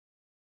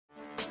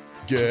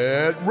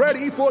Get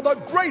ready for the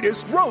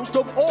greatest roast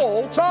of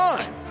all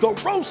time, the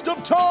Roast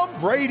of Tom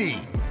Brady,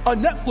 a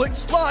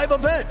Netflix live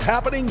event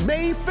happening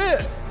May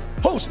 5th.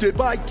 Hosted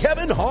by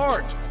Kevin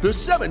Hart, the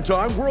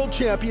 7-time world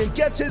champion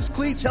gets his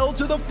cleats held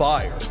to the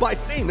fire by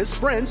famous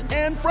friends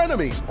and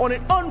frenemies on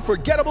an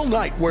unforgettable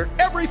night where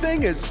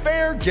everything is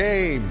fair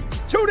game.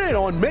 Tune in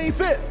on May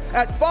 5th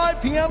at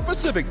 5 p.m.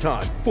 Pacific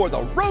time for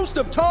the Roast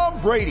of Tom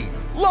Brady,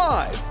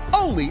 live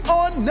only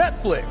on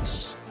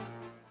Netflix.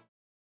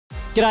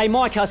 G'day,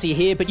 Mike Hussey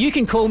here, but you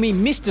can call me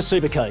Mr.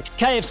 Supercoach.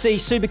 KFC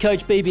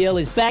Supercoach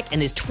BBL is back and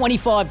there's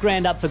 25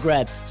 grand up for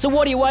grabs. So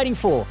what are you waiting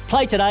for?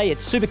 Play today at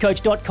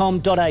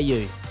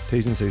supercoach.com.au.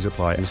 T's and C's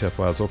apply. New South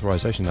Wales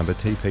authorisation number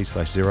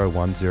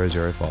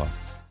TP/01005.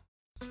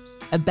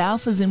 A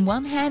Balfour's in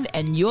one hand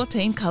and your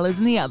team colours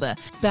in the other.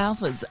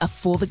 Balfour's are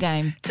for the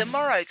game.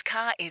 Tomorrow's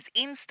car is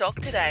in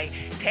stock today.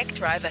 Tech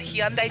drive a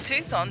Hyundai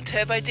Tucson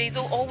turbo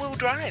diesel all-wheel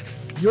drive.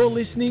 You're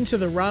listening to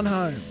The Run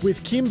Home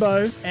with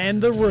Kimbo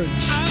and The Rooch.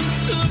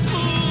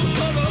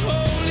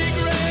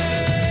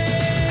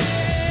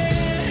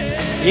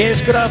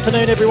 Yes, good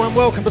afternoon everyone.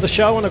 Welcome to the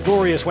show on a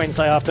glorious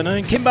Wednesday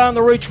afternoon. Kimbo and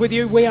the Rooch with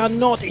you. We are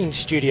not in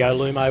Studio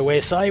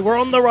Lumo SA. We're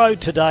on the road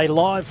today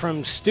live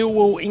from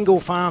Stillwell Ingle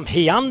Farm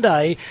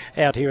Hyundai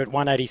out here at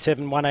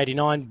 187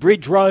 189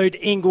 Bridge Road,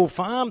 Ingle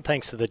Farm.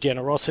 Thanks to the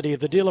generosity of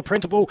the dealer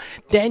principal,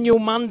 Daniel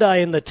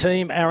Munday, and the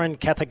team, Aaron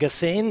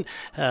Kathagasen,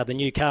 the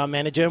new car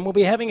manager. And we'll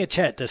be having a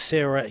chat to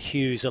Sarah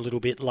Hughes a little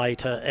bit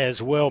later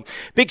as well.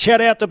 Big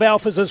shout out to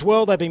Balfour's as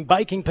well. They've been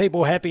baking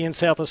people happy in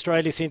South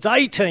Australia since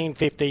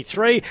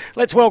 1853.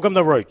 Let's welcome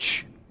the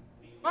Rooch.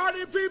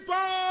 Party people!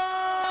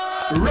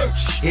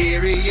 Rooch,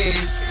 here he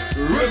is.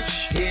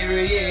 Rooch, here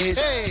he is.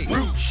 Hey,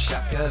 Rooch,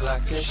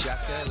 shakalaka,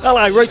 shakalaka.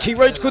 Hello, Roochy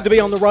Rooch. Good to be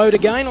on the road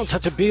again on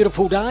such a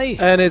beautiful day.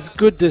 And it's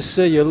good to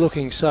see you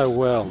looking so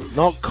well.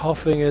 Not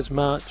coughing as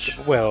much.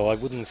 Well, I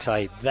wouldn't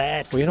say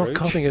that. Well, you're not Rooch.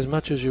 coughing as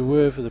much as you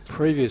were for the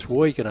previous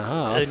week and a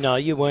half. No,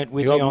 you weren't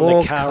with You me got on the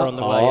more car on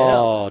the way out.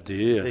 Oh,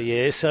 dear.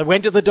 Yes, I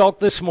went to the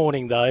doc this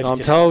morning, though. I'm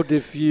told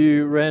if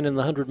you ran in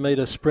the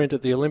 100-metre sprint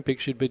at the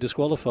Olympics, you'd be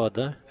disqualified,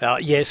 though.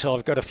 Yes,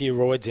 I've got a few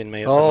roids in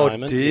me at Oh, the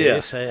moment.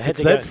 dear. Yes,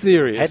 It's that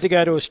serious? Had to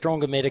go to a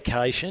stronger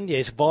medication.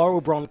 Yes,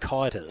 viral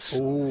bronchitis.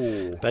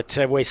 Ooh. But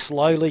we're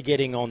slowly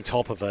getting on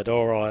top of it.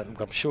 All right,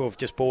 I'm sure I've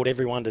just bored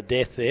everyone to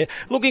death there.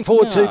 Looking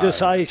forward to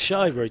today's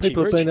show, Roochy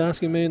People have Rooch. been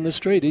asking me in the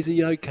street, is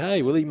he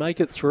okay? Will he make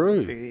it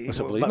through? I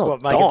said, well, he's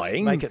not Make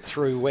dying. Make it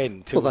through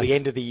when? Till Well, the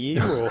end of the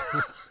year? Or?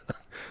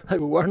 They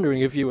were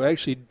wondering if you were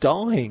actually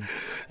dying.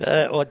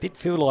 I did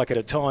feel like it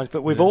at times,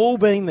 but we've all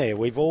been there.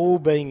 We've all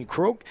been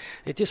crook.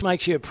 It just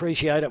makes you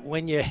appreciate it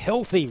when you're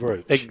healthy,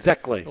 Rooch.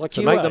 Exactly. Like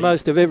so you make are. the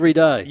most of every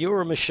day. You're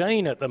a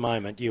machine at the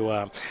moment, you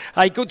are.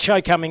 Hey, good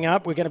show coming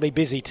up. We're going to be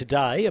busy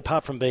today,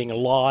 apart from being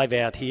live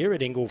out here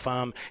at Ingle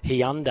Farm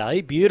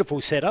Hyundai. Beautiful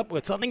setup. I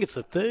think it's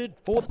the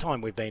fourth time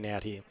we've been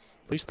out here.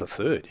 At least the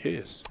third,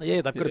 yes.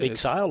 Yeah, they've got a big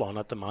sale on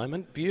at the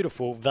moment.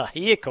 Beautiful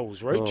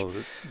vehicles, Rooch.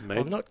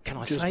 I'm not. Can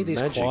I say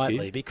this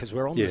quietly because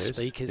we're on the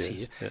speakers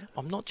here? Yeah.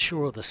 I'm not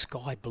sure of the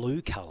sky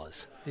blue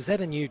colours. Is that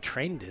a new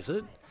trend? Is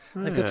it?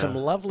 They've got some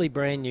lovely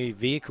brand new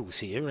vehicles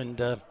here, and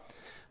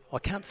I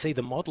can't see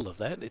the model of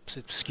that. It's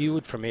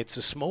obscured from me. It's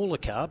a smaller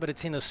car, but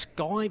it's in a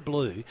sky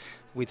blue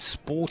with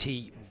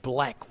sporty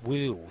black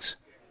wheels.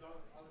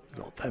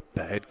 Not that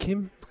bad,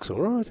 Kim. Looks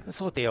all right. It's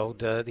like the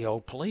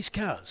old police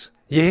cars.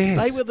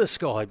 Yes. They were the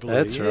sky blue.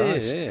 That's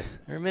right, yes.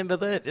 Remember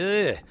that?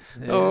 Yeah.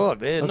 Yes. All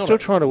right, man. I'm still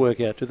trying to work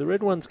out, do the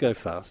red ones go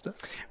faster?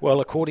 Well,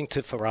 according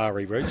to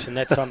Ferrari routes, and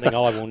that's something I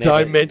will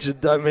never...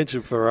 Don't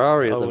mention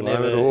Ferrari at the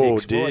moment. Oh,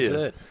 dear.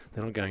 That.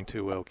 They're not going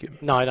too well, Kim.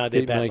 No,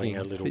 they're battling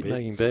a little bit. bit.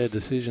 Making bad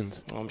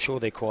decisions. I'm sure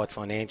they're quite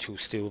financial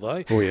still,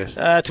 though. Oh, yes.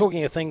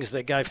 Talking of things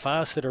that go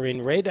fast that are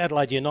in red,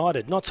 Adelaide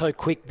United, not so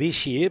quick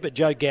this year, but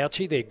Joe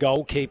Gauci, their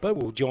goalkeeper,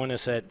 will join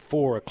us at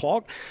 4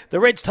 o'clock. The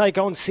Reds take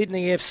on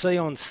Sydney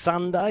FC on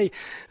Sunday.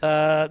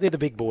 They're the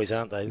big boys,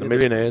 aren't they? The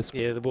millionaires.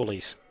 The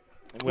Woolies.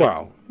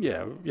 Well,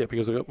 yeah,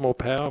 because they've got more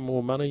power,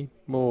 more money,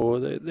 more.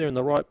 They're in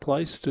the right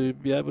place to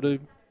be able to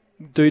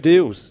do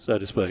deals, so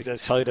to speak.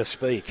 So to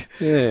speak.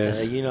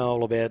 Yes. You know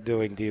all about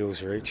doing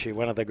deals, Rich. You're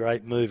one of the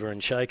great mover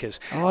and shakers.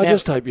 I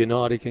just hope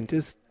United can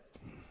just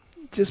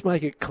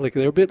make it click.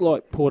 They're a bit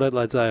like Port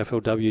Adelaide's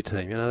AFLW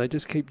team. You know, they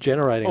just keep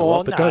generating a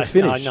lot, but don't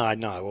finish.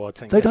 No. Well, I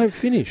think they don't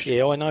finish.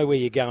 Yeah, I know where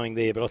you're going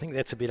there, but I think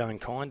that's a bit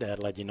unkind to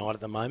Adelaide United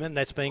at the moment.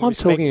 That's being I'm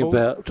respectful.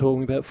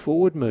 talking about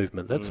forward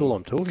movement. That's all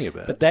I'm talking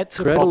about. But that's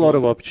create a lot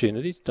of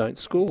opportunities, don't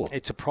score.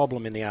 It's a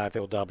problem in the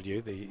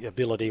AFLW, the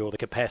ability or the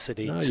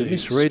capacity to you're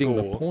misreading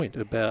score. the point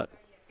about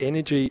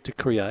energy to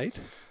create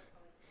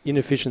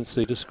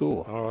inefficiency to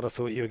score. All right, I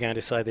thought you were going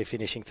to say they're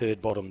finishing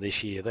third bottom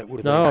this year. That would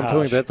have No, been I'm harsh.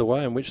 talking about the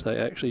way in which they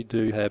actually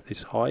do have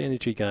this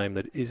high-energy game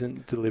that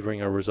isn't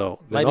delivering a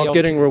result. They're Maybe not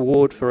getting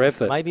reward for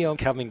effort. Maybe I'm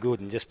coming good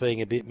and just being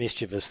a bit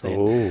mischievous then.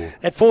 Ooh.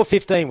 At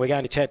 4:15, we're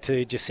going to chat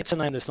to Jacinta. It's a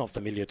name that's not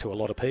familiar to a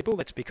lot of people.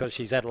 That's because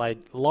she's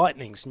Adelaide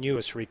Lightning's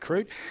newest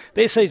recruit.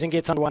 Their season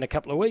gets underway in a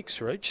couple of weeks,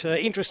 Rich.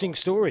 Interesting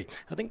story.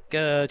 I think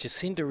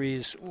Jacinta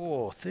is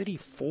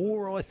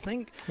 34, I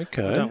think.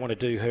 Okay. I don't want to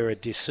do her a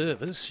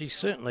disservice. She's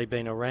certainly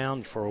been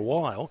around for a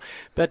while.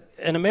 But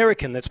an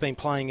American that's been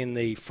playing in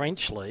the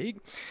French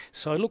League.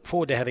 So I look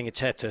forward to having a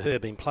chat to her,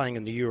 been playing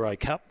in the Euro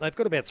Cup. They've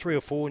got about 3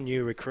 or 4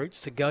 new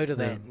recruits to go to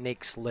that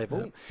next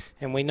level.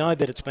 And we know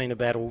that it's been a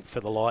battle for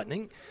the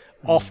Lightning.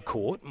 Off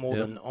court more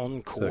than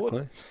on court.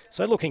 Exactly.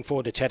 So looking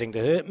forward to chatting to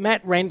her.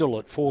 Matt Randall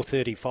at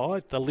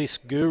 4:35, the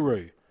list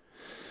guru.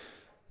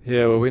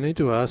 Yeah, well, we need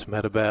to ask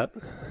Matt about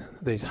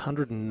these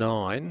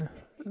 109.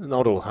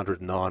 Not all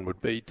 109 would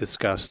be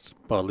discussed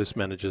by list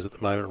managers at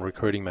the moment and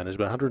recruiting managers,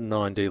 but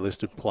 109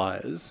 delisted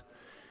players.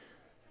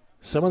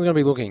 Someone's going to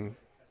be looking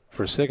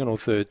for a second or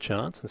third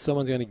chance, and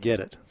someone's going to get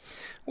it.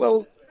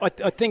 Well,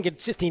 I think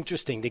it's just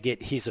interesting to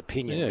get his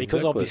opinion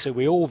because obviously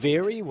we all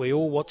vary, we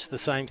all watch the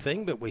same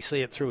thing, but we see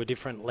it through a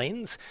different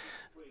lens.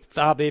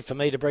 Far be it for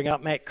me to bring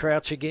up Matt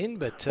Crouch again,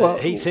 but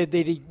he said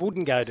that he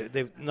wouldn't go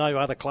to, no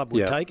other club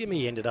would take him.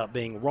 He ended up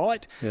being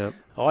right. Yeah.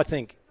 I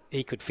think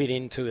he could fit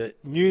into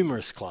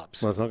numerous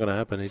clubs. Well, it's not going to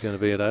happen. He's going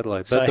to be at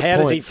Adelaide. So but how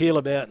does he feel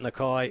about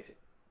Nakai?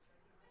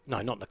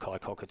 No, not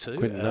Nakai Cockatoo.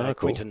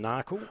 Quinton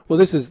Narkle. Well,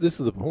 this is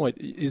the point,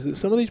 is that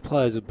some of these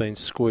players have been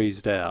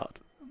squeezed out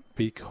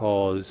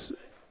because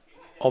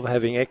of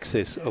having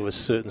excess of a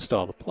certain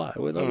style of play.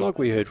 Well, like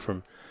we heard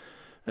from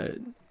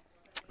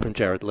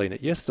Jared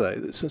Leonard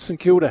yesterday, so St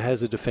Kilda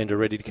has a defender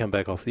ready to come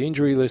back off the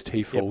injury list.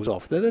 He falls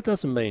off. That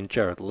doesn't mean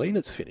Jared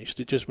Leonard's finished.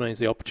 It just means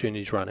the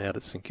opportunities run out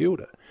at St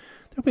Kilda.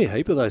 There'll be a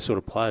heap of those sort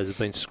of players that have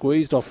been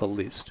squeezed off a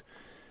list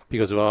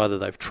because of either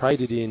they've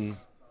traded in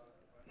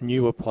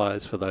newer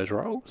players for those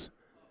roles,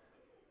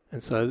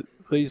 and so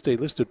these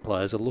delisted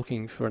players are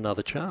looking for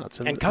another chance,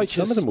 and coaches,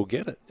 some of them will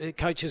get it.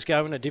 Coaches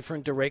go in a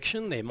different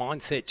direction, their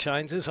mindset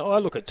changes. I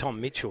look at Tom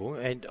Mitchell,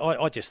 and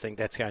I just think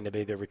that's going to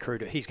be the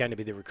recruiter. He's going to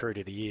be the recruiter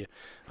of the year.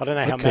 I don't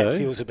know how Matt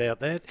feels about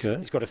that. Okay.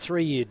 He's got a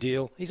 3-year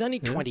deal. He's only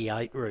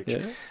 28, Rich.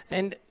 Yeah.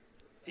 And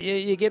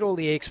you get all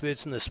the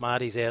experts and the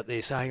smarties out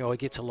there saying, he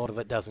gets a lot of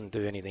it, doesn't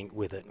do anything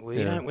with it. Well,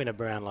 you don't win a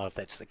Brownlow if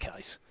that's the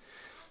case.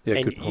 Yeah,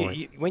 and good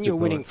point. When you're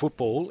winning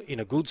football in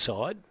a good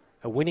side,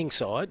 a winning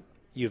side,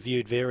 you're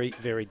viewed very,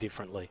 very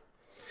differently.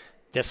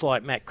 Just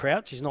like Matt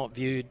Crouch is not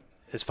viewed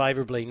as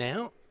favourably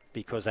now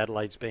because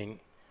Adelaide's been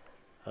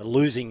a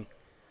losing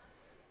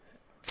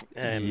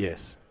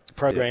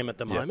program at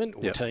the moment,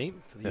 or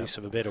team, for the use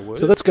of a better word.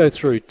 So let's go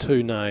through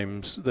 2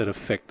 names that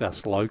affect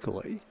us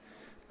locally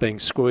being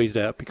squeezed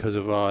out because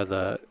of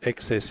either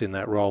excess in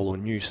that role or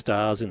new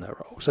stars in that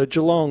role. So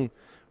Geelong,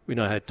 we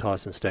know, had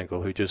Tyson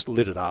Stankel, who just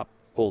lit it up,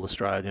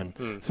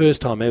 All-Australian.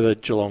 First time ever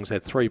Geelong's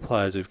had 3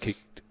 players who've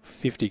kicked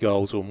 50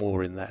 goals or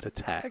more in that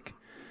attack.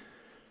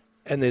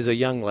 And there's a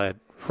young lad,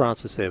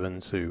 Francis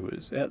Evans, who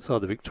was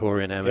outside the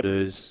Victorian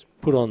amateurs,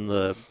 put on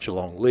the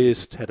Geelong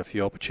list, had a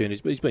few opportunities,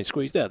 but he's been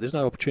squeezed out. There's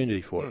no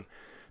opportunity for him.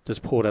 Does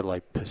Port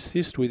Adelaide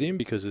persist with him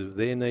because of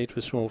their need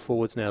for small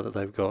forwards now that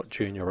they've got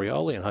Junior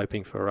Rioli and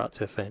hoping for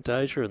Arazio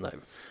Fantasia, and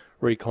they've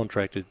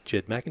recontracted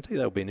Jed McEntee?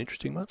 That'll be an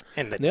interesting one.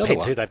 And that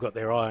depends who they've got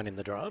their eye on in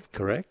the draft.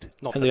 Correct.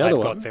 Not and that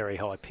they've got very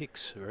high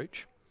picks,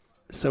 Rooch.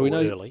 So we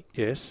know, early.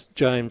 Yes,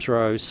 James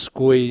Rowe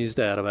squeezed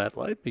out of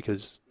Adelaide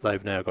because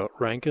they've now got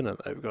Rankin and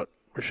they've got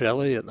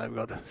Rochelle and they've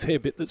got a fair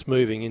bit that's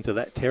moving into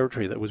that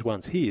territory that was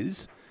once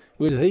his.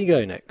 Where does he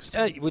go next?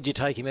 Would you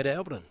take him at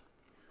Albion?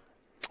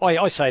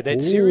 I say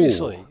that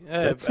seriously.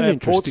 That's an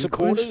interesting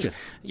question.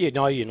 You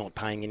know you're not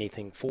paying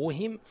anything for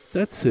him.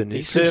 That's an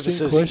His interesting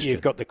services, question.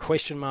 You've got the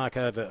question mark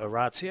over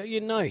Arazio.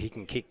 You know he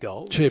can kick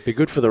goals. Gee, it'd be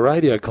good for the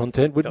radio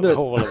content, wouldn't it?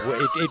 Well,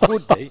 it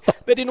would be.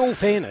 But in all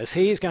fairness,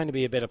 he is going to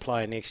be a better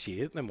player next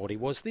year than what he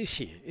was this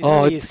year.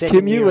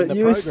 Kim,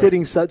 you were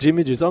setting such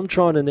images. I'm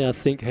trying to now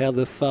think how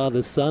the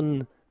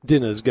father-son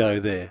dinners go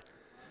there.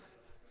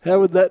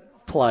 How would that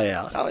play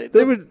out?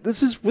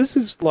 This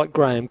is like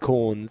Graham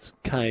Corn's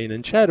Kane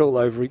and Chad all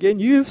over again.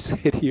 You've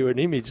set here an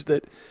image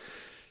that,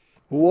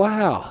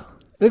 wow,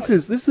 this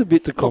is a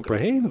bit to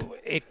comprehend.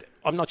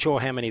 I'm not sure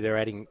how many they're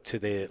adding to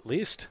their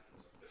list.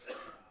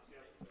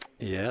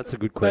 Yeah, that's a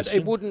good question.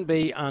 But it wouldn't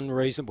be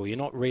unreasonable. You're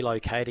not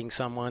relocating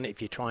someone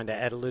if you're trying to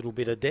add a little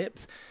bit of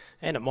depth,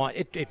 and it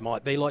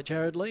might be like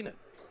Jared Leonard.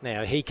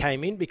 Now he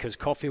came in because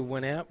Caulfield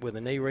went out with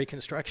a knee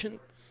reconstruction.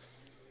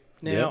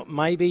 Now,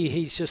 maybe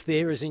he's just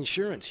there as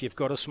insurance. You've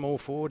got a small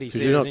forward, he's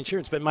there as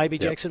insurance. But maybe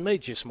Jackson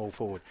Mead's your small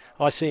forward.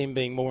 I see him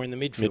being more in the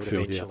midfield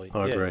eventually.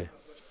 Yeah. I agree.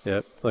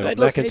 Yeah. I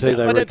don't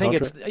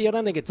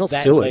think it's not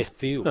that silly. left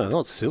field. No,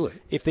 not silly.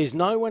 If there's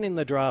no one in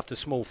the draft a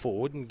small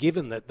forward, and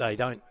given that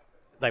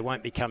they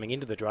won't be coming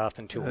into the draft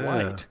until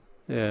late.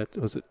 Yeah,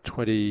 was it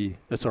 30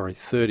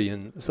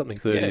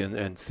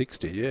 and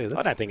 60? Yeah,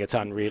 I don't think it's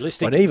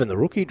unrealistic. And even the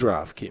rookie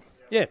draft, Kim.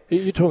 Yeah.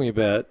 You're talking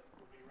about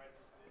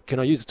can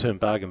I use the term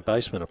bargain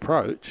basement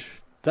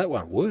approach? That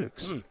one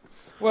works.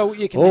 Well,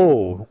 you can.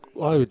 Oh,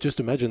 I would just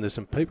imagine there's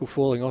some people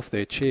falling off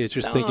their chairs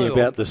just thinking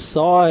about the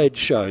side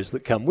shows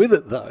that come with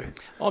it, though.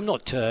 I'm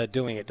not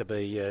doing it to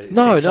be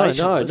No.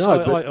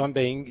 I'm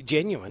being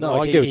genuine. No,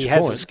 like I get he your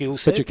has point, a skill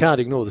set. but you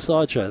can't ignore the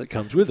sideshow that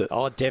comes with it.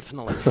 Oh,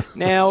 definitely.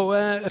 Now,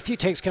 a few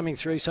texts coming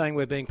through saying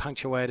we're being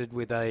punctuated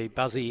with a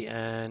buzzy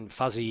and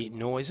fuzzy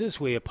noises.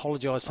 We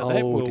apologise for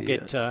that. We'll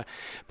get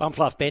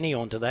Bumfluff Benny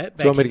onto that.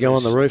 Do you want me to go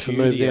on the roof and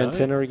move the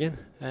antenna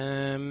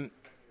again?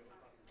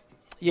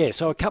 Yeah,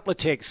 so a couple of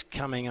texts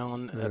coming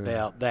on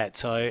about that.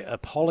 So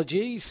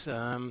apologies.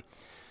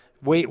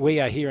 We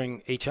are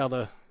hearing each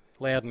other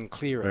loud and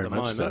clear at the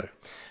moment.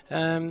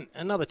 So.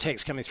 Another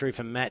text coming through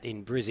from Matt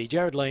in Brizzy.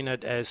 Jared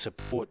Leonard as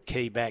support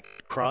key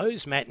back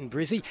Crows. Matt in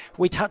Brizzy.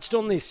 We touched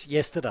on this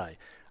yesterday.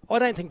 I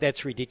don't think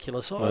that's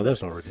ridiculous either. No,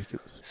 that's not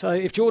ridiculous. So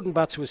if Jordan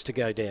Butts was to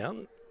go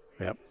down,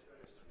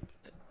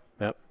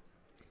 Yep.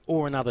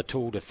 or another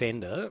tall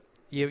defender,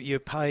 you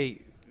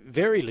pay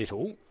very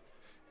little,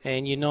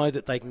 and you know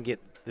that they can get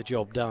the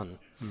job done.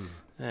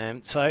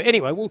 So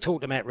anyway, we'll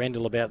talk to Matt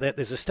Rendell about that.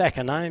 There's a stack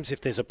of names.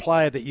 If there's a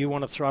player that you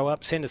want to throw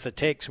up, send us a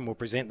text and we'll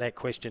present that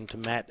question to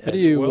Matt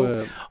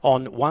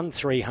on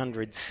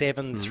 1300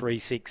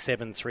 736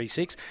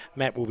 736.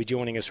 Matt will be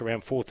joining us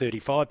around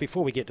 4:35.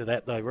 Before we get to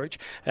that, though, Rooch,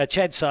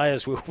 Chad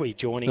Sayers will be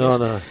joining us.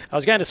 No. I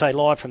was going to say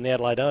live from the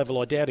Adelaide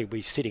Oval. I doubt he'll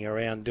be sitting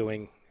around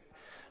doing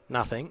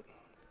nothing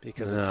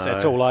because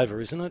it's all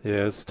over, isn't it?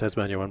 Yeah, it's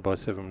Tasmania won by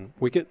 7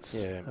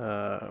 wickets.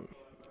 Yeah.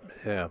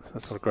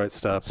 That's not a great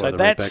start. So by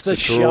that's the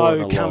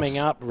show coming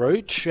up,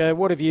 Rooch.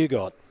 What have you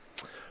got?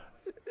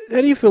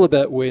 How do you feel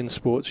about when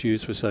sport's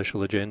used for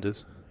social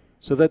agendas?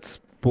 So that's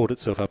brought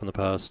itself up in the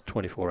past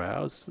 24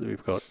 hours.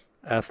 We've got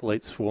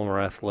athletes, former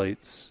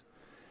athletes,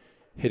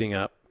 hitting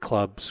up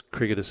clubs,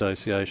 cricket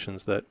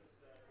associations that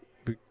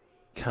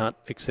can't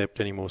accept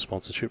any more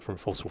sponsorship from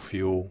fossil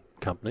fuel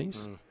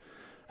companies.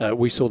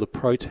 We saw the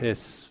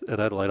protests at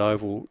Adelaide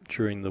Oval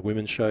during the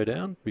Women's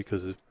Showdown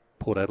because of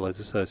Port Adelaide's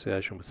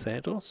association with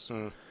Santos.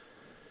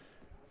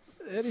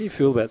 How do you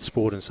feel about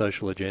sport and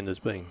social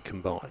agendas being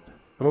combined?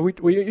 I mean,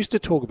 we used to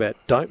talk about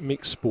don't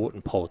mix sport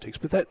and politics,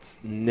 but that's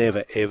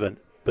never, ever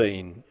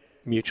been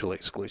mutually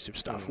exclusive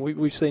stuff.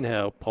 We've seen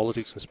how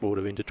politics and sport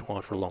have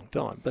intertwined for a long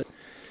time. But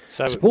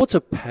sport's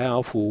a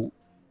powerful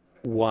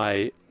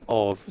way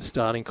of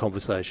starting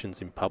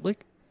conversations in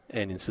public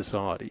and in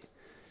society.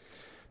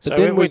 But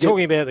so we're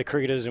talking about the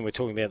cricketers and we're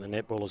talking about the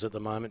netballers at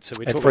the moment.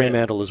 So and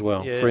Fremantle as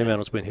well. Yeah.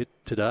 Fremantle's been hit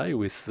today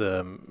with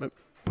a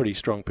pretty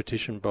strong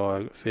petition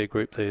by a fair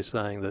group there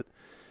saying that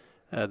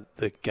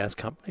the gas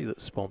company that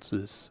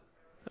sponsors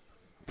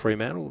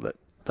Fremantle, that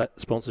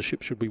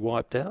sponsorship should be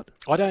wiped out.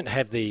 I don't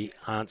have the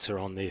answer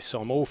on this.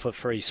 I'm all for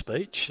free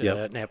speech.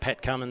 Now,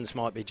 Pat Cummins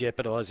might be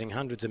jeopardising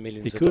hundreds of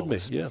millions of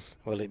dollars. He could be, yeah.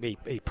 Well,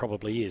 he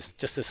probably is.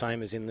 Just the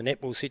same as in the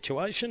netball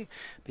situation,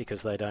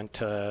 because they don't.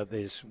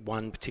 There's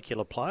one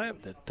particular player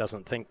that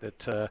doesn't think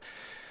that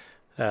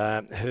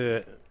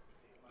her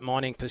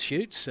mining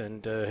pursuits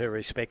and her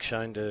respect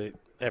shown to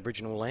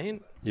Aboriginal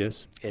land,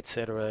 yes,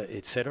 etc.,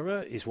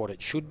 is what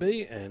it should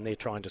be, and they're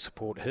trying to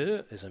support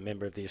her as a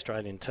member of the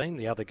Australian team,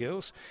 the other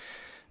girls.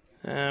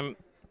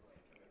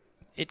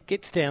 It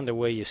gets down to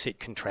where you sit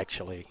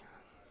contractually.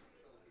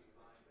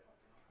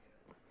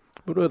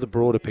 What about the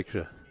broader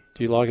picture?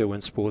 Do you like it when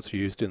sports are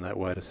used in that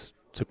way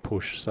to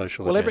push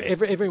social Well,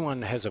 agenda?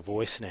 everyone has a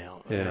voice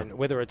now, and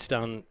whether it's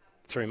done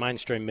through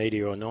mainstream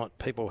media or not,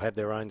 people have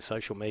their own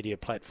social media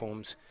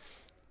platforms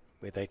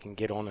where they can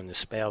get on and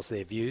espouse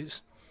their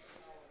views.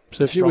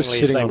 So if you were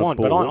sitting on a board,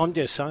 but I'm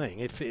just saying,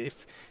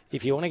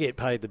 if you want to get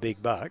paid the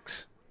big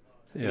bucks,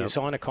 you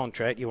sign a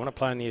contract, you want to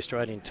play in the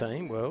Australian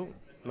team, well,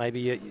 maybe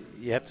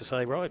you have to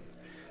say, right,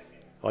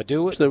 I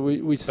do it, so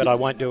but I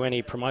won't do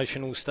any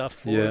promotional stuff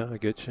for it. Yeah, I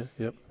get you,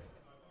 yep.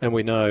 And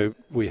we know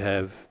we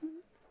have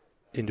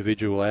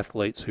individual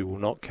athletes who will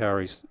not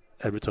carry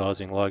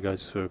advertising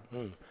logos for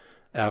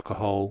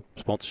alcohol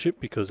sponsorship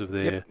because of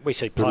their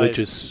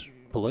religious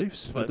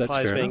beliefs. But that's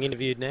players fair being enough.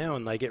 interviewed now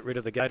and they get rid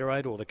of the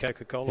Gatorade or the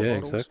Coca-Cola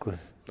bottles. Exactly.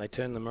 They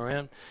turn them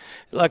around.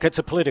 Look, it's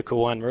a political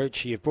one,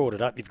 Rooch. You've brought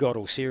it up. You've got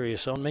all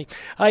serious on me.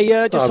 Hey,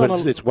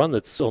 it's one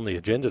that's on the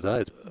agenda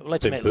today.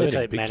 Let's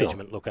let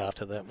management look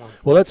after that one.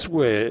 Well, that's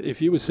where,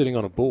 if you were sitting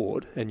on a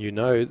board and you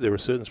know there are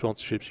certain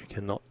sponsorships you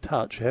cannot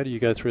touch, how do you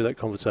go through that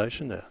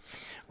conversation now?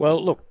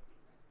 Well, look,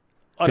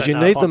 because you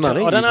need the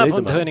money. I don't know if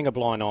I'm turning a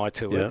blind eye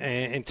to it.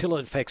 And until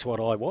it affects what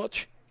I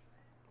watch,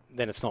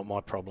 then it's not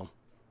my problem.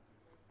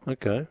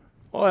 Okay.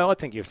 Well, I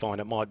think you'll find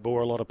it might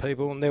bore a lot of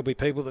people, and there'll be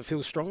people that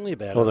feel strongly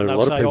about it. Well, there are a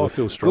lot of people that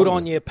feel strongly. Good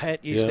on you,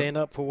 Pat. You stand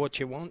up for what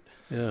you want.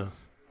 Yeah.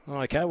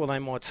 Okay, well, they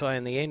might say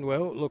in the end,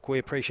 well, look, we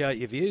appreciate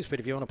your views, but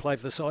if you want to play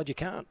for the side, you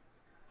can't.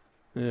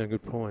 Yeah,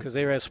 good point. Because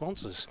they're our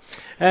sponsors.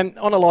 On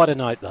a lighter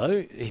note,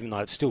 though, even though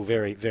it's still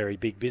very, very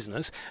big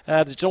business,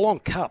 the Geelong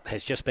Cup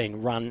has just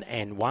been run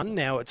and won.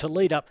 Now, it's a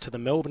lead up to the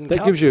Melbourne Cup.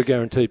 That gives you a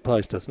guaranteed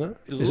place, doesn't it?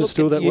 Is it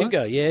still that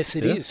way? Yes,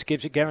 it is.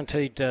 Gives you a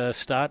guaranteed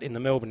start in the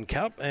Melbourne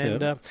Cup.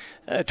 And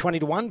 20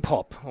 to 1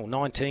 pop, or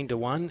 19 to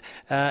 1.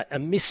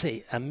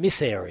 Emissary.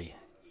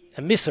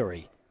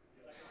 EMISSARY.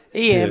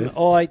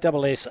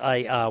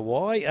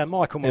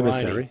 Michael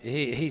Moroney.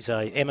 He's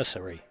a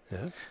emissary.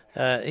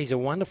 Yeah. He's a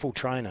wonderful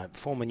trainer,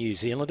 former New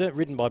Zealander,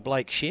 ridden by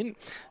Blake Shin,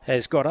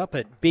 has got up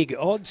at big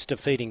odds,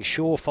 defeating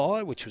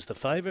Surefire, which was the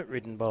favourite,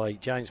 ridden by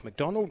James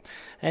McDonald,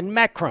 and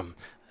Macram.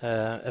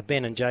 A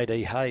Ben and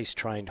JD Hayes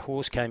trained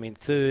horse, came in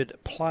 3rd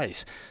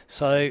place.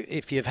 So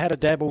if you've had a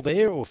dabble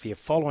there, or if you're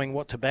following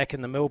what to back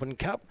in the Melbourne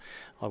Cup,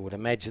 I would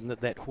imagine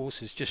that horse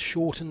has just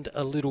shortened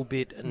a little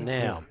bit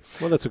now.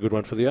 Well, that's a good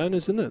one for the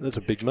owners, isn't it? That's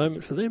a big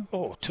moment for them.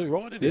 Oh, too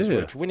right it is.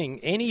 Which winning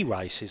any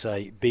race is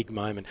a big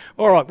moment.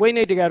 All right, we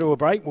need to go to a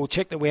break. We'll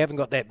check that we haven't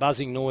got that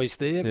buzzing noise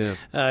there.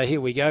 Yeah. Here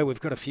we go.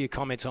 We've got a few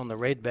comments on the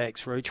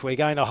Redbacks, Rooch. We're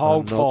going to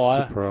hold fire. I'm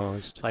not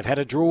surprised. They've had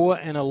a draw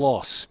and a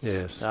loss.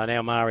 Yes.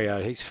 Now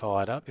Mario, he's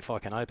fired up. If I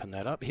can open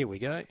that up. Here we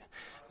go.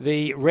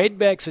 The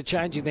Redbacks are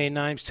changing their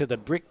names to the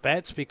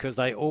Brickbats because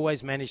they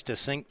always manage to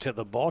sink to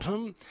the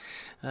bottom.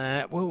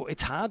 Well,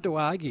 it's hard to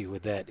argue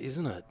with that,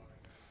 isn't it?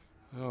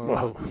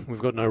 Well, we've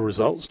got no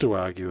results to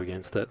argue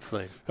against that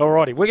theme. All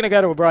righty, we're going to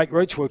go to a break,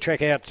 Rooch. We'll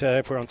check out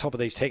if we're on top of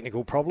these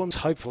technical problems.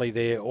 Hopefully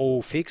they're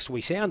all fixed.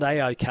 We sound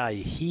A-OK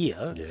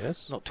here.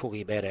 Yes. Not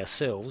talking about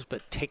ourselves,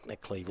 but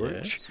technically,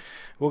 Rooch. Yes.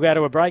 We'll go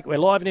to a break. We're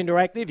live and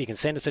interactive. You can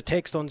send us a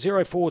text on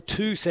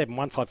 0427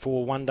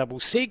 154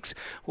 166,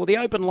 or the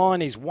open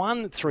line is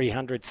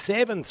 1300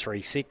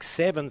 736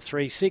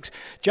 736.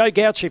 Joe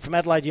Gauchi from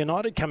Adelaide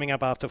United coming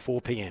up after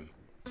 4 p.m.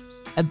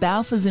 A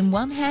Balfours in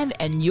one hand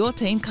and your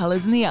team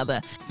colours in the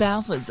other.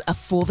 Balfours are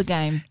for the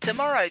game.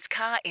 Tomorrow's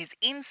car is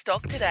in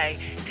stock today.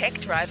 Tech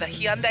Driver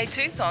Hyundai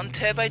Tucson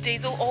Turbo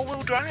Diesel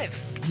All-Wheel Drive.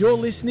 You're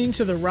listening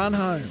to The Run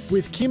Home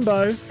with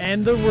Kimbo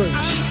and The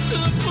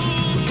Rooch.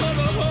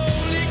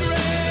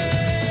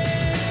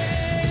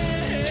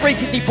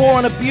 3:54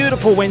 on a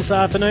beautiful Wednesday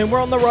afternoon.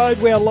 We're on the road.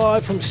 We are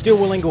live from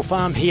Stillwell Ingle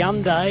Farm,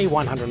 Hyundai,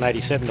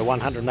 187 to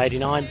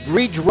 189.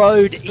 Bridge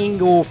Road,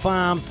 Ingle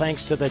Farm,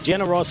 thanks to the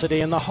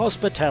generosity and the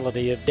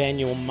hospitality of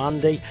Daniel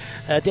Mundy.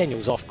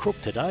 Daniel's off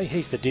crook today.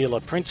 He's the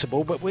dealer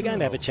principal, but we're going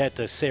to have a chat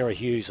to Sarah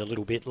Hughes a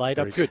little bit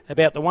later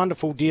about the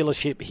wonderful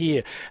dealership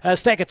here. A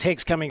stack of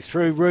texts coming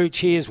through. Rooch,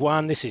 here's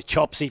one. This is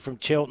Chopsy from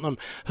Cheltenham.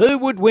 Who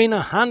would win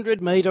a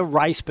 100-metre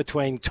race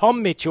between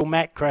Tom Mitchell,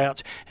 Matt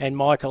Crouch and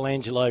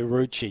Michelangelo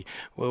Rucci?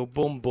 Well,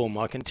 boom, boom.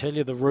 I can tell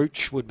you the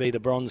Rooch would be the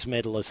bronze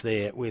medalist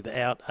there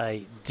without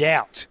a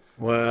doubt.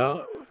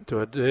 Well,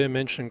 do I dare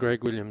mention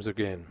Greg Williams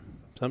again?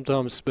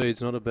 Sometimes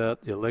speed's not about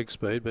your leg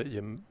speed, but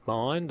your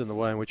mind and the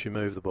way in which you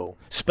move the ball.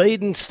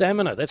 Speed and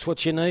stamina, that's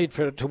what you need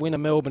to win a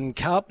Melbourne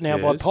Cup. Now,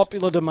 by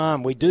popular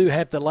demand, we do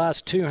have the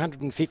last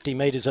 250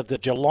 metres of the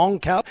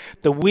Geelong Cup.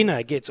 The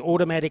winner gets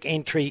automatic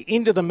entry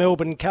into the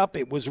Melbourne Cup.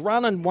 It was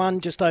run and won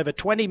just over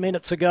 20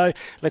 minutes ago.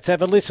 Let's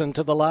have a listen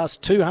to the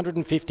last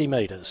 250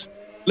 metres.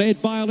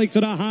 Led by a length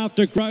and a half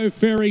to Grove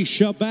Ferry,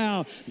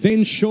 Shabao,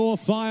 then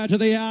Surefire to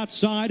the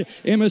outside,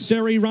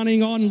 Emissary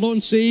running on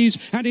Lunces,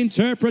 and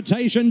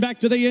Interpretation back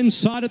to the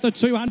inside at the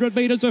 200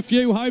 metres, A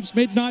Few Hopes,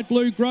 Midnight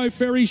Blue, Grove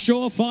Ferry,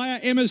 Surefire,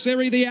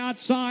 Emissary the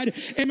outside,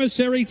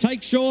 Emissary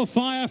takes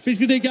Surefire,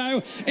 50 to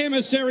go,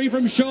 Emissary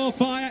from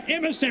Surefire,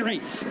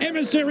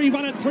 Emissary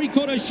won at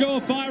 3/4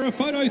 Surefire, a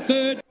photo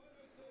third.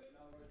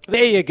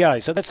 There you go.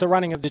 So that's the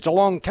running of the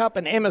Geelong Cup,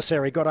 and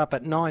Emissary got up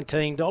at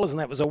 $19, and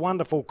that was a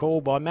wonderful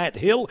call by Matt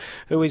Hill,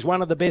 who is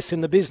one of the best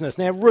in the business.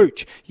 Now,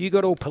 Rooch, you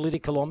got all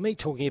political on me,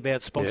 talking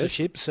about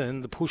sponsorships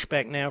and the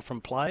pushback now from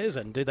players,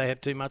 and do they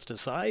have too much to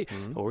say,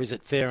 or is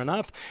it fair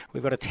enough?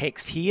 We've got a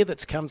text here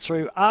that's come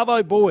through.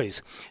 Arvo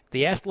boys,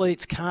 the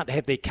athletes can't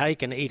have their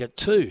cake and eat it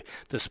too.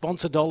 The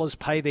sponsor dollars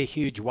pay their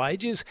huge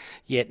wages,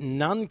 yet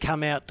none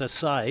come out to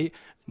say,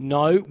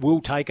 no,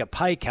 we'll take a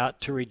pay cut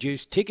to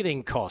reduce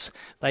ticketing costs.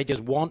 They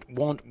just want.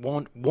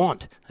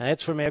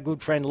 That's from our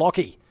good friend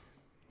Lockie.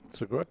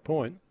 It's a great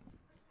point.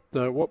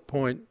 So at what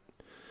point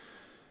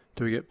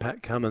do we get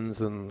Pat Cummins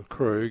and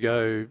crew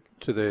go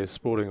to their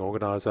sporting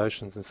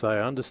organisations and say,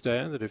 I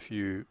understand that if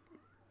you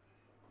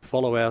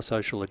follow our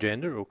social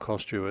agenda, it will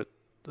cost you at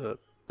the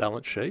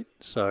balance sheet,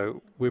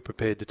 so we're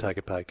prepared to take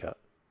a pay cut.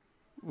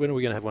 When are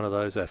we going to have one of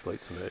those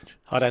athletes emerge?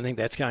 I don't think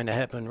that's going to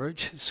happen,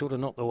 Rich. It's sort of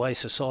not the way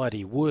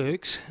society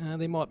works.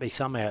 There might be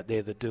some out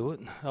there that do it.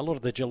 A lot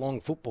of the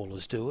Geelong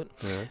footballers do it.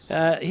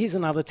 Yes. Here's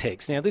another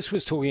text. Now, this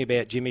was talking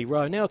about Jimmy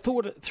Rowe. Now, I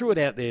threw it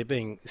out there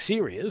being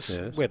serious,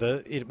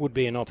 whether it would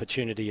be an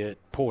opportunity at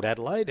Port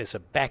Adelaide as a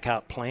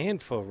backup plan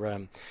for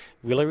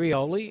Willie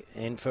Rioli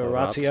and for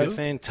Orazio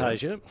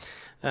Fantasia.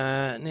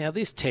 Now,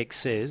 this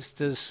text says,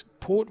 does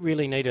Port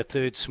really need a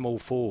third small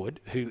forward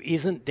who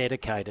isn't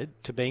dedicated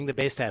to being the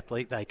best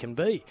athlete they can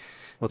be?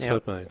 What's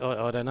that mean?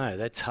 I don't know.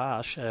 That's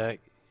harsh.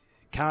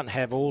 Can't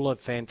have all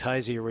of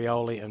Fantasia,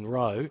 Rioli and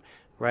Rowe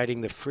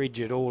raiding the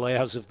fridge at all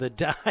hours of the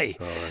day.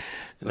 Oh,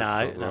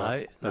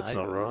 No. That's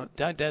not right.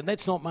 Don't,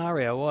 that's not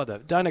Mario either.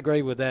 Don't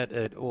agree with that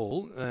at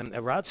all.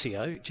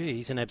 Orazio,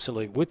 he's an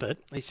absolute whippet.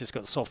 He's just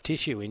got soft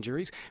tissue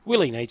injuries.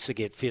 Willie needs to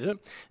get fitter.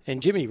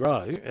 And Jimmy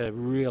Rowe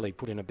really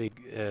put in a big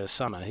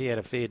summer. He had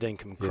a fair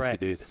dinkum crack.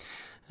 Yes,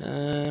 he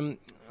did.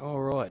 All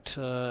right.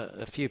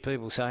 A few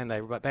people saying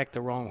they backed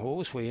the wrong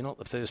horse. Well, you're not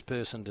the first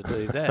person to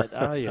do that,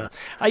 are you?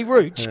 Hey,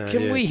 Rooch,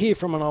 can we hear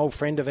from an old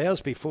friend of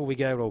ours before we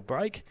go to a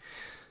break?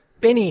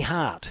 Benny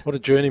Hart. What a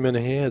journeyman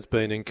he has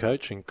been in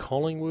coaching.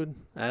 Collingwood,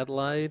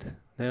 Adelaide,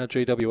 now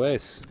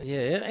GWS.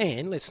 Yeah,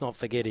 and let's not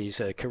forget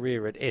his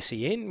career at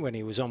SEN when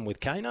he was on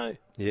with Kano.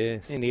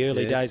 Yes. In the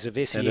early days of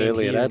SEN. And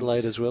early at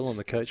Adelaide as well on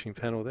the coaching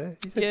panel there.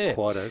 He's had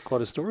quite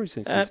a story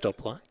since he stopped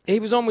playing. He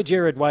was on with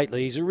Gerard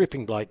Whateley. He's a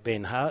ripping bloke,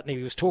 Ben Hart, and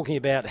he was talking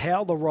about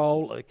how the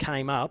role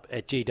came up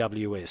at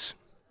GWS.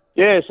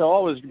 Yeah, so I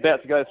was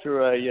about to go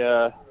through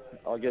a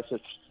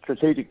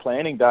strategic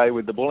planning day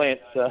with the Bull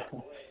Ants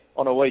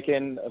on a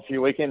weekend, a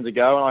few weekends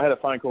ago, and I had a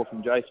phone call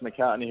from Jason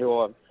McCartney,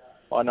 who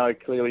I know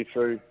clearly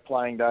through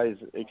playing days,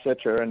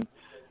 etc.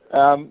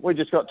 And we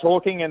just got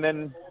talking, and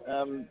then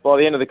by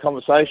the end of the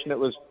conversation, it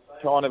was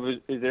kind of,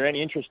 is there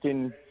any interest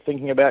in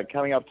thinking about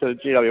coming up to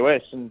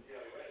GWS? And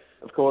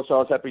of course, I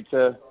was happy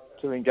to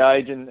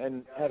engage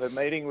and have a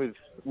meeting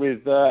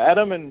with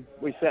Adam, and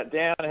we sat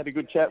down and had a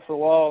good chat for a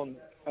while and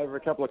over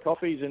a couple of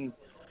coffees. And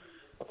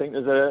I think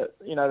there's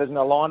an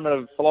alignment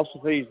of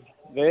philosophies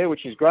there,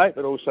 which is great,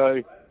 but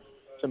also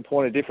some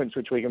point of difference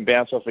which we can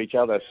bounce off each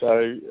other.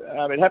 So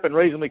it happened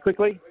reasonably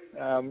quickly,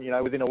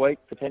 within a week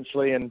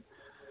potentially, and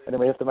then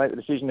we have to make the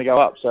decision to go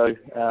up. So,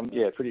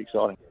 pretty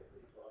exciting.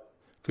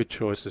 Good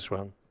choice, this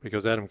one,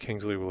 because Adam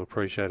Kingsley will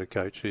appreciate a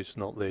coach who's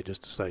not there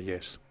just to say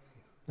yes.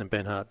 And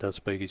Ben Hart does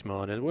speak his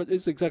mind, and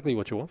it's exactly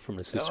what you want from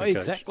an assistant coach.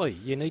 Exactly.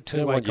 You need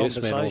two-way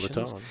conversations. Yes men all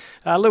the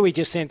time. Louis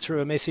just sent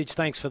through a message.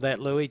 Thanks for that,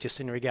 Louis, just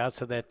in regards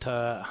to that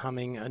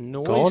humming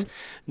noise. Gone?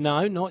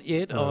 No, not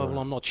yet. Well,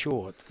 I'm not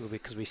sure,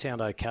 because we sound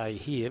okay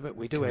here, but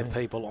we do have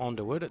people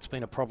onto it. It's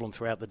been a problem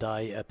throughout the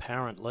day,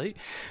 apparently.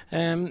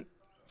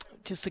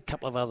 Just a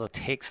couple of other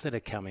texts that are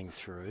coming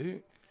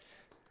through.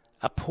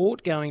 A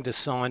Port going to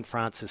sign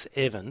Francis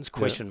Evans, ?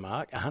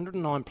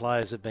 109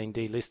 players have been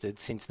delisted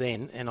since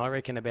then, and I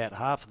reckon about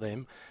half of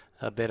them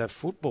are better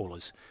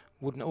footballers.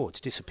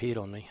 It's disappeared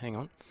on me. Hang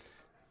on.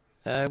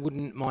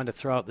 Wouldn't mind a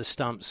throw at the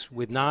stumps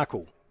with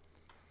Narkle.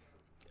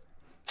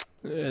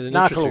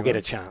 Narkle will get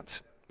a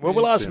chance. Well,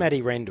 we'll ask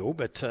Matty Rendell,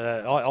 but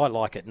I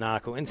like it,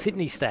 Narkle. And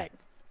Sydney Stack.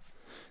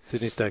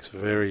 Sydney Stack's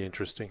very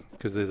interesting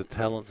because there's a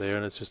talent there,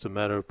 and it's just a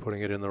matter of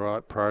putting it in the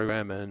right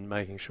program and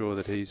making sure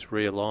that he's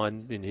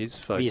realigned in his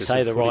focus. You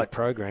say the right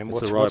program.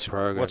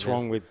 Program. What's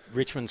wrong with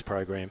Richmond's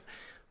program?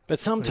 But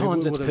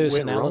sometimes it's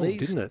personalities.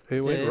 Didn't it?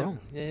 It went wrong.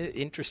 Yeah,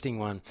 interesting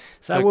one.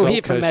 So we'll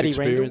hear from Matty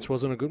Rendell. Experience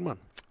wasn't a good one.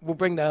 We'll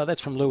bring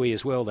that's from Louis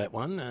as well, that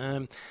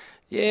one.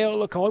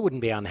 Look, I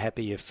wouldn't be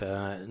unhappy if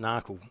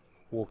Narkle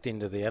walked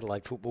into the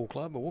Adelaide Football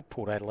Club or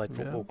Port Adelaide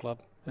Football Club.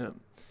 Yeah.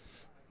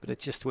 But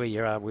it's just where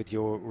you are with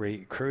your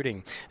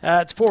recruiting.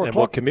 It's 4 o'clock. And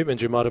what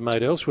commitments you might have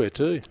made elsewhere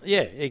too. Yeah,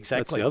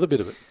 exactly. That's the other bit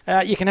of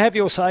it. You can have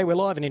your say. We're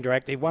live and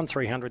interactive.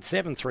 1300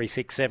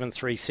 736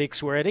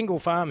 736. We're at Ingle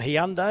Farm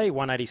Hyundai,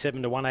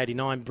 187 to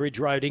 189 Bridge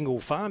Road, Ingle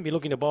Farm. You're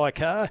looking to buy a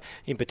car,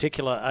 in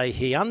particular a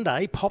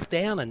Hyundai, pop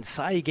down and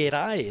say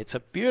g'day. It's a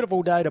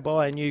beautiful day to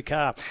buy a new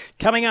car.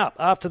 Coming up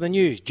after the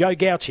news, Joe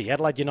Gauci,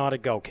 Adelaide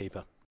United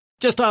goalkeeper.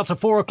 Just after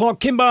 4 o'clock,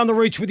 Kimbo on the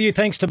Rooch with you,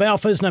 thanks to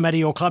Balfours. No matter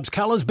your club's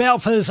colours,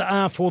 Balfours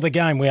are for the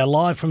game. We are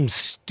live from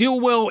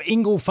Stillwell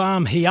Ingle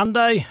Farm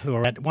Hyundai, who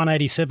are at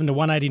 187 to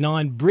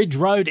 189 Bridge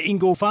Road,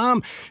 Ingle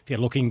Farm. If you're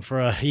looking for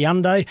a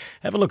Hyundai,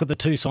 have a look at the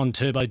Tucson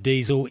Turbo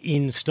Diesel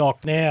in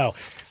stock now.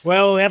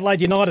 Well,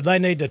 Adelaide United, they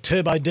need to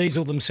turbo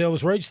diesel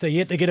themselves, Reach. They're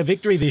yet to get a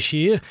victory this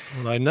year.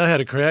 Well, they know how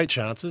to create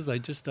chances. They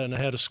just don't know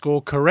how to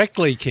score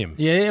correctly, Kim.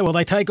 Yeah, well,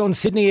 they take on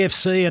Sydney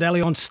FC at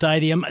Allianz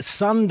Stadium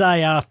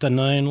Sunday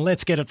afternoon.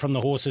 Let's get it from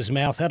the horse's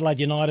mouth. Adelaide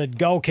United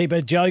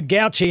goalkeeper Joe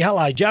Gauci.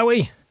 Hello,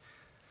 Joey.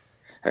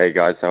 Hey,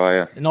 guys. How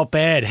are you? Not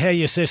bad. How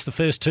you assess the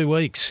first 2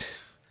 weeks?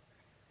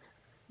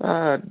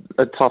 A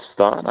tough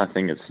start. I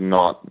think it's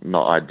not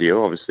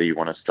ideal. Obviously, you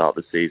want to start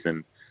the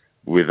season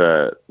with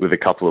a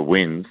couple of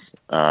wins.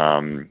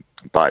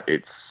 But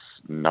it's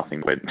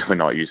nothing we're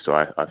not used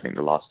to. I think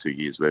the last 2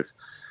 years we've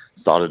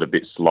started a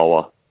bit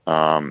slower,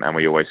 and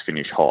we always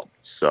finish hot.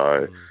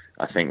 So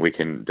I think we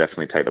can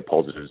definitely take the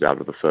positives out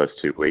of the first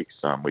 2 weeks,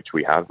 which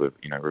we have. We've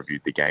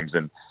reviewed the games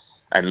and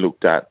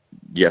looked at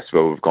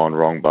where we've gone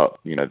wrong, but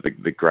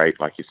the great,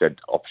 like you said,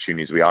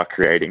 opportunities we are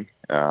creating.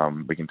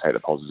 We can take the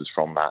positives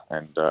from that,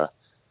 and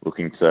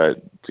looking to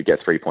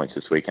get 3 points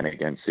this weekend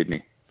against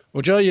Sydney.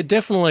 Well, Joe, you're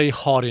definitely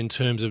hot in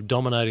terms of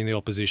dominating the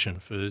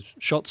opposition for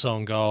shots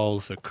on goal,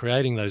 for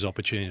creating those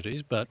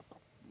opportunities. But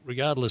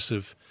regardless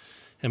of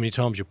how many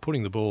times you're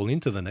putting the ball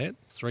into the net,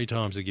 3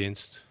 times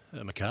against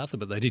MacArthur,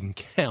 but they didn't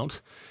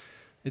count,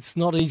 it's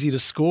not easy to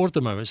score at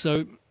the moment.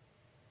 So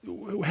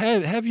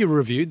have you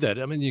reviewed that?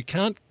 I mean, you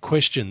can't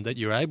question that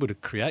you're able to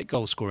create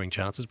goal-scoring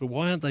chances, but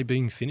why aren't they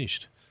being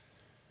finished?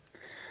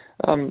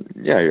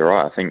 Yeah, you're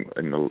right. I think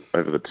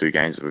over the 2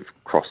 games we've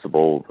crossed the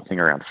ball, I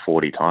think around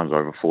 40 times,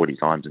 over 40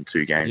 times in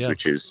 2 games,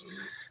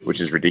 which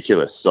is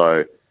ridiculous.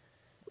 So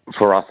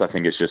for us, I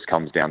think it just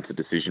comes down to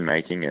decision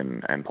making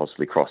and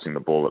possibly crossing the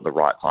ball at the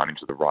right time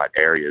into the right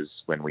areas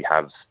when we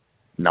have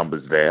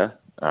numbers there.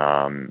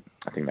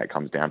 I think that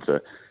comes down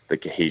to the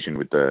cohesion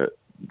with the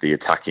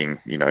attacking,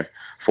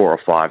 4 or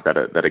 5 that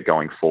are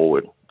going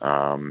forward.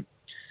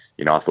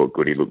 I thought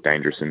Goody looked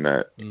dangerous in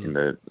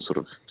the sort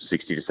of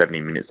 60 to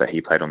 70 minutes that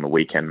he played on the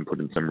weekend and put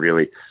in some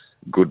really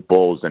good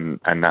balls, and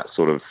that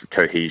sort of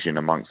cohesion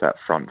amongst that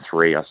front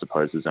 3, I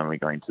suppose, is only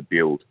going to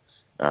build.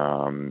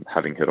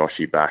 Having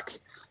Hiroshi back,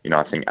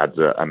 I think adds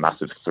a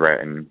massive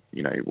threat, and,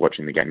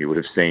 watching the game, you would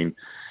have seen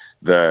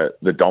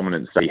the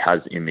dominance that he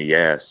has in the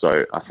air.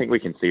 So I think we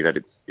can see that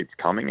it's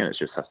coming, and it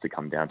just has to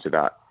come down to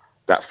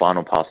that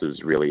final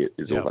passes really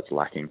is all that's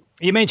lacking.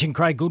 You mentioned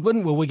Craig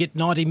Goodwin. Will we get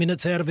 90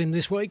 minutes out of him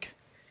this week?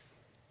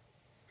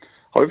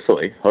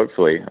 Hopefully.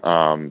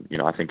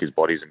 I think his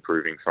body's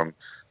improving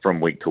from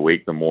week to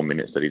week. The more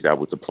minutes that he's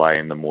able to play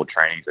and the more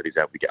trainings that he's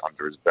able to get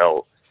under his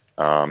belt,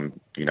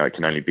 it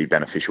can only be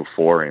beneficial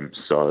for him.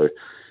 So,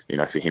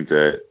 for him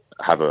to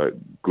have a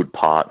good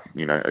part,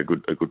 a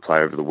good play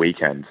over the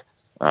weekend,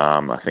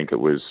 I think it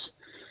was,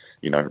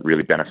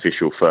 really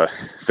beneficial for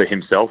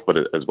himself, but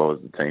as well as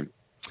the team.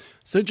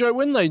 So, Joe,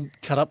 when they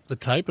cut up the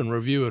tape and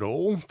review it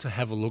all to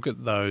have a look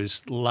at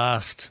those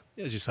last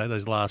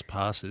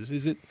passes,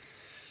 is it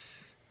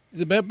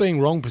about being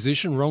wrong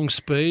position, wrong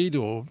speed,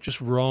 or just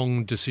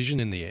wrong decision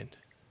in the end?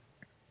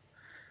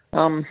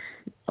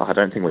 I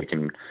don't think we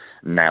can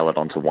nail it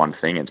onto one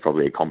thing. It's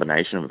probably a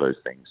combination of those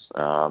things,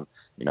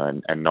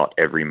 and not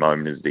every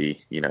moment is the,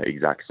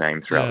 exact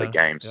same throughout the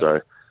game. Yeah. So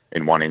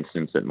in one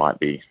instance, it might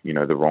be,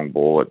 the wrong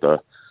ball at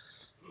the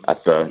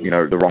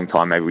the wrong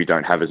time. Maybe we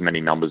don't have as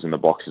many numbers in the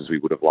box as we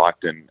would have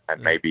liked, and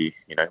maybe,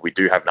 we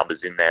do have numbers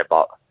in there,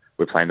 but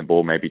we're playing the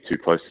ball maybe too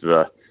close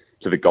to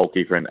the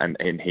goalkeeper,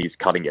 and he's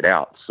cutting it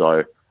out.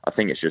 So I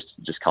think it's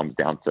just comes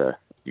down to,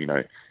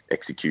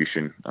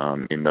 execution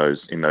in those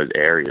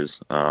areas.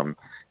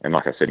 And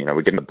like I said,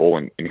 we're getting the ball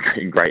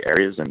in great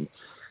areas, and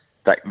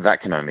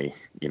that can only,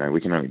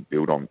 we can only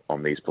build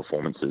on these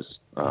performances.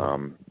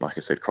 Like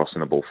I said,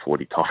 crossing the ball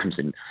 40 times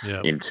in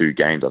 2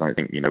 games. I don't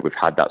think, we've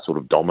had that sort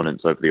of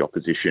dominance over the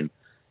opposition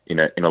in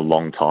a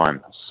long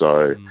time.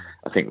 So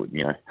I think,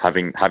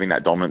 having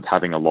that dominance,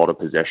 having a lot of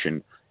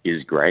possession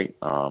is great,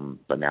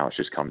 but now it's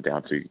just come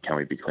down to, can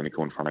we be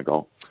clinical in front of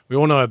goal? We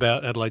all know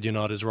about Adelaide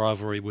United's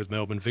rivalry with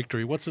Melbourne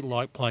Victory. What's it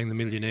like playing the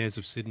Millionaires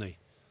of Sydney?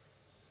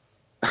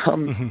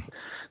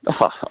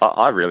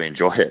 I really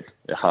enjoy it.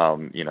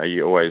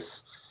 You always,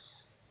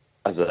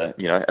 as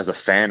a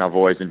fan, I've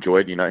always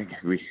enjoyed,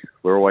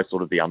 we're always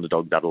sort of the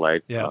underdogs,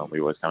 Adelaide. Yeah. We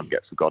always kind of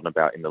get forgotten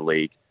about in the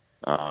league,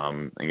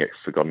 and get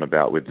forgotten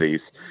about with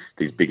these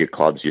bigger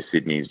clubs, your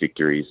Sydney's,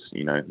 Victories,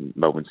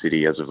 Melbourne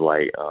City as of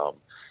late,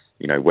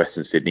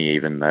 Western Sydney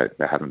even,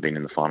 they haven't been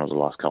in the finals the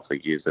last couple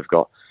of years. They've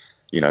got,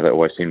 they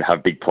always seem to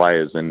have big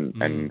players,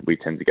 and we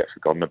tend to get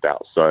forgotten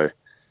about. So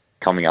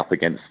coming up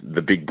against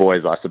the big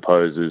boys, I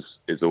suppose,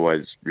 is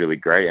always really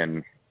great,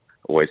 and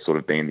always sort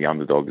of being the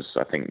underdogs.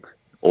 I think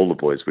all the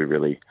boys, we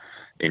really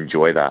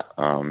enjoy that,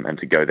 and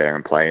to go there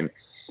and play in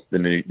the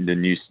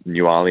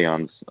new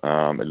Allianz,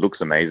 it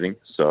looks amazing.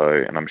 So,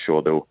 and I'm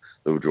sure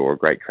they'll draw a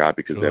great crowd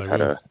because they've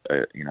had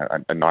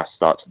a nice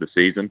start to the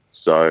season.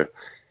 So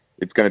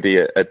it's going to be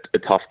a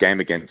tough game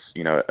against,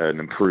 an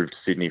improved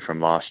Sydney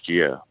from last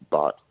year,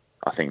 but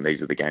I think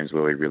these are the games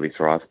where we really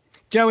thrive.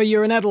 Joey,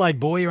 you're an Adelaide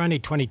boy. You're only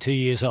 22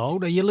 years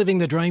old. Are you living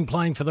the dream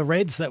playing for the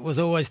Reds? That was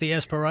always the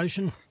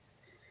aspiration?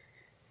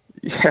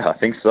 Yeah, I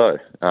think so.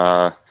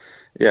 I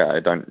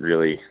don't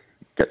really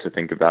get to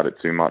think about it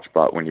too much,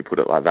 but when you put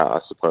it like that, I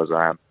suppose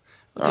I am.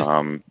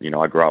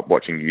 I grew up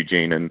watching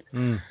Eugene and,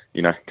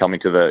 coming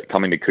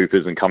to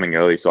Coopers and coming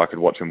early so I could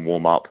watch him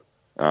warm up.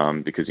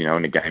 Because, in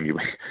a game,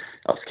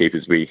 us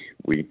keepers, we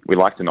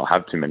like to not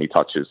have too many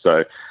touches.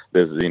 So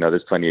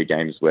there's plenty of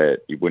games where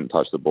you wouldn't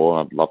touch the ball.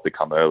 I'd love to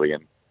come early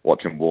and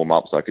watch him warm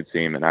up so I could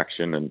see him in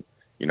action. And,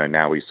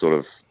 now he's sort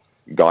of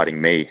guiding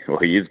me,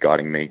 or he is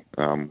guiding me,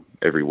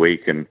 every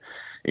week and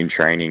in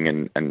training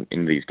and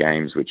in these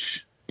games, which,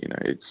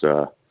 it's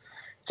a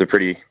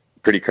pretty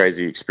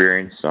crazy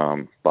experience.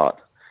 But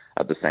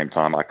at the same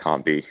time, I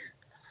can't be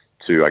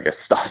too,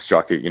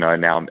 starstruck.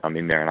 Now I'm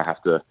in there and I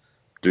have to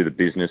do the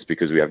business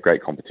because we have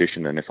great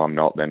competition, and if I'm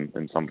not,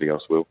 then somebody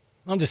else will.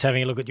 I'm just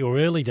having a look at your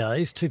early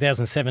days,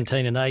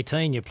 2017 and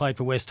 18. You played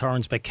for West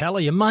Torrens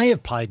Bacalla. You may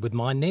have played with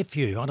my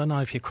nephew. I don't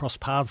know if you crossed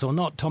paths or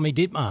not, Tommy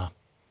Dittmar.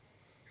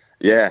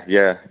 Yeah.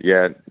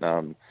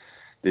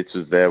 This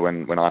was there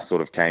when I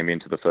sort of came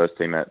into the first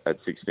team at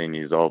 16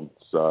 years old.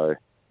 So,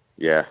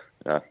 yeah,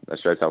 that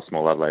shows how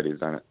small Adelaide is,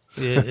 doesn't it?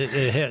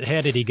 Yeah.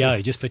 How did he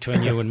go, just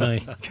between you and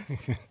me?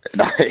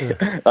 No,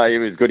 he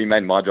was good. He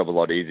made my job a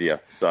lot easier.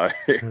 So,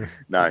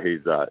 no,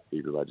 he's a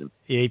legend.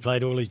 Yeah, he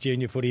played all his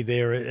junior footy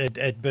there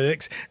at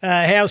Burks.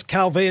 How's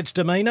Calvert's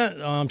demeanour?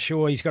 I'm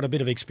sure he's got a bit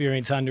of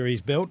experience under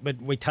his belt,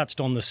 but we touched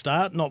on the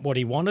start, not what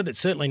he wanted. It's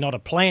certainly not a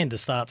plan to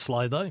start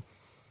slow, though.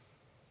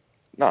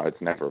 no,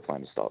 it's never a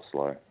plan to start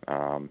slow.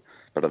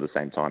 But at the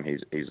same time,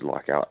 he's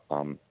like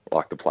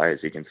the players.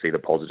 He can see the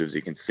positives.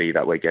 He can see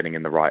that we're getting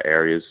in the right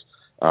areas,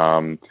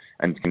 and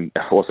can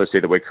also see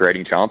that we're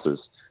creating chances.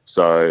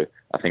 So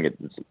I think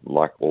it's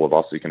like all of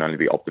us, we can only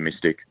be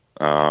optimistic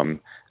and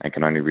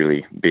can only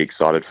really be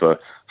excited for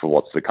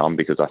what's to come,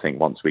 because I think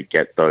once we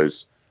get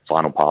those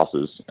final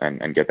passes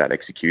and get that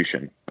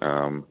execution,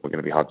 we're going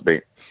to be hard to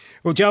beat.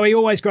 Well, Joey,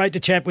 always great to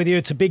chat with you.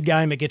 It's a big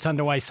game. It gets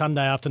underway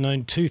Sunday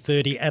afternoon,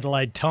 2:30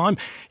 Adelaide time.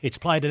 It's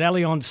played at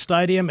Allianz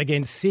Stadium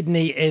against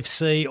Sydney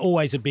FC.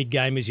 Always a big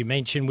game, as you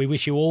mentioned. We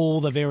wish you all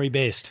the very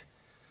best.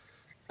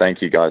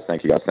 Thank you, guys.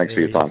 Thanks for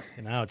your time.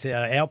 No, it's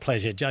our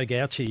pleasure. Joe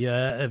Gauci,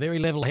 a very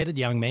level-headed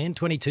young man,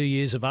 22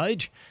 years of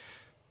age.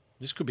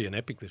 This could be an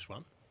epic, this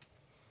one.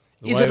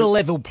 Is it a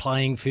level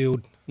playing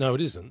field? No,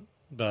 it isn't.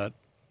 But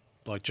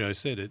like Joe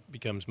said, it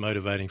becomes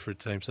motivating for a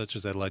team such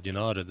as Adelaide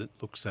United that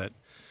looks at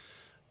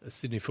a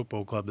Sydney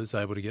Football Club that's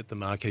able to get the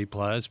marquee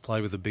players,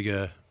 play with the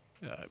bigger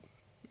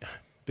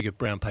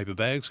brown paper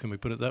bags, can we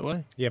put it that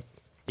way? Yep.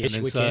 Yes,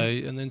 and we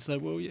can. And then say,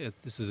 well, yeah,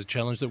 this is a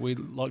challenge that we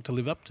like to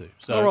live up to.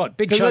 So, all right,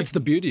 big show. That's the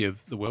beauty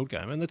of the World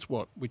Game, and that's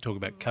what we talk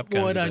about cup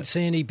games. Well, I don't about.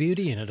 see any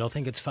beauty in it. I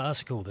think it's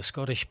farcical, the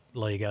Scottish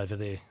League over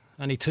there.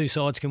 Only two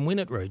sides can win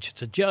it, Rooch.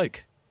 It's a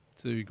joke.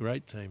 Two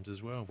great teams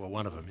as well. Well,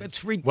 one of them is.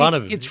 It's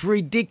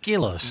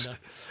ridiculous. No.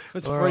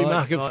 It's free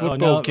market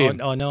football,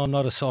 Kim. I know I'm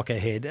not a soccer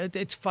head.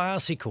 It's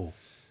farcical.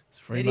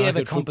 How do you have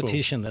a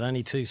competition that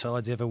only two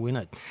sides ever win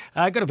it?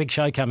 Got a big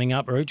show coming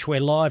up, Rooch. We're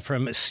live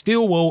from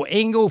Stillwell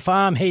Ingle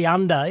Farm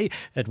Hyundai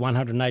at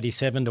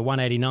 187 to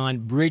 189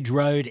 Bridge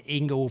Road,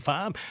 Ingle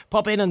Farm.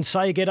 Pop in and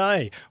say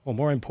g'day. Or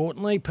more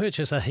importantly,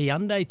 purchase a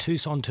Hyundai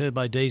Tucson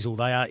Turbo Diesel.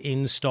 They are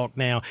in stock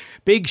now.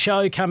 Big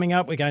show coming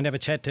up. We're going to have a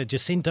chat to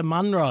Jacinta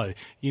Munro.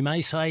 You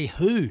may say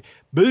who?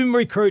 Boom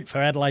recruit for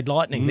Adelaide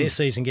Lightning. Their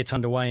season gets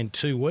underway in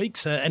 2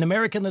 weeks. An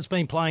American that's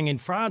been playing in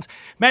France.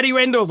 Matty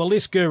Rendell, the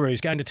list guru, is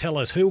going to tell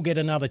us who'll get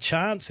another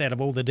chance out of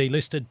all the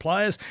delisted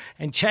players.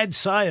 And Chad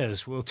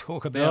Sayers will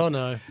talk about... Oh,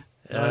 no.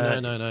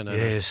 No.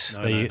 Yes,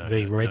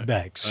 the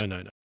Redbacks.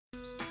 No.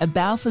 A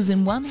Balfour's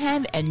in one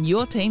hand and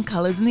your team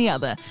colours in the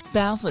other.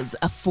 Balfour's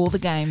are for the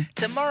game.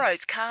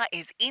 Tomorrow's car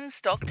is in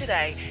stock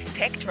today.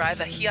 Tech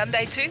driver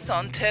Hyundai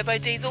Tucson Turbo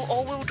Diesel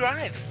All-Wheel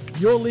Drive.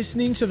 You're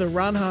listening to The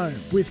Run Home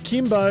with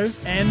Kimbo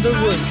and the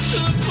Rooch.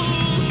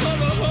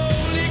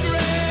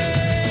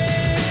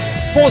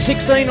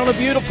 4:16 on a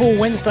beautiful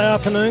Wednesday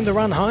afternoon. The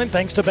run home,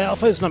 thanks to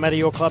Balfour's. No matter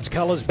your club's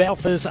colours,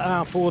 Balfour's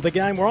are for the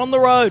game. We're on the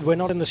road. We're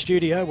not in the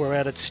studio. We're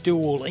out at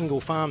Stillwell Ingle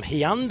Farm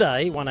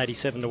Hyundai,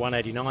 187 to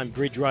 189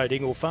 Bridge Road,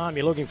 Ingle Farm.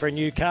 You're looking for a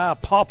new car,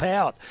 pop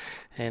out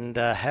and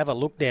have a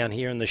look down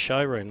here in the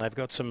showroom. They've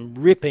got some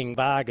ripping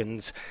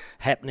bargains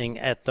happening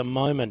at the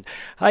moment.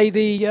 Hey,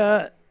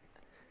 the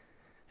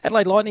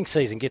Adelaide Lightning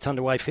season gets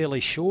underway fairly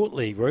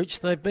shortly,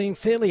 Rooch. They've been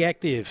fairly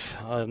active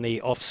in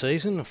the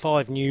off-season,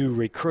 5 new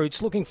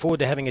recruits. Looking forward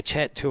to having a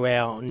chat to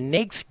our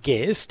next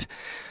guest,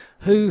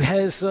 who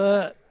has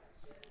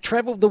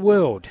travelled the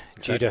world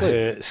due to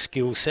her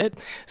skill set.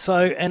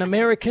 So an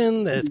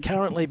American that's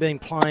currently been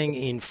playing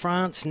in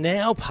France,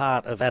 now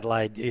part of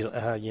Adelaide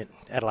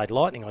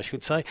Lightning, I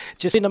should say.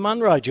 Jacinta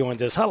Munro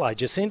joins us. Hello,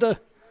 Jacinta.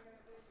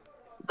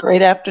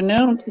 Great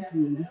afternoon to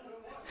you.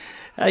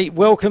 Hey,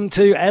 welcome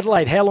to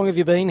Adelaide. How long have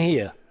you been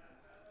here?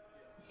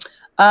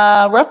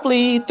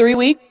 Roughly 3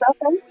 weeks, I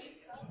think.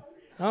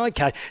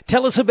 Okay.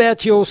 Tell us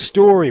about your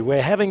story.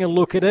 We're having a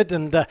look at it,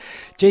 and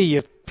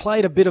you've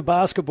played a bit of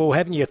basketball,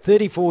 haven't you?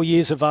 34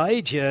 years of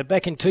age.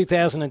 Back in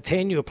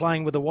 2010, you were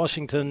playing with the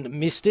Washington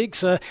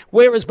Mystics.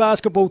 Where has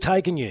basketball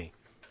taken you?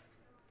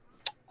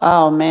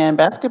 Oh, man,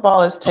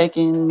 basketball has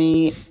taken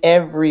me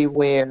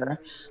everywhere.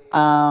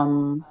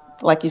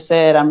 Like you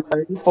said, I'm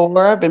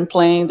 34. I've been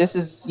playing. This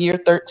is year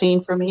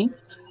 13 for me.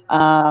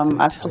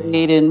 I've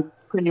played in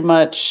pretty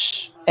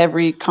much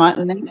every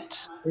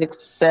continent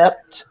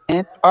except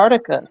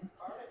Antarctica.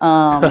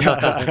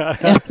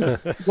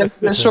 Just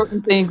to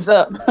shorten things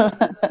up.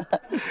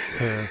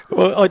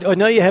 Well, I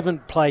know you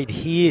haven't played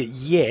here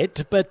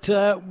yet, but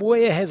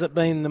where has it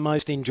been the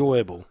most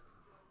enjoyable?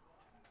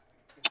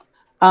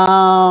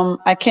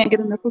 I can't get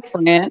enough of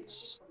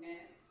France.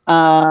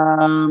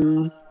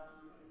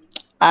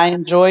 I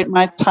enjoyed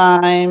my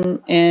time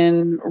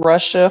in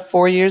Russia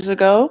 4 years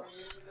ago,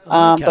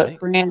 but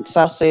France,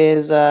 I'll say,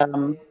 is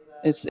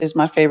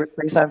my favorite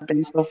place I've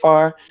been so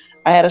far.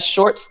 I had a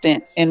short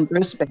stint in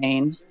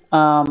Brisbane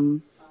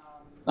about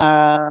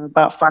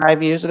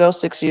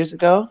 6 years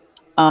ago,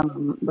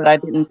 but I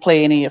didn't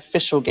play any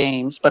official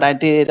games. But I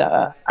did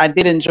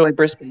enjoy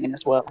Brisbane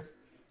as well.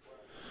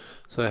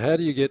 So how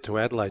do you get to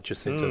Adelaide,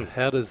 Jacinta?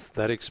 How does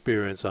that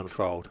experience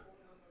unfold?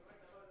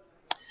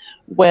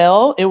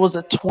 Well, it was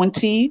a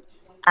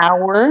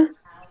 20-hour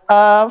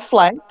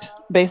flight,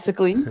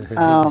 basically.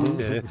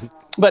 Yes.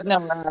 But no,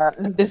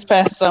 this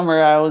past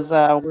summer I was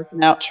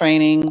working out,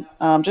 training,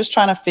 just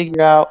trying to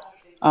figure out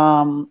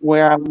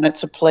where I wanted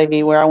to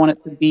play, where I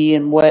wanted to be,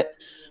 and what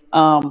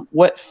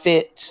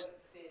fit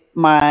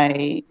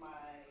my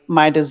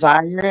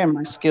desire and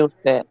my skill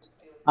set.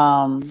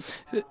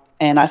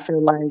 And I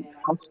feel like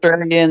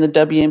Australia and the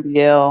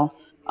WNBL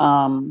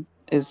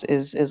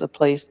is a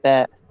place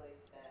that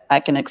I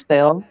can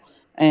excel.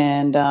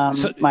 And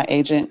my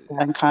agent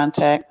got in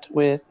contact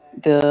with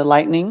the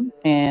Lightning,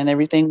 and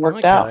everything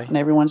worked out, and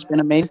everyone's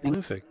been amazing.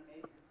 Perfect.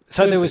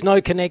 So there was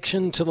no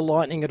connection to the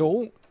Lightning at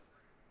all?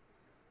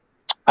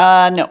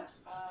 No.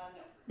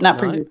 Not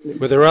previously.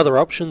 Were there other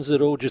options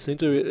at all just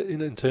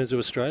in terms of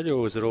Australia,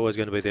 or was it always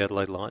going to be the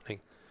Adelaide Lightning?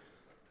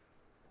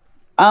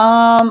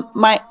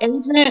 My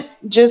agent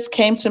just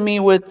came to me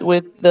with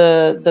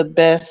the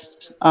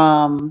best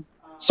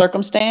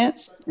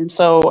circumstance, and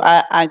so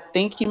I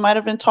think he might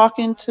have been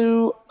talking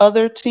to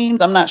other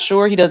teams. I'm not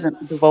sure. He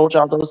doesn't divulge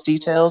all those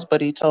details, but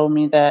he told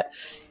me that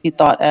he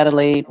thought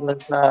Adelaide was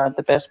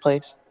the best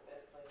place.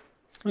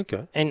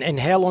 Okay. And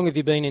how long have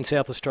you been in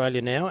South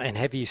Australia now, and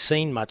have you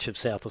seen much of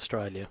South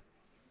Australia?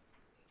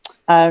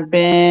 I've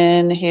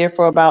been here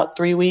for about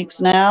 3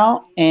 weeks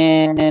now,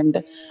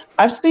 and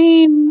I've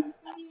seen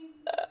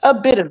a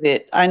bit of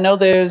it. I know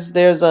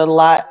there's a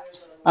lot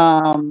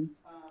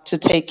to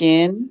take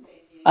in,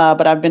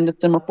 but I've been to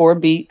Semaphore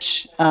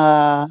Beach.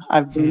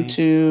 I've been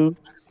to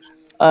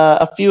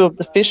a few of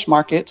the fish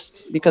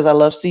markets because I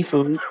love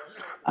seafood,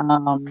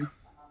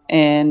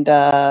 and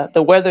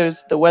the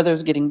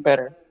weather's getting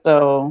better.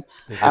 So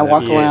I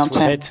walk around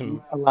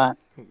town a lot.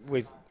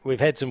 We've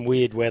had some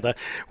weird weather.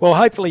 Well,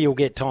 hopefully you'll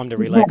get time to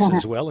relax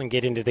as well and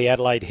get into the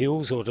Adelaide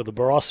Hills or to the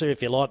Barossa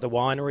if you like the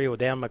winery, or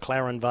down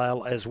McLaren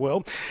Vale as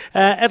well.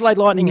 Adelaide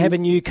Lightning have a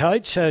new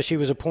coach. She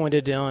was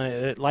appointed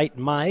late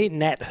May,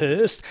 Nat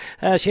Hurst.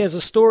 She has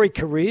a storied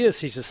career.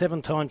 She's a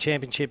 7-time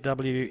championship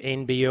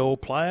WNBL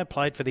player,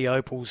 played for the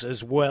Opals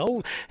as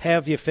well. How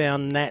have you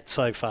found Nat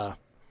so far?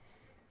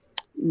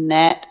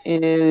 Nat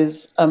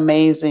is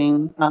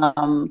amazing.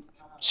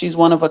 She's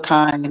one of a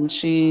kind.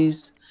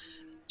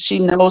 She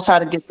knows how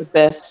to get the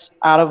best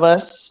out of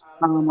us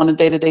on a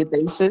day-to-day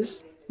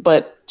basis,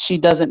 but she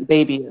doesn't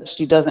baby us.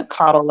 She doesn't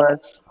coddle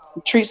us.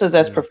 She treats us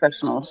as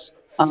professionals.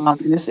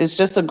 And it's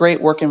just a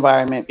great work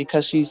environment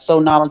because she's so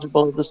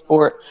knowledgeable of the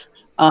sport,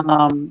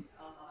 no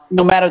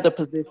matter the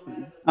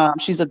position.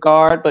 She's a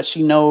guard, but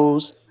she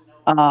knows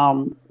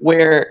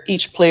where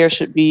each player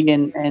should be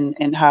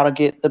and how to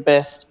get the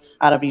best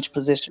out of each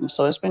position.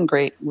 So it's been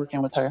great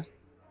working with her.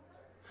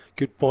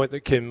 Good point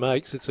that Kim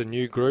makes. It's a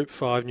new group,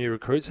 5 new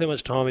recruits. How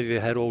much time have you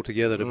had all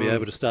together to be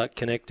able to start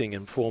connecting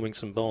and forming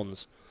some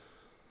bonds?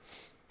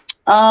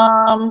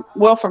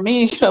 Well, for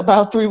me,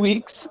 about 3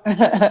 weeks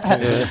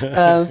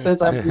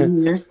since I've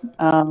been here.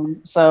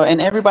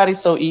 And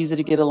everybody's so easy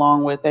to get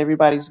along with.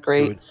 Everybody's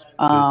great.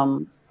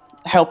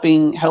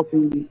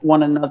 Helping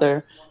one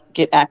another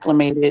get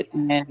acclimated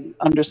and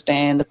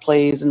understand the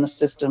plays and the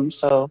system.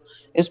 So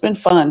it's been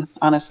fun,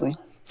 honestly.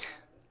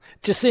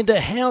 Jacinda,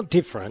 how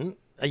different?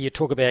 You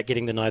talk about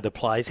getting to know the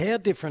plays. How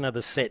different are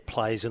the set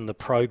plays and the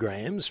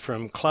programs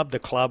from club to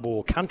club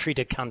or country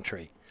to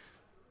country?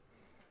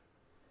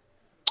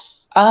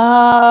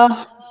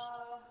 I'll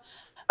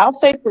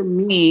say for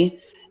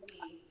me,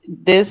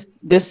 this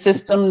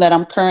system that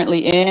I'm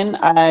currently in,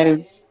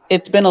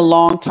 it's been a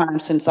long time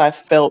since I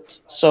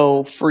felt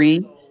so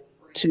free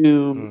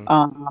to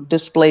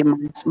display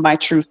my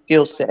true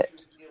skill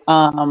set.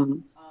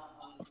 From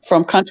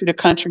country to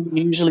country,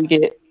 you usually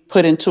get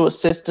put into a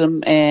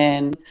system,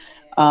 and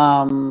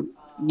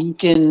you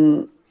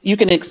can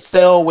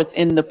excel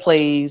within the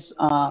plays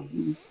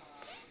that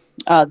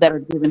are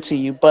given to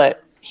you.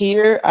 But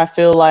here, I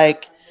feel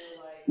like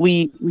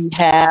we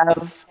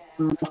have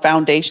a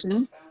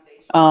foundation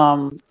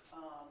on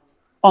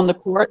the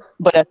court,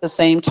 but at the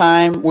same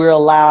time, we're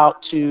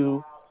allowed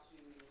to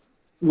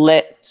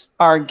let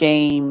our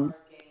game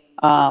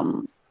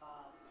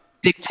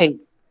dictate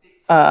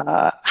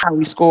how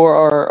we score,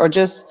 or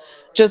just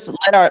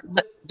let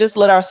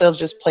ourselves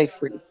just play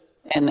free.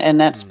 And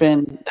that's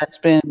been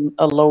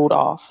a load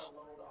off.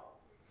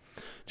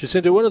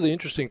 Jacinda, one of the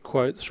interesting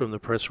quotes from the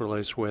press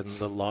release when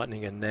the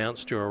Lightning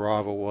announced your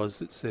arrival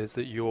was, it says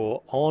that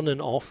your on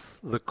and off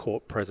the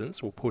court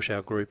presence will push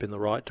our group in the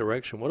right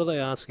direction. What are they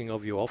asking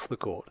of you off the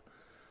court?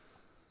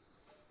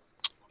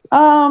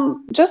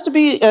 Just to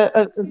be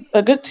a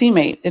good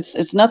teammate.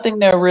 It's nothing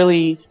they're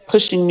really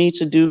pushing me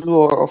to do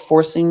or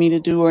forcing me to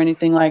do or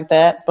anything like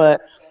that.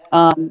 But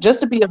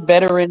just to be a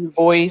veteran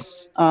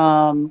voice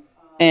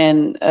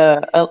and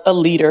a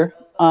leader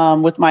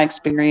with my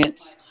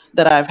experience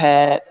that I've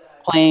had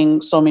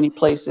playing so many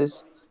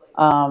places,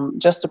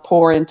 just to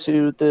pour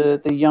into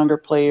the younger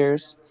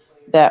players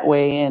that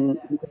way, and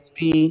just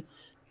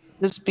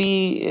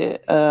be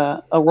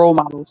a role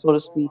model, so to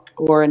speak,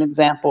 or an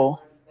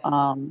example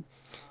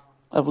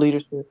of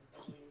leadership.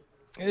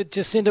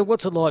 Jacinda,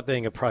 what's it like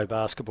being a pro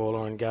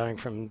basketballer and going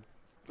from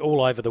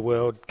all over the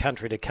world,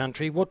 country to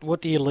country? What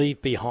do you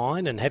leave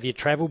behind, and have you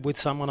travelled with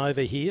someone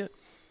over here?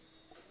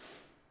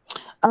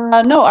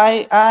 No,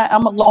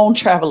 I'm a lone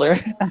traveler.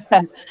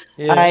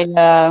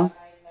 Yeah.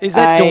 Is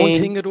that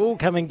daunting at all,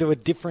 coming to a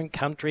different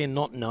country and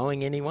not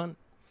knowing anyone?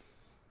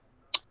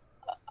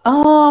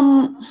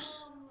 When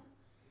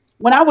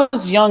I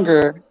was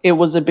younger, it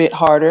was a bit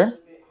harder.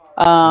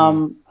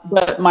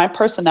 but my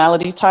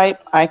personality type,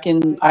 I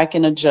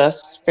can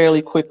adjust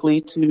fairly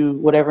quickly to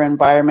whatever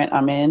environment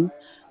I'm in.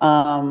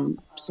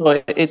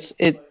 So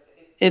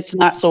it's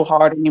not so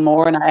hard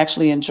anymore, and I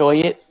actually enjoy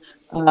it.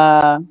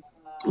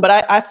 But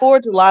I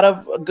forge a lot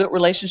of good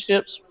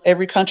relationships.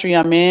 Every country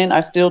I'm in,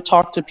 I still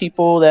talk to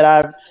people that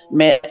I've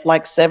met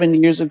like 7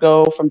 years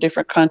ago from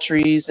different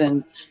countries,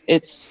 and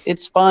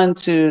it's fun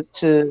to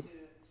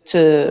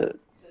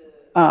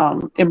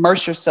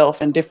immerse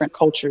yourself in different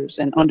cultures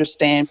and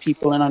understand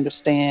people and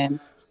understand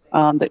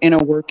the inner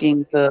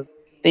workings, the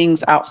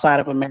things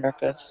outside of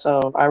America.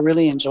 So I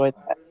really enjoyed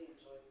that.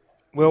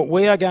 Well,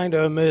 we are going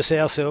to immerse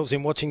ourselves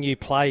in watching you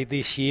play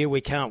this year. We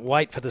can't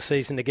wait for the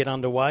season to get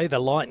underway. The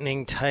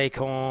Lightning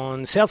take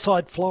on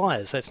Southside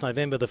Flyers. That's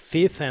November the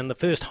 5th, and the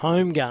first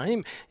home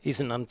game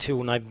isn't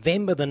until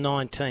November the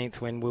 19th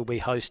when we'll be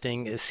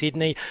hosting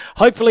Sydney.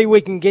 Hopefully we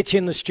can get you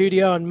in the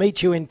studio and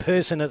meet you in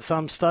person at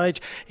some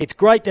stage. It's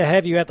great to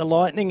have you at the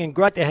Lightning and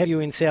great to have you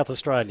in South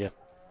Australia.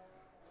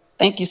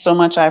 Thank you so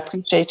much. I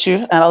appreciate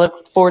you, and I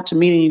look forward to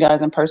meeting you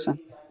guys in person.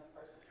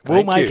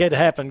 We'll make it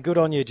happen. Good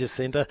on you,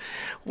 Jacinta.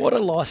 What a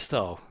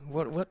lifestyle.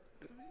 What?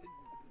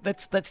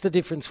 That's the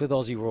difference with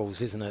Aussie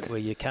rules, isn't it? Where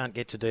you can't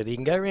get to do that. You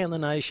can go around the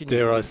nation.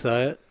 Dare I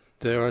say it?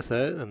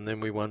 And then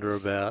we wonder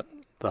about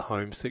the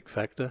homesick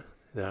factor.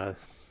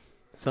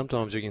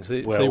 Sometimes you can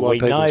see why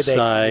people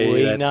say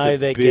we know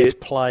that gets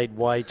played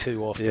way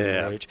too often.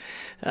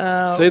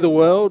 Yeah. See the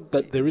world,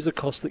 but there is a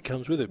cost that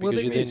comes with it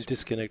because you then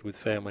disconnect with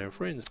family and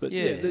friends. But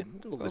there's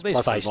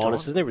pluses and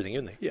minuses and everything,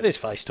 isn't there? Yeah. There's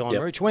FaceTime,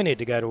 Rich. We need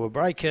to go to a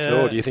break.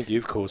 Do you think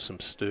you've caused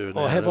some stir?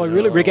 Have I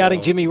really?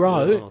 Regarding Jimmy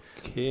Rowe,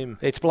 Kim,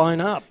 it's blown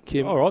up.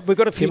 Kim, all right, we've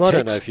got a few. Kim, I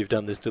don't know if you've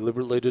done this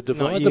deliberately to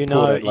divide the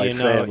Port Adelaide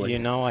family. You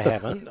know I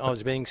haven't. I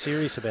was being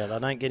serious about it. I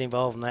don't get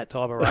involved in that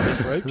type of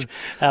rubbish, Rich.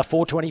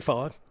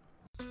 4:25.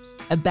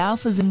 A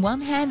Balfours in one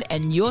hand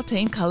and your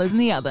team colours in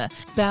the other.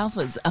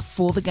 Balfours are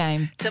for the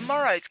game.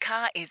 Tomorrow's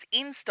car is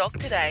in stock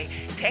today.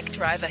 Tech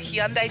Drive a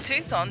Hyundai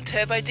Tucson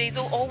turbo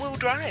diesel all-wheel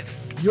drive.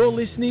 You're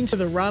listening to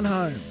The Run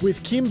Home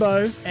with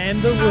Kimbo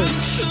and the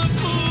Rooch.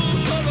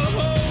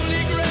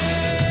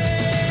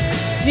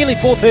 Nearly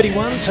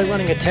 4:31, so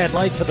running a tad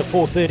late for the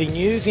 4:30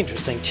 news.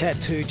 Interesting chat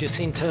to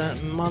Jacinta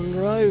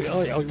Munro.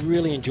 I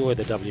really enjoy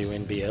the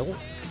WNBL.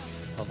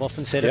 I've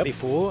often said it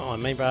before. I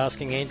remember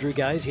asking Andrew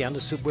Gaze, he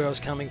understood where I was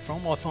coming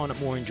from. I find it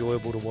more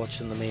enjoyable to watch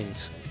than the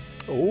men's.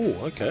 Oh,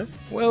 okay.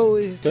 Well,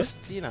 it's just,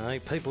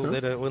 people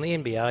that are, the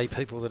NBA,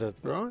 people that are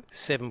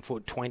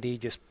 7'20",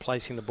 just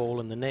placing the ball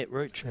in the net,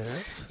 Rooch.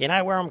 Yes. You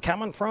know where I'm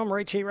coming from,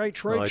 Reachy,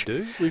 Rooch? I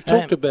do. We've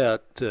talked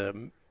about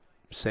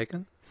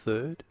second,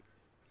 third,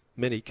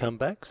 many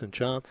comebacks and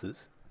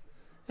chances.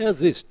 How's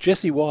this?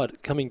 Jesse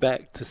White coming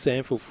back to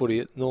Sandford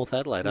footy at North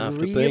Adelaide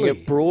after being at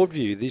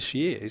Broadview this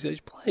year. He's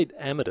played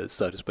amateurs,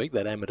 so to speak,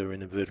 that amateur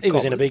in inverted commas. He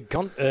was in a big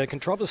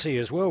controversy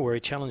as well where he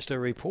challenged a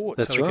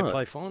report so he could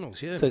play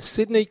finals. Yeah. So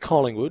Sydney,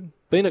 Collingwood,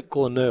 been at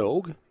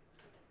Glenelg,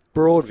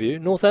 Broadview,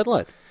 North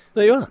Adelaide.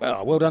 There you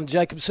are. Well done,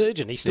 Jacob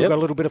Surgeon. He's still got a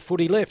little bit of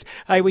footy left.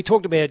 Hey, we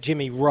talked about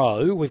Jimmy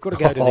Rowe. We've got to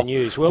go to the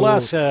news. We'll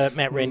ask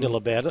Matt Rendell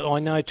about it. I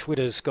know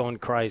Twitter's gone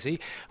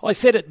crazy. I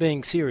said it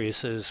being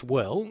serious as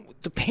well.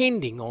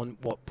 Depending on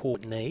what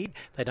Port need,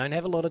 they don't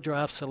have a lot of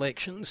draft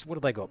selections. What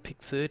have they got? Pick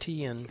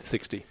 30 and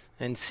 60.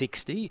 And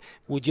 60.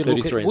 Would you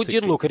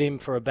look at him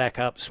for a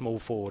backup small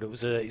forward? It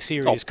was a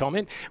serious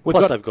comment.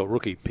 Plus they've got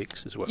rookie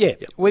picks as well. Yeah,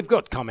 we've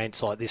got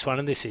comments like this one,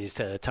 and this is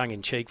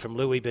tongue-in-cheek from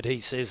Louis, but he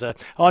says,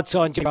 I'd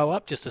sign Jimmy Rowe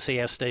up just to see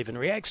how Stephen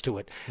reacts to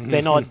it.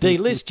 Then I'd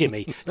delist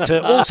Jimmy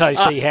to also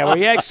see how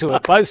he reacts to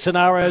it. Both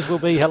scenarios will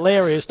be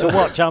hilarious to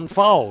watch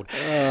unfold.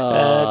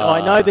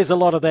 I know there's a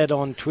lot of that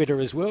on Twitter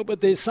as well,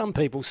 but there's some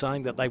people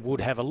saying that they would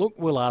have a look.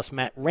 We'll ask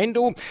Matt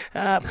Rendell.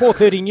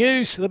 4:30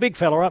 news, the big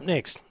fella up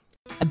next.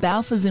 A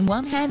Balfours in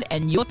one hand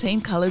and your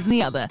team colours in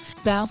the other.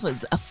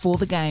 Balfours are for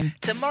the game.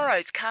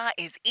 Tomorrow's car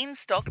is in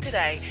stock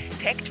today.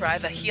 Tech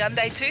Drive a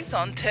Hyundai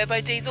Tucson turbo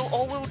diesel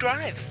all-wheel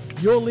drive.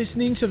 You're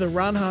listening to The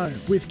Run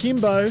Home with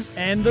Kimbo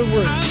and the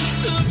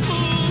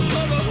Rooch.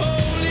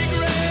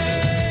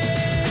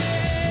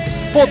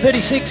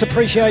 4:36,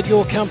 appreciate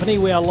your company.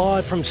 We are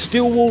live from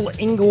Stillwell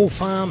Ingle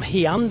Farm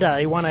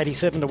Hyundai,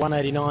 187 to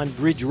 189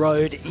 Bridge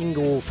Road,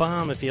 Ingle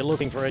Farm. If you're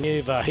looking for a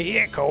new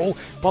vehicle,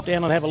 pop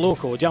down and have a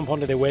look or jump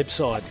onto their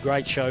website.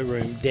 Great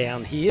showroom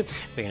down here.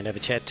 We're going to have a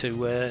chat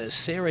to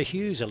Sarah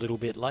Hughes a little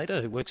bit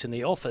later, who works in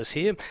the office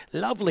here.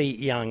 Lovely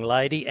young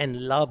lady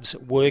and loves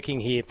working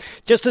here.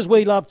 Just as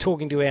we love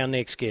talking to our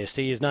next guest.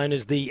 He is known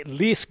as the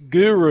list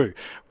guru,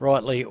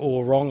 rightly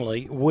or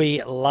wrongly.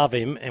 We love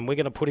him, and we're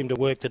going to put him to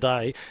work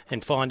today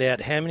and find out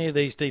how many of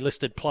these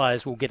delisted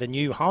players will get a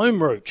new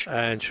home, Rooch.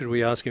 And should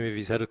we ask him if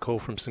he's had a call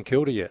from St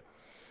Kilda yet?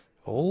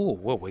 Oh,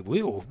 well, we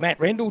will. Matt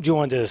Rendell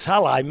joined us.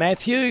 Hello,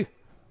 Matthew.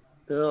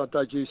 Oh,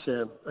 don't you,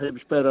 Sam?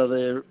 Heaps better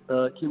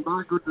there.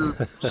 Kimbo, good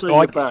to see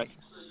you back.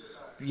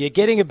 You're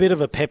getting a bit of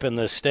a pep in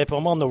this step.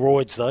 I'm on the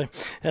roids, though.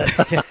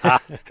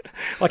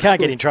 I can't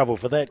get in trouble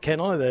for that,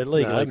 can I? They're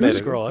legally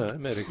prescribed.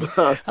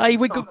 Medical. Hey,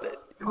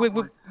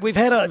 We've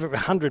had over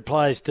 100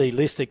 players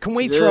delisted. Can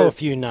we throw a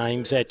few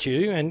names at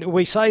you? And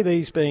we say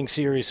these being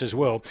serious as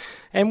well.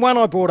 And one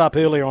I brought up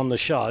earlier on the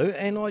show,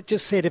 and I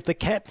just said if the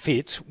cap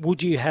fits,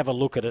 would you have a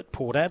look at it at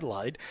Port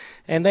Adelaide?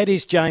 And that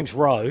is James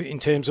Rowe in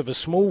terms of a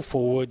small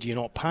forward. You're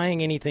not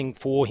paying anything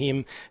for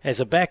him as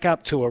a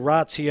backup to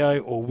Orazio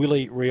or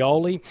Willie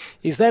Rioli.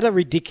 Is that a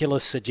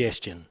ridiculous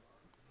suggestion?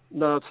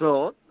 No, it's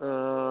not.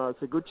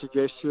 It's a good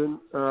suggestion.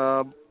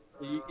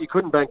 You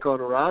couldn't bank on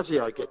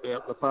Orazio getting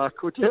out in the park,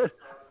 could you?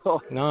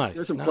 No. He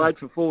hasn't played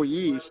for 4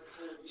 years.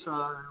 So,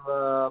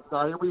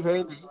 no, he'll be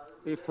handy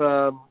if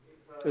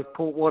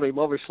Port want him.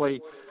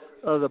 Obviously,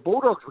 the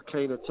Bulldogs were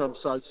keen at some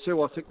stage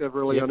too. I think they've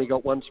really only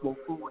got one small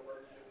forward.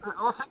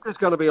 I think there's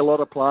going to be a lot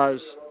of players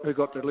who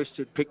got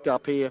delisted picked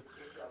up here.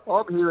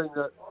 I'm hearing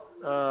that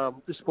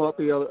this might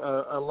be a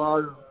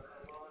low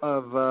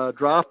of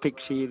draft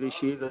picks here this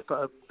year,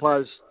 that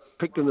players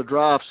picked in the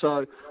draft.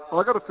 So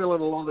I've got a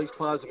feeling a lot of these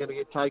players are going to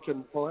get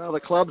taken by other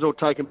clubs or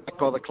taken back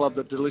by the club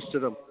that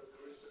delisted them.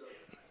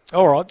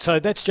 All right, so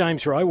that's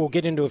James Rowe. We'll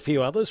get into a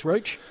few others.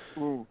 Roach?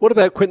 What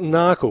about Quinton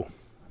Narkle?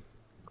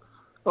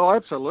 Oh,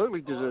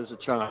 absolutely deserves a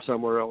chance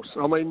somewhere else.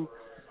 I mean,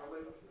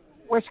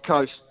 West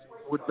Coast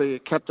would be a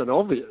captain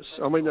obvious.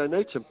 I mean, they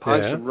need some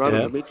pace and run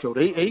in the midfield.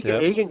 He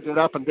can get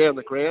up and down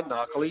the ground,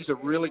 Narkle. He's a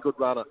really good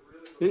runner.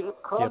 He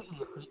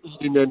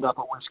didn't end up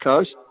at West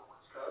Coast.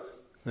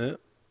 Yeah.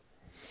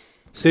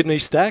 Sydney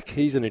Stack,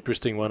 he's an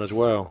interesting one as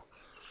well.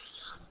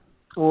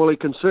 Well, he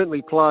can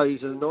certainly play.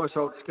 He's a nice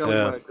old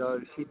scallywag,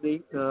 though,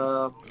 Sydney.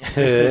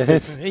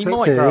 Yes. He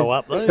might grow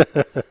up, though.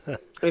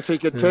 If he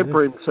could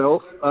temper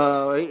himself.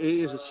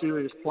 He is a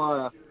serious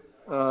player.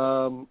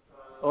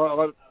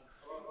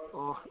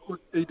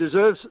 He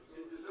deserves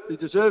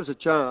a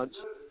chance.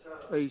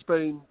 His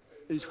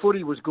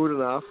footy was good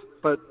enough,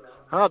 but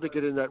hard to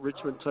get in that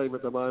Richmond team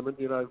at the moment,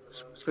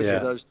 especially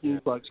those new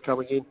blokes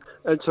coming in.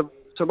 And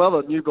some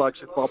other new blokes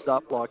have bobbed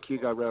up, like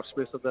Hugo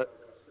Ralph-Smith and that.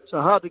 So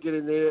hard to get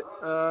in there.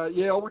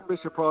 I wouldn't be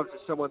surprised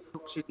if someone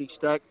took Sydney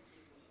Stack.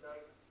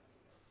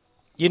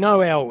 You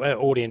know our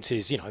audience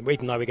is,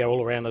 even though we go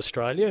all around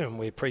Australia and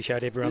we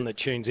appreciate everyone that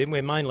tunes in,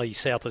 we're mainly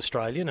South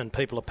Australian and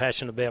people are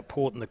passionate about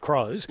Port and the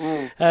Crows.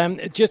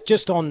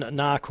 Just on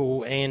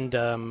Narkle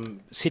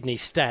and Sydney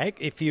Stack,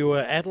 if you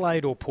were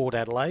Adelaide or Port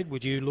Adelaide,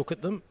 would you look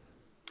at them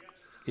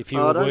if you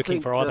were working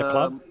for either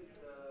club?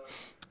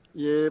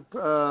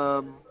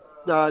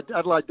 No,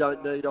 Adelaide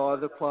don't need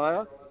either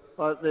player.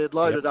 They're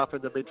loaded up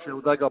in the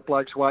midfield. They got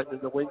blokes waiting in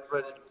the wings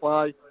ready to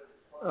play.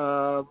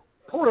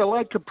 Port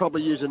Adelaide could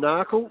probably use a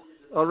Narkle,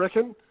 I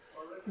reckon.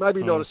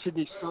 Maybe not a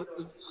Sydney.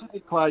 Sydney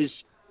plays,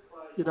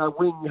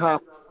 wing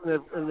half,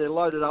 and they're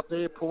loaded up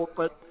there, Port.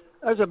 But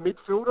as a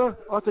midfielder,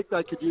 I think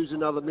they could use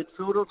another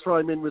midfielder. Throw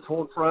him in with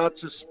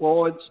Horne-Francis,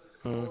 Spines,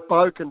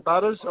 Boak and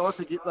Butters. I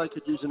think they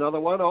could use another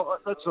one.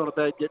 That's not a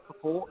bad get for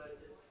Port.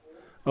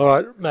 All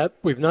right, Matt,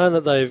 we've known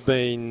that they've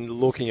been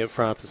looking at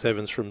Francis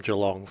Evans from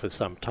Geelong for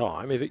some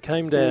time. If it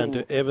came down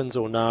to Evans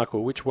or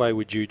Narkle, which way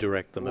would you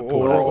direct them at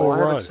Port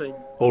Adelaide?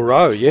 Or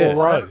Rowe, yeah. Or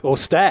Rowe. Or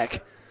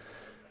Stack.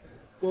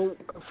 Well,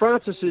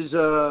 Francis is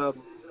a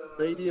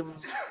medium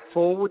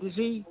forward, is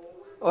he?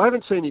 I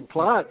haven't seen him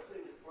play,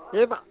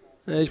 ever.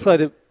 Yeah, he's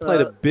played a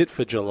bit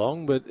for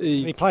Geelong, but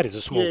he played as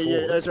a small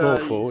forward. Small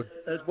forward.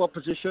 At what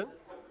position?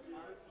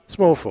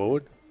 Small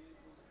forward.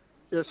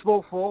 Yeah,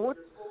 small forward.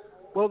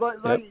 Well,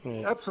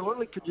 they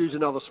absolutely could use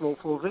another small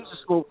forward. He's a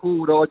small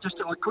forward. I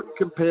couldn't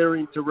compare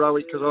him to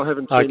Rowie because I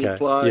haven't seen him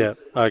play. Yeah,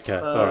 okay,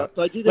 all right.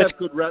 They did have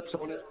good raps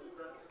on him.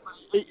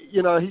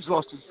 He's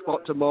lost his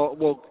spot to Myers.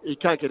 Well, he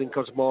can't get in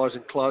because Myers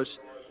and Close.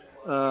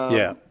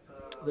 So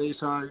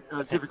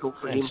difficult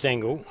for him. And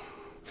Stengel.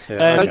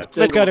 Yeah,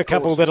 Let's go to a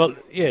couple that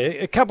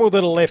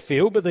are left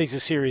field, but these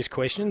are serious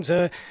questions.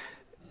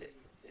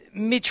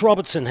 Mitch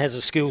Robertson has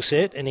a skill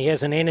set and he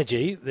has an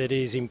energy that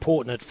is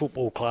important at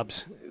football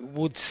clubs.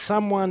 Would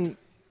someone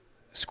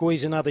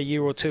squeeze another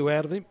year or two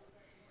out of him?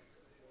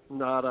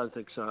 No, I don't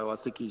think so. I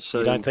think he's seen.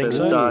 You don't think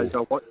so?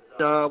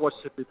 No, I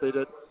watched him beat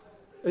it.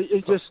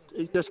 He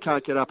just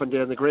can't get up and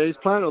down the ground. He's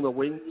playing on the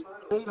wing.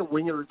 You need a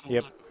winger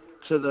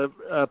to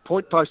the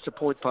point post to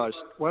point post.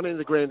 One end of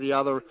the ground, the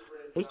other.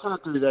 He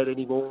can't do that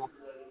anymore.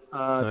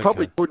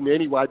 Probably couldn't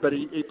anyway, but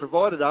he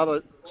provided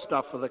other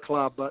stuff for the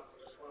club. But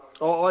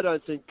I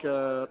don't think.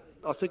 I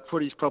think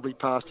footy's probably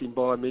passed him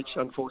by, Mitch,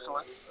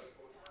 unfortunately.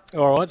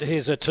 All right,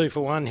 here's a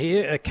 2-for-1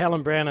 here.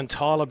 Callum Brown and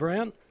Tyler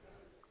Brown.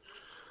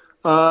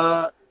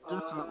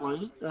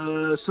 Definitely.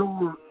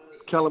 Saw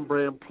Callum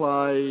Brown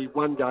play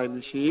one game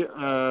this year,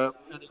 and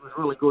he was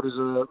really good as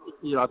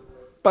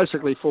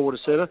basically forward or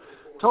centre.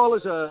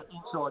 Tyler's an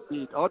inside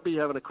mid. I'd be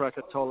having a crack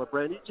at Tyler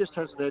Brown. He just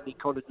hasn't had any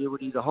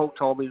continuity the whole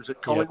time he was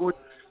at Collingwood.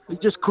 He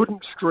just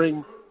couldn't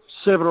string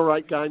 7 or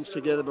 8 games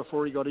together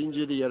before he got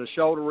injured. He had a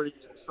shoulder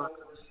injury.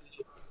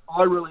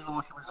 I really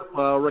like him as a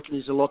player. I reckon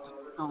he's got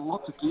a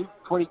lot to give.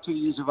 22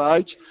 years of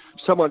age.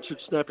 Someone should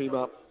snap him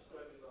up.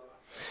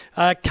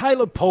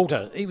 Caleb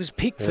Poulter, he was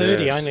picked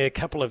 30 only a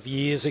couple of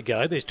years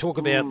ago. There's talk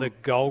about the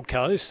Gold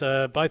Coast.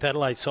 Both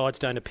Adelaide sides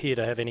don't appear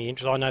to have any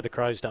interest. I know the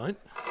Crows don't.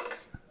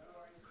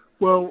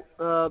 Well,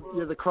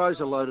 the Crows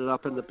are loaded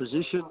up in the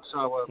position,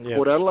 so Yep.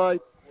 Port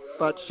Adelaide.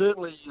 But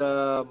certainly,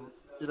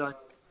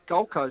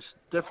 Gold Coast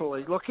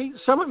definitely. Look,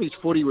 some of his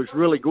footy was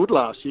really good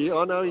last year.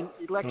 I know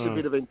he lacked a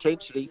bit of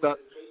intensity, but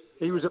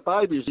he was at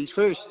Babies his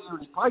first year, and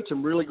he played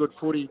some really good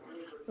footy.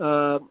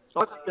 I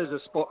think there's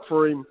a spot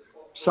for him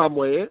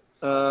somewhere.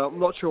 I'm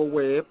not sure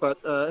where, but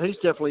he's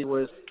definitely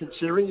worth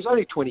considering. He's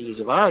only 20 years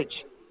of age.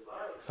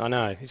 I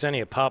know, he's only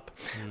a pup.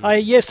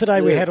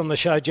 Yesterday we had on the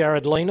show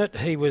Jared Leanett.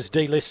 He was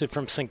delisted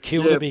from St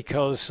Kilda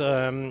because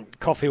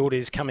Caulfield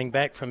is coming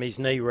back from his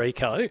knee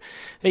reco.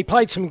 He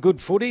played some good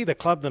footy. The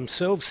club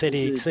themselves said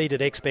he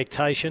exceeded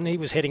expectation. He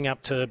was heading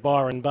up to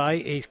Byron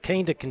Bay. He's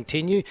keen to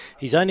continue.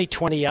 He's only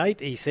 28.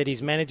 He said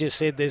his manager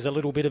said there's a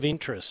little bit of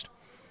interest.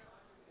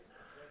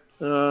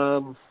 He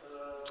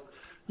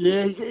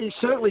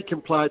certainly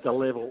can play at the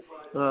level.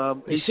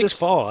 He's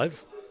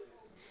 6'5".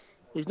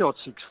 He's not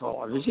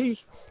 6'5", is he?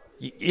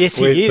 Yes,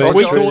 he is.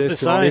 We thought the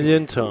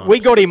same. We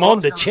got him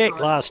on to check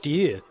last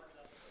year.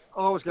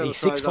 I was going to He's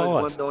say 6'5".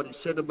 those 190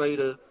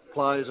 centimetre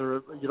players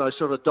are,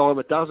 sort of dime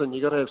a dozen.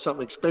 You've got to have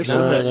something special.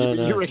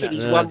 You reckon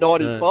he's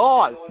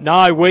 195?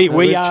 No,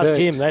 we asked checked.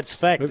 him. That's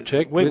fact. We've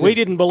checked we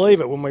didn't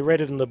believe it when we read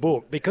it in the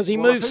book because he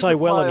moves so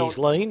well and he's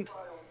lean.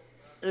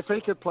 If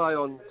he could play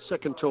on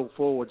second tall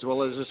forwards, well,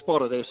 there's a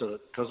spot at Essendon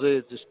because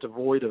they're just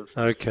devoid of.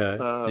 Okay,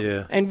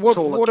 yeah. And what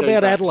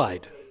about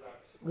Adelaide?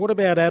 What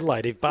about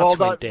Adelaide if Butts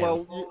went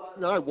down?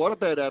 What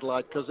about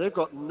Adelaide? Because they've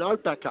got no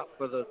backup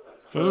for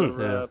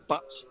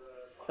Butts.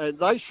 And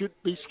they should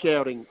be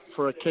scouting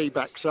for a key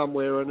back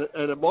somewhere, and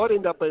it might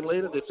end up being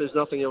Leonard if there's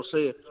nothing else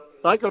there.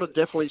 They've got to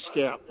definitely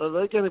scout.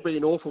 They're going to be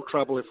in awful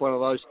trouble if one of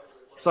those.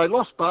 So they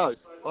lost both.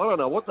 I don't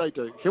know what they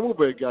do.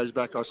 Himmelberg goes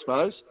back, I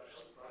suppose.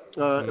 It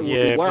will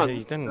be one.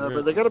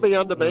 But they're going to be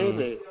undermanned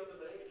there.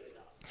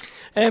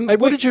 Hey,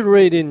 what did you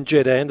read in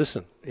Jed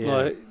Anderson?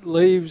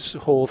 Leaves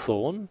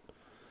Hawthorn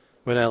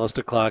when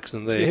Alistair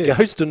Clarkson there.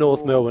 Goes to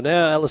North Melbourne.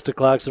 Now Alistair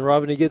Clarkson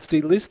arrives and he gets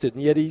delisted,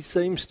 and yet he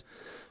seems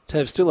to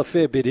have still a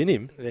fair bit in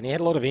him. And he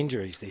had a lot of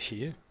injuries this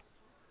year.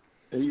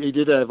 He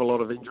did have a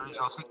lot of injuries.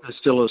 I think there's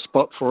still a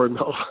spot for him.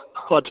 I'm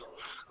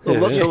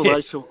not sure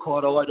they still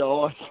quite eye to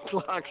eye.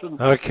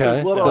 Clarkson.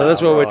 Okay, so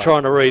that's what we're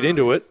trying to read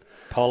into it.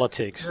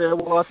 Politics. Yeah,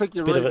 well, I think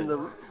you're reading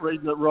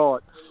it right.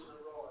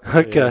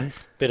 Okay. Yeah.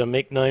 Bit of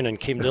Mick Noon and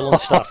Kim Dillon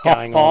stuff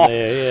going on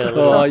there.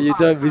 Yeah, you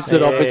don't miss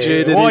an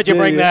opportunity. Why'd you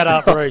bring that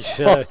up, Reece?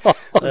 A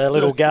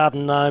little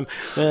garden gnome.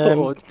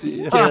 Oh,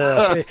 dear.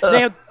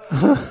 Now,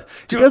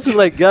 he doesn't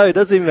let go,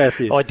 does he,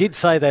 Matthew? I did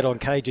say that on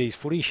KG's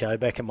footy show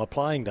back in my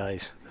playing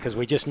days because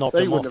we just knocked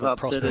him off at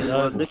Prospect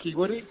Oval. Nicky,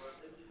 would he?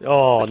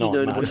 Oh,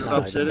 Nicky not much. No.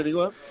 Upset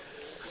anyone?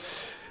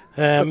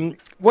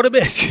 What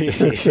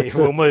about...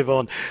 We'll move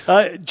on.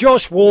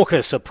 Josh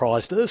Walker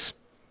surprised us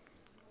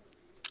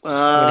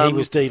when he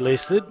was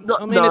delisted.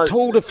 A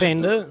tall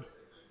defender.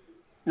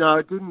 No,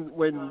 it didn't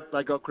when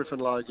they got Griffin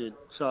Logue in.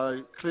 So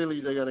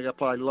clearly they're going to go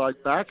play Logue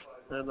back,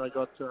 and they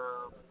got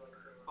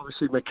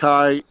obviously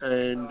McKay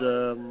and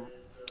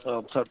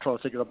I'm trying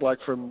to think of the bloke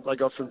they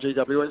got from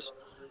GWS.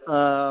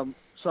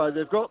 So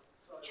they've got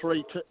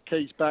three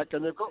keys back,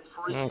 and they've got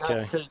three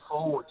key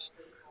forwards.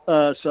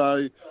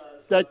 So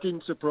that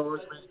didn't surprise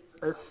me.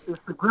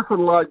 If the Griffin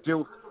Logue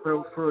deal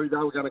fell through, they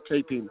were going to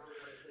keep him.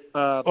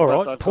 All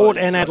right, Port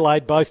and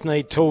Adelaide both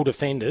need tall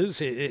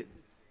defenders. If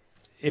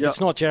it's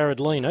not Jared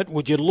Leanett,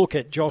 would you look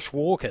at Josh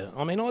Walker?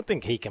 I mean, I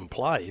think he can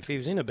play if he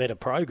was in a better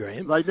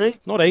program.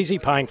 Not easy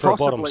paying for a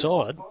bottom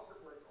side.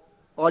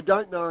 I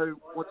don't know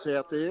what's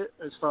out there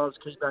as far as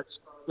key backs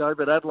go,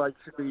 but Adelaide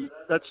should be.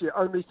 That's the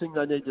only thing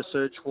they need to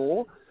search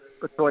for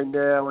between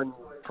now and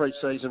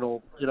pre-season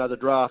or the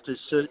draft is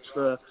search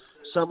for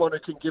someone who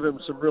can give them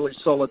some really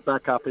solid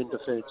backup in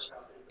defence.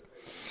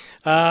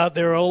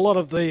 There are a lot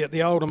of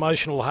the old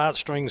emotional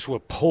heartstrings were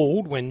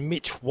pulled when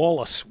Mitch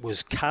Wallace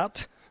was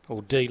cut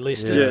or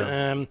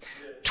delisted.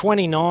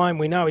 29,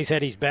 we know he's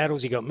had his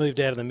battles. He got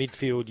moved out of the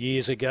midfield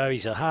years ago.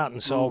 He's a heart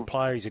and soul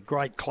player. He's a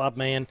great club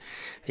man.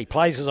 He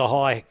plays as a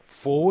high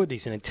forward.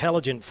 He's an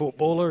intelligent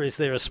footballer. Is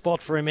there a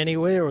spot for him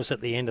anywhere, or is it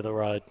the end of the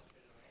road?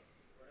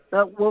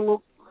 Well,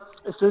 look,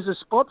 if there's a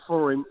spot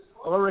for him,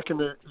 I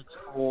reckon it's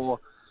for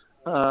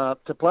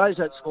to play as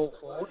that small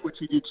forward, which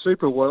he did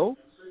super well.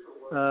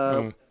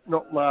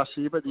 Not last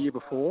year, but the year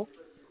before.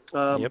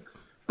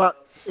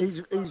 But his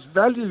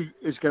value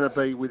is going to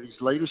be with his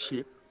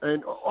leadership.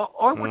 And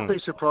I wouldn't be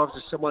surprised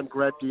if someone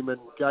grabbed him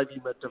and gave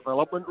him a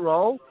development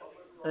role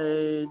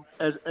and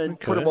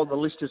put him on the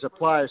list as a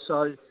player.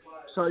 So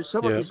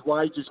some of his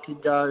wages can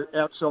go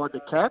outside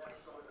the cap.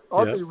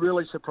 I'd be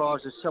really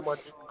surprised if someone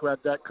didn't grab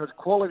that because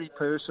quality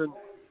person.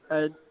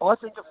 And I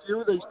think a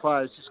few of these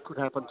players this could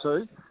happen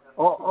too.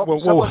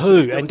 Well,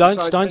 who? And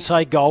don't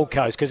say Gold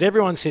Coast because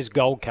everyone says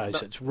Gold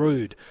Coast. It's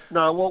rude.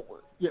 No,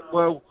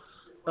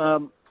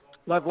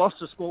 they've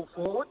lost a small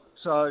forward,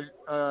 so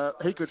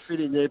he could fit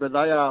in there, but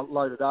they are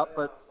loaded up.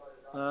 But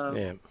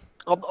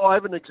I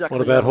haven't exactly.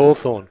 What about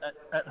Hawthorn?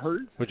 At who?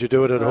 Would you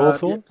do it at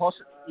Hawthorn?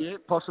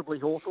 Possibly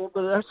Hawthorn.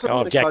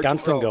 But Jack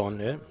Gunston gone,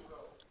 yeah.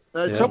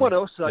 And someone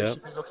else they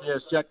should be looking at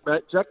is Jack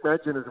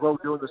Madgen as well,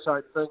 doing the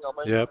same thing. I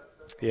mean,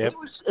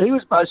 he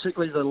was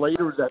basically the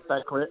leader of that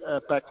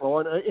back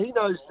line. He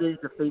knows the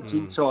defence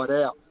inside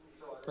out.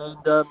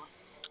 And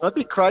I'd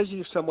be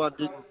crazy if someone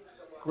didn't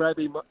grab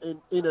him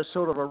in a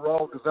sort of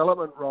a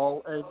development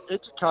role, and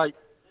educate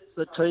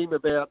the team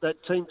about that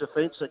team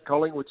defence that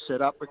Collingwood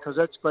set up, because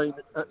that's been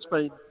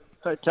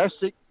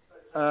fantastic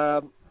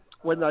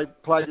when they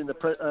played in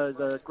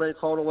the grand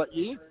final that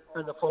year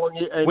and the following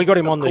year. And we got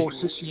him on this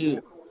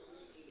year.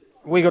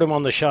 We got him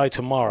on the show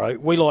tomorrow.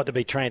 We like to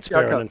be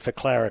transparent and for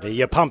clarity.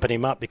 You're pumping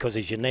him up because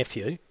he's your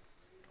nephew.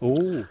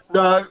 Ooh.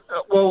 No,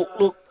 well,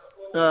 look.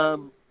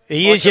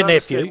 He is your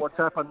nephew. What's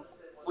happened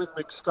with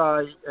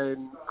McStay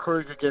and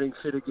Kruger getting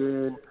fit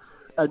again,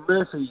 and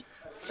Murphy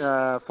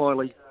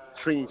finally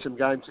stringing some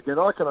games again.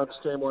 I can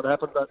understand what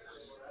happened, but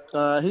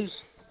his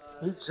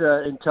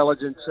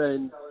intelligence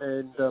and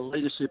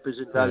leadership is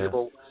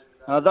invaluable.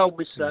 They'll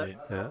miss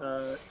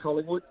that,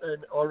 Collingwood,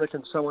 and I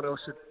reckon someone else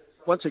should,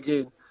 once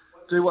again,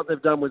 do what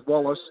they've done with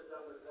Wallace,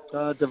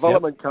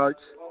 development coach,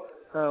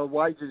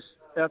 wages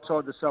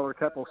outside the salary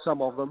cap, or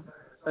some of them,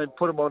 and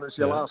put them on as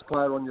your last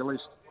player on your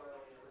list.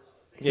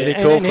 Yeah,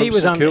 and he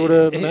was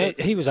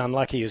he was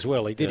unlucky as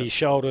well. He did his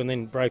shoulder and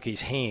then broke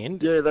his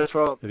hand. Yeah, that's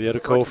right. Have you had a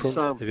call from?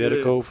 Have you had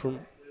a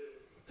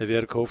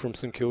call from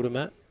St Kilda,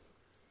 Matt?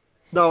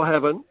 No, I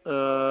haven't.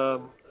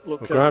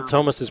 Look, Grant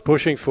Thomas is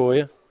pushing for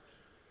you.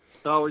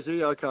 Oh, is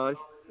he? Okay.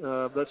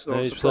 That's not.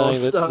 He's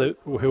saying that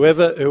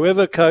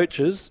whoever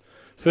coaches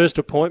first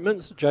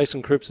appointments,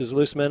 Jason Cripps is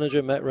list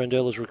manager, Matt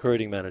Randell is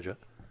recruiting manager.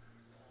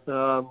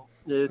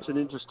 Yeah, it's an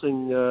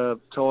interesting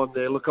time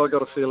there. Look, I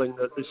got a feeling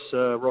that this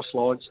Ross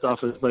Lyon stuff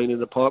has been in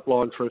the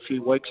pipeline for a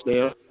few weeks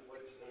now.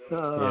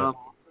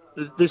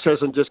 This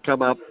hasn't just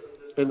come up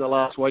in the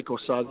last week or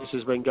so. This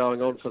has been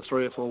going on for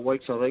 3 or 4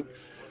 weeks, I think.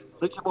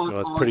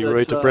 It's pretty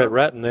rude to Brett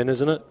Ratton then,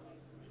 isn't it?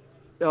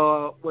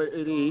 Well,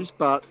 it is,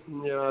 but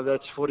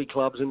that's footy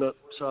clubs, isn't it?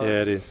 So,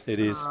 yeah, it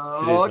is.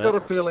 I got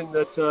a feeling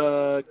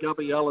that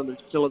Gubby Allen, who's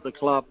still at the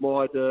club,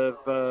 might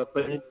have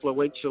been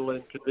influential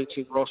in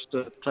convincing Ross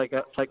to take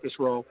take this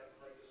role.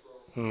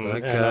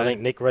 Okay. And I think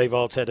Nick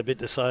Revolt's had a bit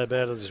to say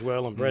about it as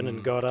well, and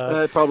Brendan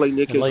Goddard. Probably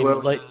Nick as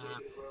well.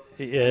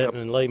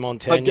 And Lee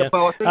Montagna.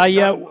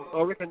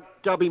 I reckon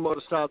Gubby might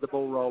have started the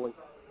ball rolling.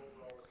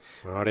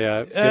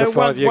 Rightio. Get a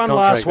 5-year one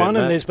contract last one,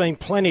 then, and there's been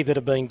plenty that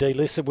have been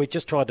delisted. We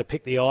just tried to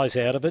pick the eyes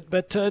out of it.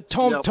 But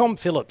Tom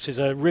Phillips is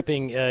a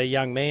ripping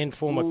young man,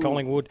 former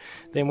Collingwood,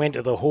 then went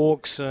to the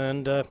Hawks,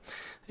 and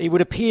he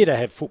would appear to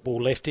have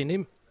football left in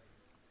him.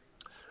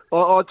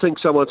 I think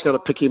someone's going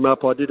to pick him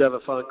up. I did have a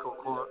phone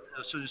call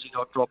as soon as he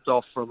got dropped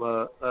off from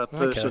a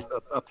person,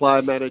 a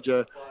player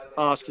manager,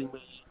 asking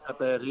me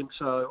about him.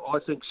 So I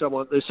think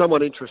there's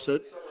someone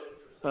interested,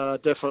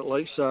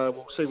 definitely. So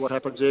we'll see what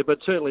happens there. But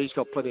certainly he's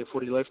got plenty of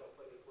footy left.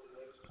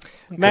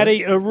 Okay.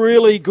 Matty, a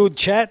really good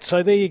chat.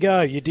 So there you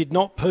go. You did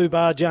not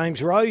poo-bar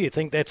James Rowe. You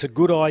think that's a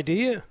good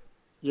idea?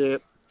 Yeah.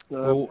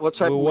 What's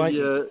happened with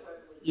you?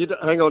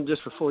 Hang on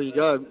just before you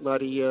go,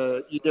 Matty.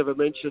 You never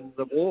mentioned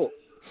the war.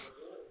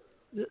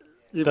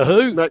 The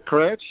who? Matt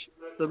Crouch.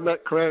 The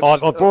Matt Crouch.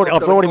 I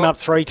brought him up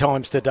 3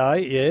 times today,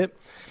 yeah.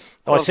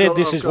 I said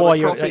this is why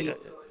you're...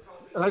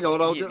 Hang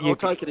on, I'll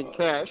take it in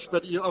cash,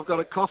 but I've got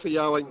a coffee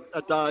owing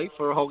a day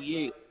for a whole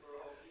year.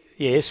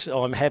 Yes,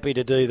 I'm happy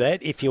to do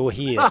that if you're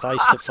here,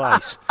 face to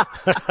face.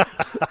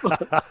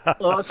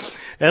 Now,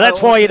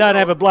 that's why you don't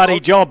have a bloody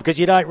job, because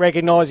you don't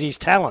recognise his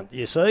talent,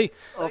 you see.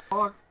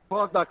 $5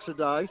 a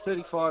day,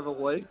 $35 a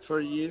week for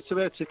a year. It's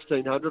about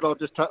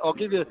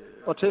 $1,600.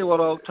 I'll tell you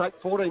what. I'll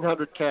take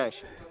 $1,400 cash.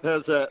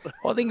 How's that?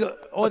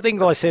 I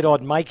think I said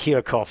I'd make you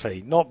a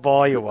coffee, not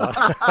buy you one.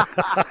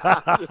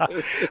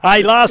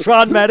 Hey, last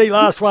one, Matty.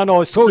 Last one. I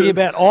was talking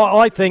about.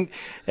 I think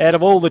out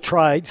of all the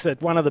trades,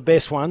 that one of the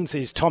best ones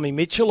is Tommy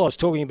Mitchell. I was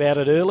talking about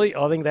it early.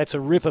 I think that's a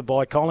ripper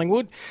by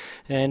Collingwood,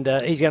 and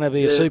he's going to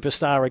be a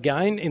superstar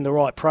again in the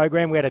right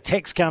program. We had a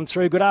text come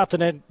through. Good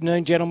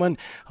afternoon, gentlemen.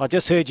 I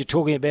just heard you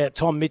talking about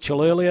Tom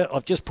Mitchell earlier.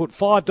 I've just put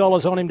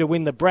 $5 on him to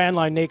win the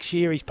Brownlow next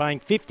year. He's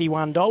paying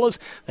 $51.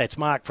 That's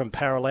Mark from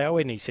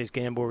Paraloa, and he says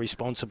gamble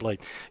responsibly.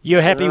 You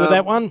happy with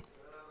that one?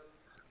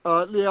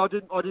 Yeah, I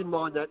didn't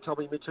mind that,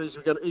 Tommy Mitchell.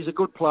 He's a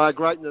good player,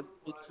 great in the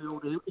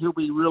midfield. He'll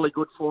be really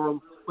good for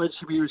him.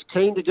 He was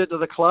keen to get to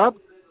the club,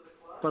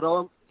 but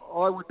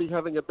I would be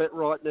having a bet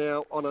right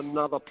now on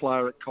another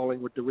player at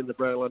Collingwood to win the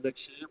Brownlow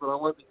next year, but I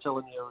won't be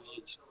telling you who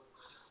he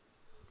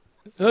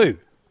is.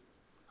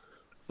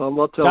 Who? I'm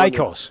not telling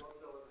Dacos.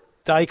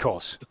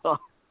 Dacos.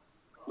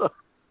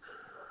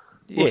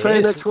 We'll see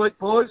you next week,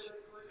 boys.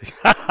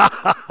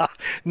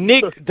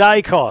 Nick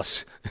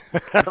Dacos.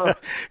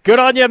 Good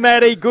on you,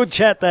 Matty. Good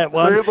chat, that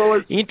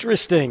one.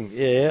 Interesting.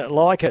 Yeah, I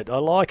like it,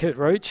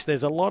 Rooch.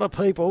 There's a lot of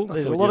people.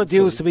 There's a lot of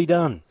deals to be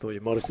done. Thought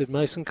you might have said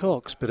Mason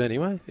Cox, but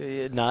anyway.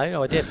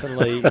 No, I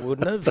definitely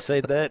wouldn't have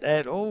said that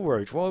at all,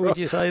 Rooch. Why would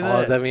you say that? I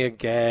was having a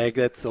gag,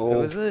 that's all.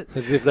 Was it?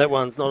 As if that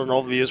one's not an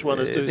obvious one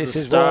as to a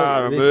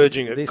star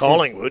emerging at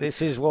Collingwood.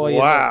 This is why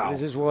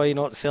you're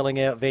not selling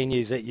out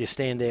venues at your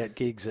standout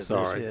gigs at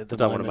Sorry, this. I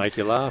don't want to make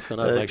you laugh. I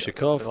know it makes you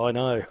cough. I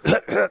know.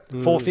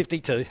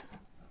 4:52.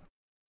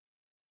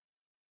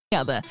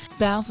 Other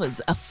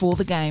Balfours are for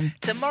the game.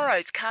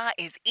 Tomorrow's car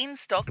is in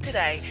stock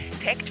today.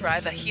 Tech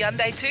Drive a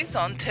Hyundai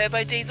Tucson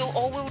turbo diesel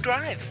all-wheel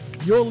drive.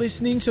 You're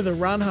listening to The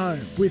Run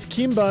Home with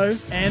Kimbo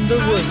and The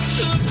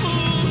Rooch.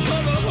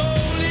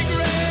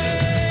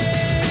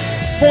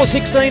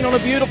 4:16 on a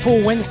beautiful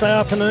Wednesday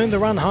afternoon. The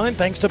Run Home,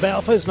 thanks to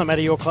Balfours. No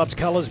matter your club's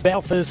colours,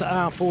 Balfours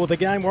are for the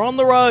game. We're on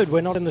the road.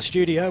 We're not in the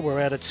studio. We're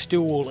out at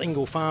Stillwell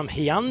Ingle Farm,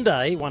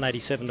 Hyundai,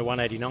 187 to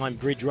 189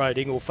 Bridge Road,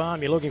 Ingle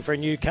Farm. You're looking for a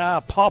new car,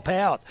 pop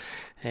out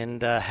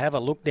and have a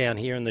look down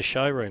here in the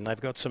showroom.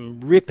 They've got some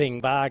ripping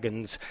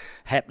bargains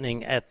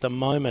happening at the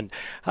moment.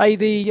 Hey,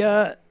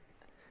 the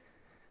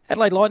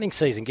Adelaide Lightning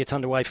season gets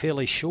underway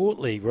fairly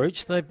shortly,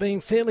 Rooch. They've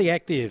been fairly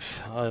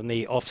active in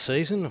the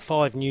off-season,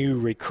 5 new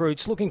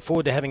recruits. Looking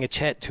forward to having a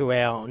chat to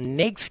our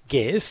next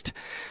guest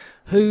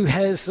who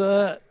has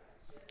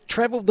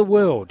travelled the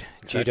world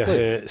due to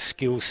her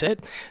skill set.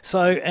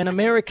 So an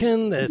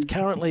American that's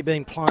currently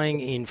been playing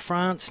in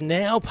France,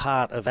 now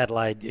part of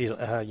Adelaide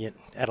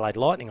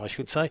Lightning, I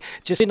should say.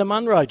 Jacinta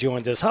Munro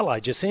joins us. Hello,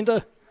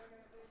 Jacinta.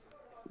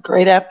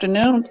 Great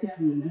afternoon to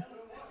you.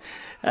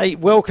 Hey,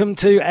 welcome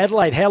to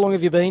Adelaide. How long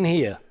have you been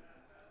here?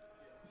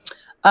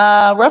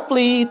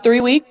 Roughly 3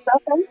 weeks, I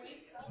think.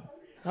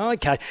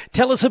 Okay.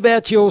 Tell us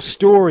about your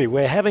story.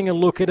 We're having a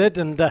look at it,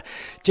 and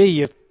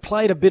you've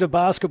played a bit of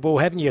basketball,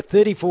 haven't you?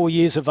 34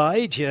 years of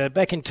age.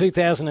 Back in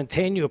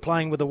 2010, you were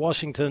playing with the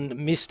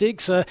Washington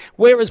Mystics.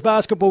 Where has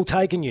basketball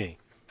taken you?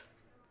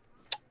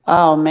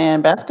 Oh,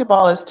 man,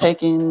 basketball is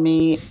taking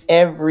me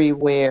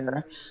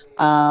everywhere.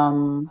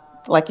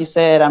 Like you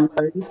said, I'm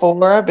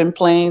 34. I've been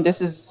playing. This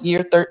is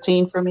year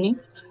 13 for me.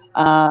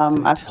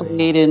 I've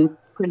played in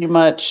pretty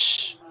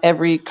much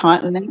every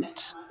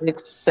continent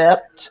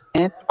except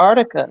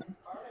Antarctica.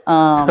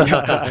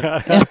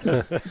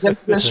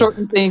 Just to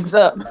shorten things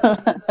up.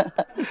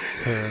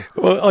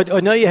 Well, I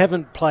know you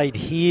haven't played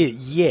here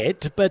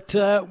yet, but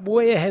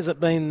where has it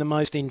been the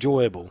most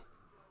enjoyable?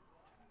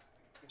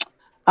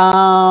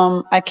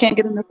 I can't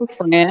get enough of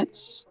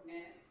France.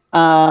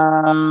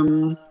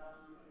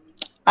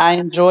 I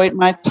enjoyed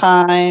my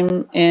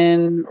time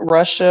in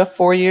Russia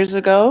 4 years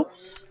ago,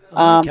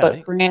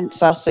 but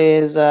France, I'll say,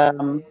 is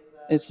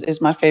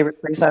my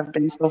favorite place I've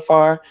been so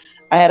far.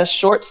 I had a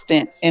short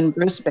stint in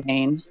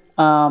Brisbane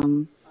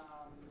about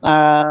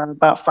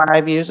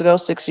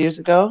 6 years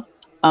ago,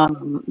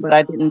 but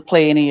I didn't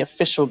play any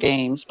official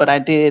games. But I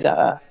did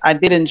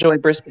enjoy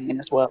Brisbane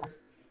as well.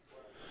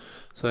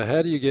 So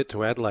how do you get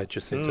to Adelaide,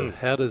 Jacinta?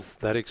 How does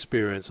that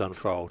experience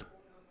unfold?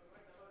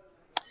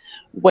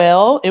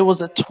 Well, it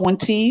was a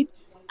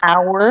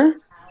 20-hour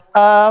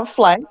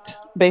flight,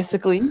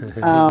 basically.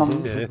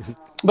 Yes.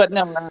 But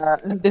no,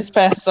 this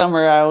past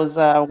summer I was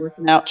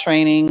working out,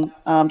 training,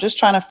 just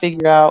trying to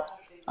figure out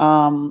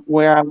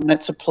where I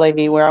wanted to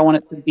play, where I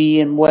wanted to be,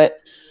 and what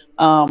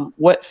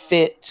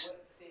fit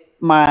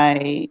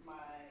my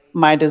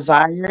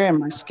desire and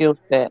my skill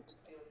set.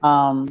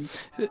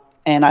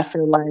 And I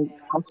feel like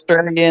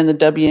Australia and the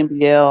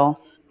WNBL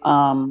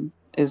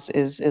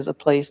is a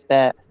place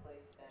that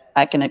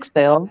I can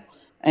excel.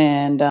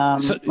 And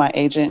my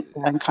agent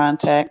got in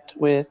contact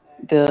with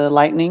the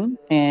Lightning,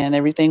 and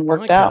everything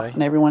worked out,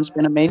 and everyone's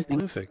been amazing.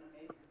 Perfect.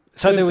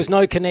 So there was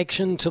no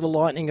connection to the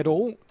Lightning at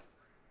all?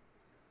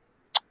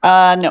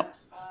 No.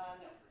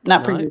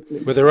 Not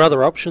previously. Were there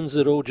other options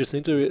at all,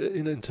 Jacinta,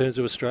 in terms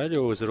of Australia,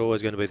 or was it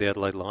always going to be the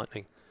Adelaide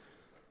Lightning?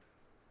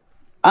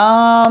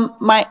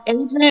 My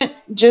agent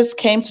just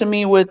came to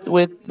me with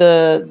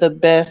the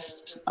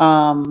best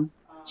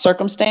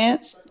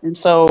circumstance, and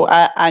so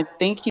I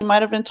think he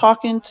might have been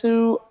talking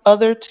to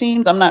other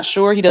teams. I'm not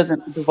sure. He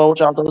doesn't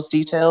divulge all those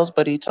details,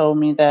 but he told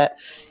me that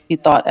he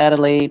thought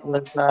Adelaide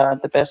was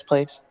the best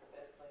place.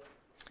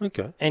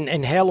 Okay.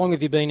 And how long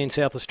have you been in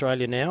South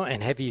Australia now,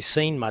 and have you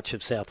seen much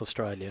of South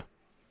Australia?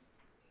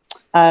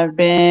 I've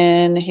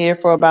been here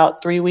for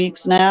about 3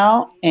 weeks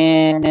now,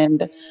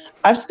 and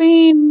I've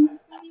seen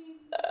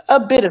a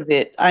bit of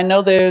it. I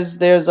know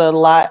there's a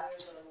lot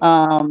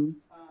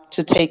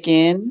to take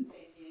in,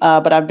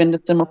 but I've been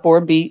to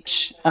Semaphore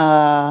Beach.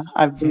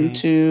 I've been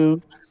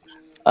to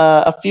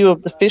a few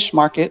of the fish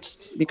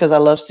markets because I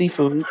love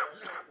seafood,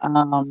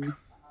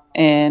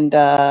 and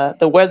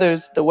the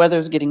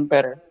weather's getting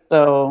better.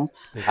 So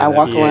I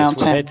walk around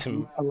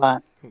town a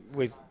lot.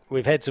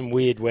 We've had some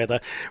weird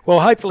weather. Well,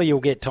 hopefully you'll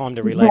get time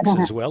to relax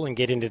as well and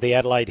get into the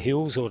Adelaide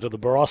Hills or to the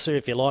Barossa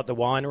if you like, the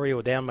winery,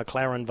 or down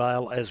McLaren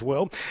Vale as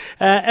well.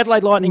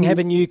 Adelaide Lightning have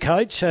a new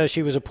coach.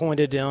 She was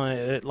appointed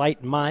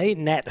late May,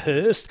 Nat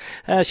Hurst.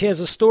 She has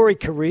a storied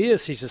career.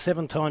 She's a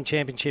 7-time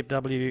championship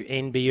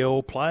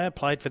WNBL player,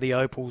 played for the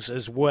Opals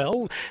as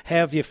well. How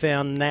have you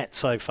found Nat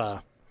so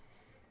far?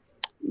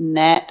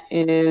 Nat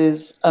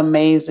is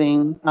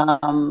amazing.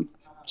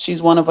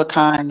 She's one of a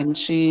kind.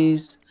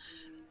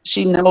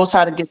 She knows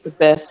how to get the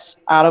best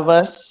out of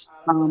us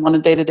on a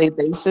day-to-day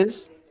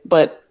basis,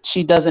 but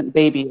she doesn't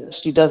baby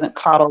us. She doesn't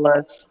coddle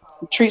us.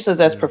 She treats us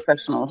as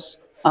professionals.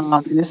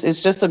 And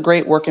it's just a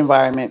great work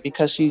environment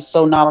because she's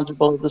so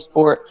knowledgeable of the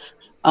sport,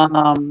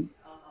 no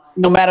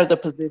matter the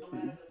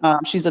position.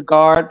 She's a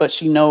guard, but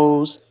she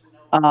knows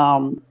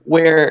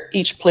where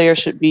each player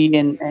should be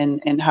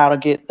and how to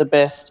get the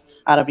best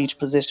out of each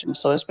position.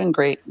 So it's been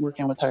great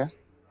working with her.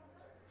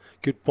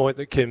 Good point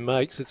that Kim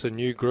makes. It's a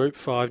new group,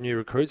 5 new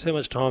recruits. How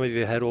much time have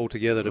you had all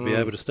together to be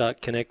able to start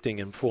connecting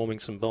and forming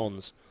some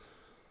bonds?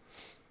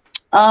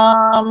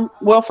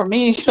 Well, for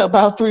me,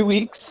 about 3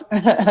 weeks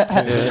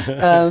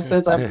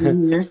since I've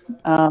been here.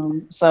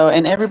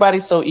 And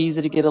everybody's so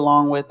easy to get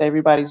along with.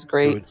 Everybody's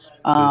great.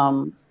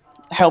 Good.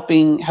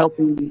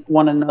 Helping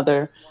one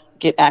another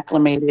get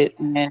acclimated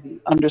and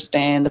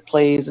understand the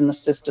plays and the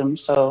system.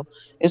 So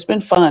it's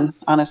been fun,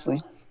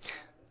 honestly.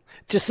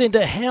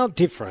 Jacinta, how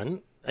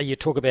different, you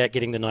talk about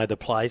getting to know the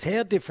plays,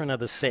 how different are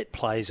the set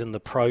plays and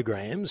the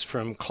programs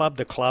from club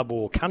to club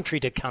or country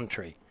to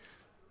country?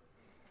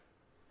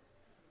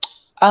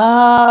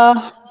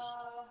 I'll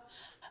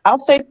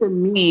say for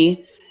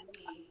me,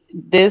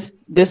 this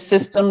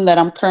system that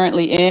I'm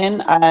currently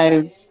in,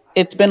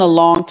 it's been a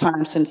long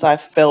time since I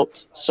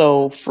felt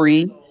so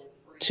free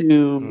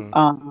to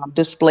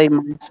display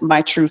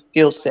my true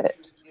skill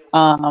set.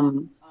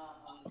 From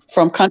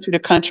country to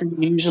country,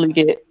 you usually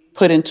get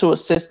put into a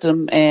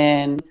system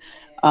and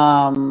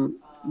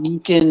you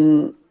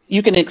can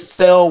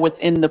excel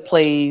within the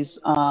plays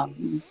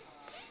that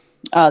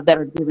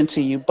are given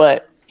to you.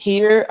 But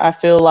here, I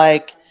feel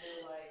like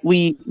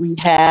we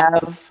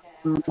have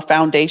a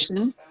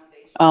foundation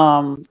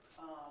on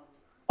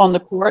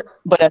the court,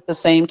 but at the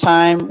same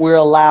time, we're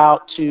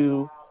allowed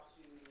to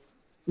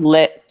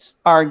let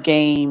our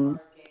game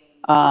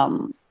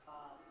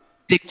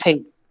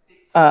dictate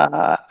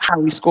how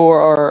we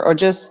score, or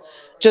just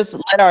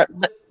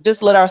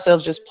let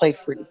ourselves just play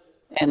free,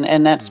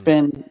 and that's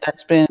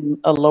been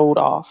a load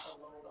off.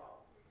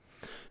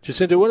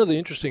 Jacinta, one of the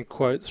interesting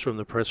quotes from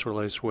the press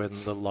release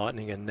when the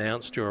Lightning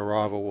announced your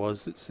arrival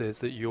was, it says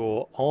that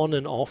your on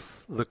and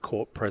off the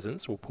court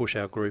presence will push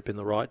our group in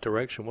the right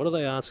direction. What are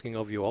they asking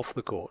of you off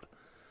the court?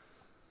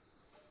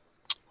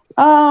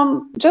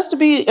 Just to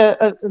be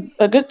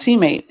a good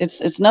teammate.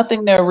 It's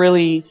nothing they're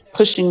really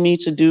pushing me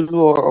to do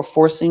or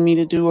forcing me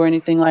to do or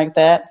anything like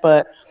that.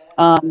 But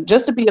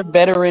just to be a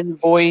veteran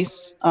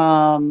voice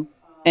and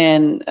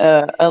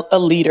a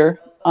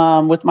leader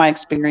with my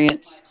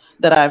experience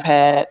that I've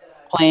had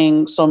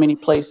playing so many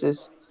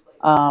places,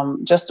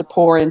 just to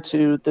pour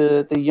into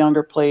the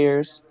younger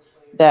players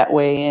that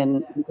way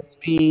and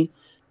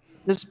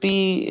just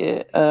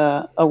be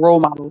a role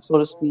model, so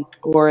to speak,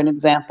 or an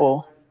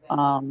example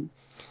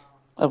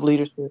of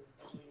leadership.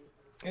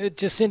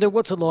 Jacinta,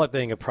 what's it like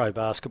being a pro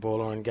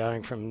basketballer and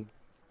going from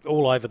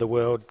all over the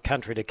world,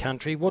 country to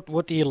country?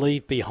 What do you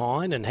leave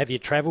behind, and have you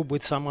travelled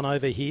with someone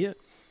over here?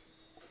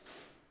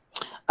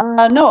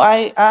 No,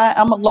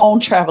 I'm a lone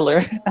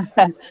traveler.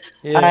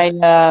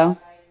 Yeah.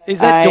 Is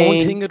that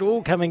daunting at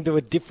all, coming to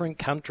a different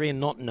country and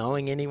not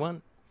knowing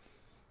anyone?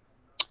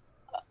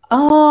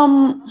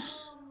 When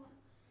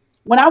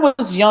I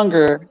was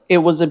younger, it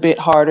was a bit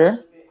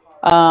harder.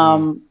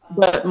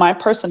 But my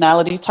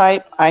personality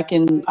type, I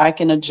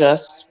can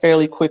adjust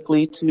fairly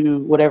quickly to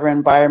whatever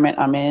environment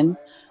I'm in.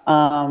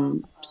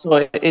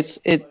 So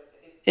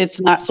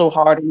it's not so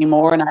hard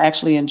anymore, and I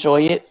actually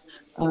enjoy it.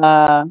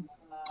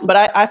 But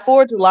I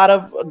forge a lot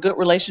of good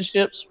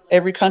relationships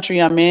every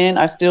country I'm in.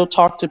 I still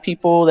talk to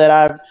people that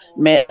I've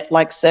met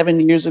like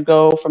 7 years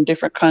ago from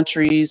different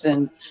countries,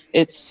 and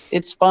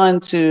it's fun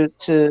to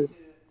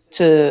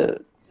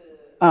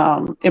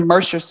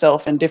immerse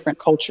yourself in different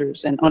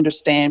cultures and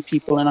understand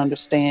people and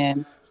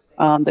understand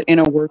the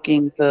inner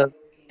workings, the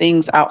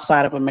things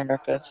outside of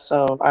America.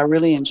 So I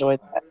really enjoyed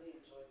that.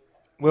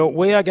 Well,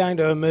 we are going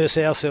to immerse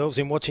ourselves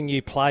in watching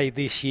you play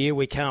this year.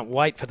 We can't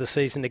wait for the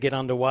season to get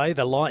underway.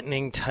 The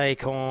Lightning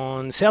take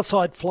on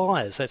Southside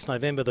Flyers. That's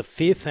November the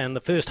 5th, and the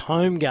first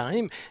home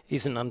game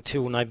isn't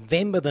until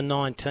November the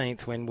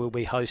 19th when we'll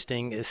be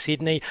hosting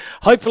Sydney.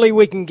 Hopefully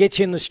we can get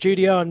you in the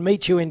studio and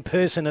meet you in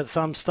person at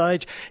some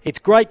stage. It's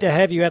great to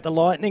have you at the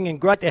Lightning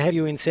and great to have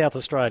you in South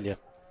Australia.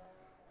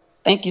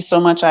 Thank you so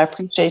much. I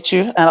appreciate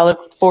you, and I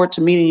look forward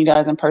to meeting you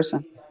guys in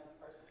person.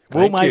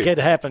 We'll make it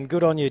happen.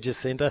 Good on you,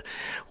 Jacinta.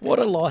 What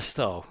a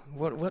lifestyle.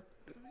 What?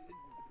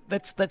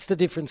 That's the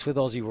difference with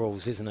Aussie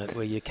rules, isn't it?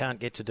 Where you can't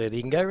get to do that.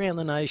 You can go around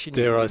the nation.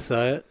 Dare I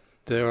say it?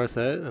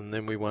 And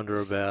then we wonder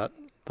about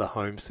the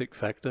homesick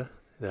factor.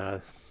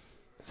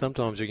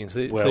 Sometimes you can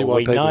see Well, why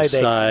we people know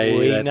say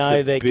we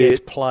know that gets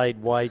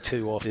played way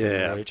too often.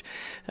 Yeah. Rich.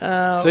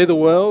 See the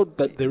world,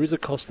 but there is a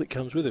cost that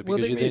comes with it Well,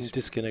 because you there then is.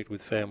 disconnect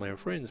with family and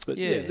friends. But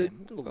Yeah. there's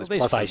Well, pluses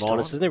there's and FaceTime.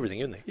 minuses and everything,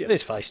 isn't there? Yeah.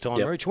 There's FaceTime,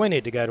 Yep. Rich. We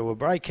need to go to a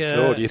break.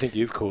 Oh, do you think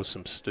you've caused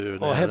some stir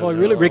now? Oh, have I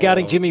really?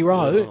 Regarding Jimmy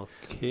Rowe? Oh,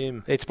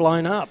 Kim. It's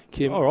blown up.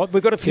 Kim. All right,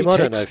 we've got a few Kim, I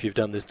don't texts. know if you've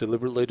done this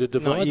deliberately to No,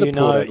 divide you the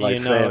know, Port Adelaide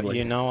family.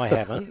 You know I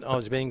haven't. I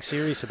was being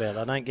serious about it.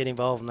 I don't get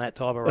involved in that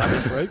type of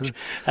rubbish, Rich.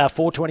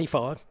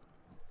 4:25.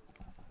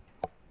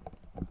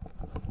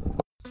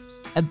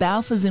 A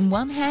Balfour's in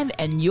one hand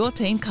and your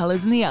team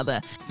colours in the other.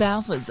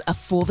 Balfour's are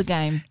for the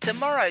game.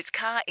 Tomorrow's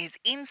car is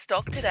in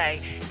stock today.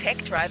 Tech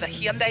Driver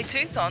Hyundai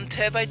Tucson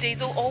Turbo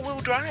Diesel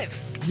All-Wheel Drive.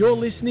 You're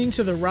listening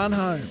to The Run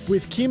Home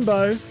with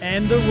Kimbo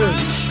and the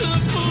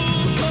Rooch.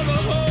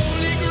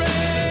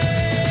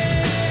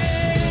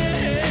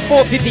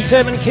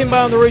 4:57, Kimbo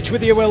and the Rooch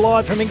with you. We're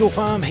live from Ingle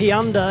Farm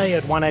Hyundai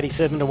at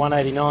 187 to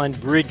 189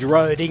 Bridge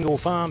Road, Ingle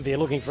Farm. If you're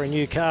looking for a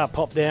new car,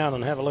 pop down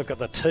and have a look at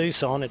the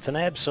Tucson. It's an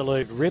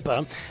absolute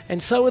ripper.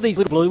 And so are these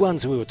little blue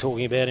ones we were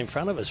talking about in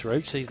front of us,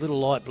 Rooch. These little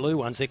light blue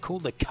ones. They're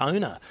called the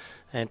Kona.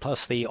 And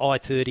plus the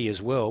i30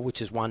 as well, which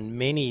has won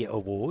many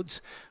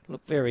awards.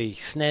 Look very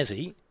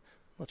snazzy.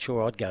 Not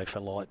sure I'd go for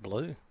light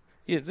blue.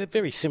 Yeah, they're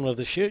very similar to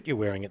the shirt you're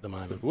wearing at the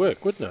moment. Would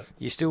work, wouldn't it?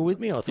 You still with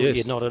me? I thought Yes.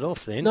 you'd nodded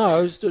off then. No, I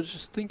was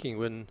just thinking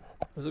when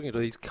I was looking at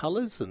these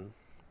colours and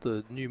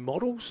the new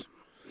models.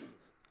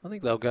 I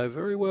think they'll go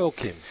very well,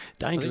 Kim.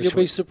 Dangerous. You'll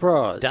be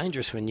surprised.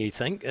 Dangerous when you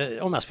think. I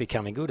must be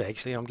coming good,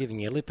 actually. I'm giving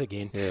you a lip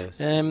again. Yes.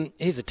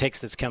 Here's a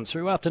text that's come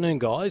through. Afternoon,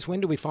 guys.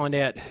 When do we find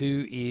out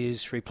who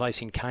is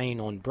replacing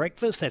Kane on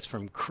breakfast? That's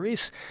from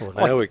Chris. Well,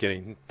 now we're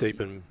getting deep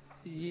in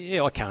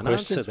Yeah, I can't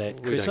questions. answer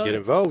that, We Chris. don't get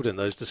involved in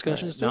those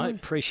discussions, do No, we?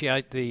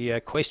 appreciate the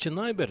question,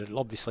 though, but it'll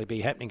obviously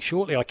be happening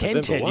shortly. I can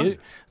November tell 1. you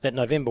that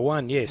November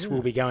 1, yes,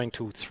 we'll be going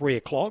till 3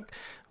 o'clock.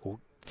 Or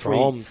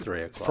From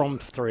 3 o'clock. From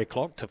 3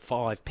 o'clock to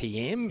 5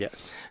 p.m.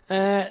 Yes. A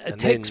And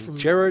text then from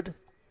Gerard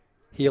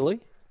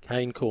Healy,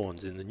 Kane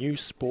Corns in the new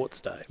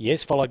Sports Day.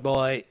 Yes, followed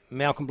by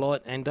Malcolm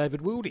Blight and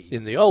David Wildy.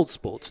 In the old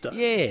Sports Day.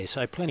 Yeah,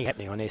 so plenty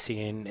happening on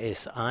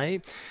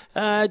SENSA.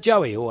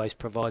 Joey always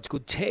provides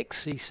good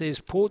texts. He says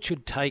Port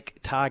should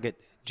target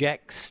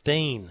Jack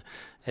Steen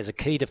as a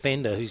key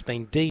defender who's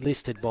been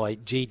delisted by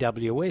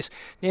GWS.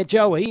 Now,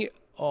 Joey,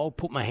 I'll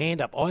put my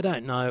hand up. I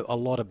don't know a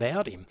lot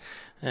about him.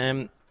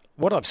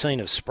 What I've seen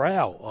of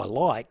Sproul, I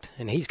liked,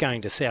 and he's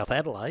going to South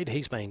Adelaide.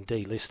 He's been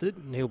delisted,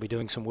 and he'll be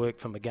doing some work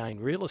for McGain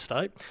Real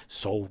Estate,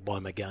 sold by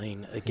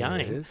McGain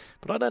again. Yes.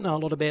 But I don't know a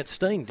lot about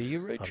Steen. Do you,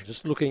 Rich? I'm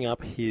just looking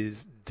up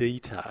his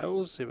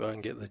details, if I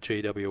can get the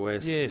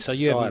GWS Yeah, so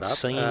you haven't site up.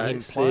 seen him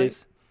It play?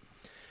 says,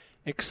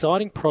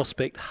 exciting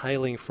prospect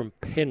hailing from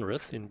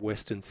Penrith in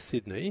Western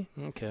Sydney.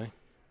 Okay.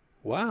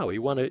 Wow, he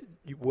won a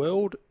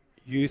World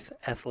Youth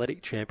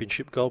Athletic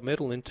Championship gold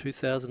medal in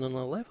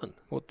 2011.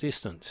 What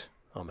distance?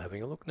 I'm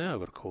having a look now. I've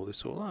got to call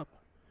this all up.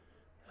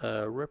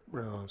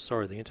 I'm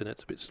sorry, the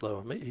internet's a bit slow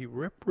on me. He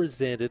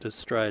represented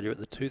Australia at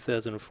the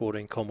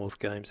 2014 Commonwealth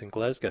Games in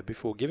Glasgow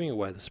before giving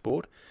away the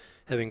sport.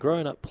 Having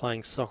grown up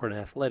playing soccer and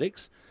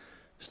athletics,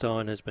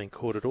 Stein has been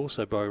courted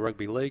also by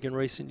rugby league in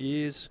recent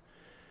years.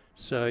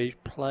 So he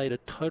played a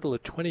total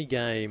of 20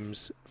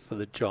 games for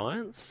the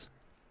Giants,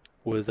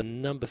 was a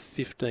number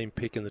 15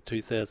 pick in the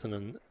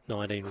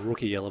 2019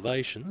 Rookie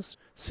Elevations.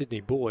 Sydney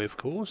boy, of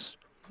course.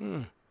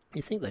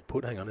 You think they'd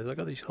put, hang on, have I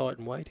got his height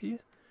and weight here?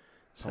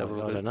 Let's have a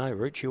look I at don't it. know,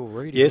 Rich, you'll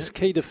read Yes, it.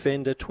 key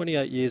defender,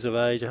 28 years of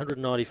age,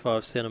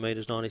 195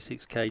 centimetres,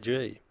 96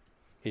 kg.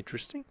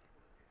 Interesting.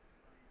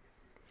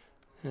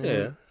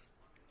 Yeah.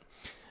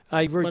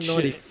 Hey, Rich,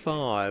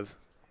 195.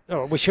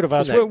 Oh, we should have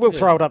It's asked. in that- We'll yeah.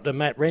 throw it up to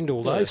Matt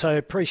Rendell, though, Yeah. so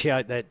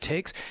appreciate that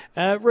text.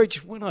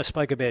 Rich, when I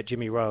spoke about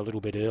Jimmy Rowe a little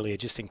bit earlier,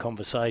 just in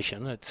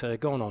conversation, it's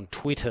gone on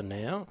Twitter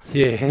now.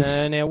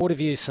 Yes. Now, what have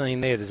you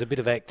seen there? There's a bit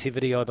of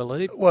activity, I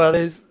believe. Well,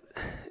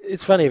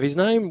 it's funny, if his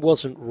name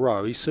wasn't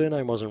Rowe, his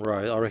surname wasn't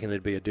Rowe, I reckon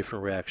there'd be a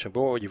different reaction.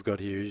 But what you've got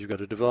here is you've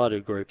got a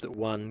divided group that,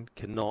 one,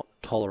 cannot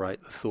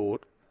tolerate the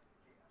thought,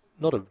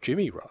 not of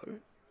Jimmy Rowe,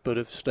 but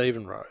of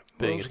Stephen Rowe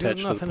being Well, it's got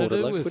attached to the nothing Port to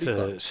do Adelaide with Footy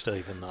Club.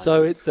 Stephen, though.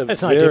 So it's a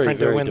That's very, no different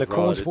very to when the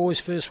Corns divided. boys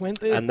first went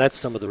there. And that's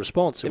some of the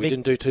response. If We he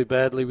didn't do too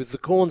badly with the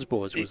Corns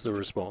boys, was the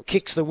response.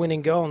 Kicks the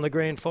winning goal in the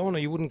grand final,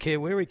 you wouldn't care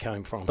where he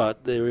came from.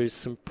 But there is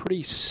some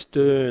pretty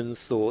stern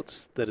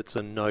thoughts that it's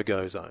a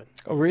no-go zone.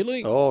 Oh,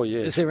 really? Oh,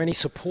 yes. Is there any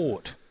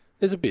support?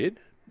 There's a bit,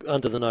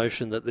 under the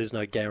notion that there's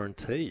no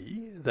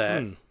guarantee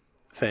that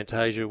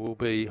Fantasia will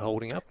be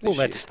holding up this Well,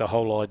 that's year. the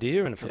whole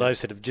idea. And for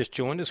those that have just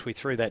joined us, we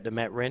threw that to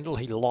Matt Rendell.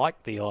 He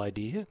liked the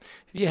idea.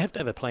 You have to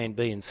have a plan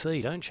B and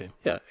C, don't you?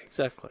 Yeah,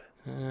 exactly.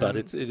 But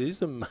it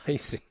is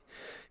amazing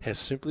how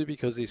simply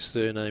because his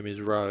surname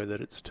is Rowe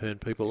that it's turned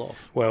people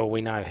off. Well,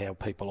 we know how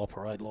people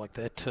operate like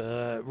that,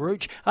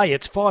 Rooch. Hey,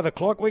 it's 5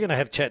 o'clock. We're going to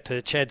have chat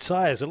to Chad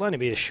Sayers. It'll only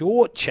be a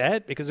short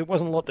chat because there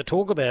wasn't a lot to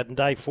talk about in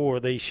day 4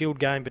 of the Shield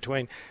game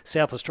between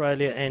South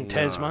Australia and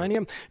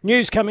Tasmania.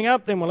 News coming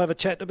up, then we'll have a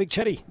chat to Big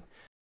Chatty.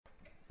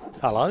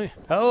 Hello.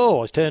 Oh,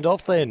 I was turned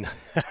off then.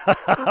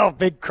 Oh,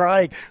 big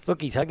Craig.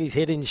 Look, he's hung his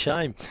head in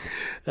shame.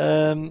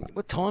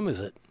 What time is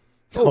it?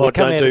 Oh,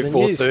 don't do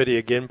 4:30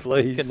 again,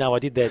 please. No, I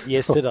did that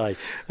yesterday.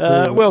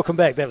 Welcome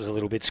back. That was a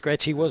little bit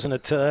scratchy,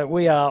 wasn't it?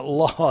 We are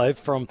live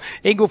from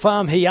Ingle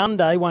Farm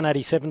Hyundai,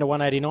 187 to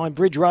 189,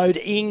 Bridge Road,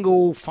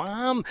 Ingle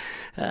Farm.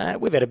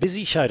 We've had a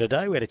busy show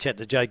today. We had a chat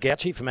to Joe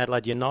Gauci from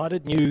Adelaide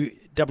United, new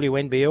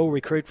WNBL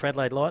recruit for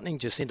Adelaide Lightning,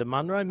 Jacinta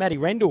Munro. Matty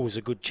Rendell was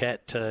a good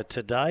chat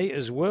today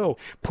as well,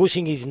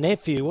 pushing his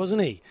nephew,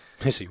 wasn't he?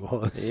 Yes, he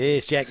was.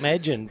 Yes, Jack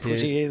Madgen.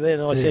 Yes. Then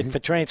I said, for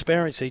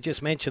transparency,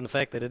 just mention the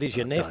fact that it is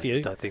your nephew.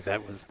 I don't think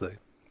that was the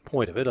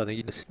point of it. I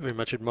think he's very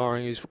much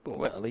admiring his football.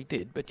 Well, he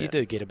did, but you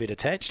do get a bit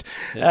attached.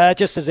 Yeah.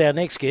 Just as our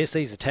next guest,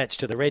 he's attached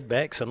to the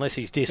Redbacks, unless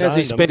he's disowned them.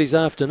 Has he spent his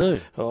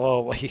afternoon?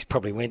 Oh, well, he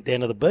probably went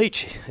down to the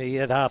beach. He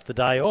had half the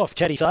day off.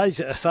 Chatty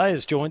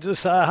Sayers joins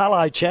us.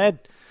 Hello, Chad.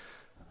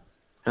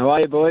 How are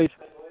you, boys?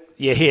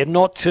 Yeah,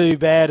 not too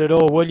bad at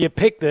all. Well, you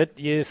picked it.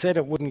 You said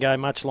it wouldn't go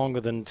much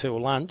longer than till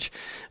lunch.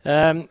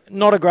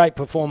 Not a great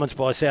performance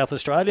by South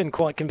Australia and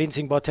quite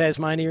convincing by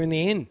Tasmania in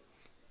the end.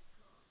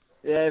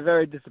 Yeah,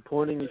 very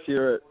disappointing if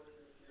you're a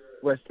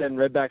West End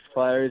Redbacks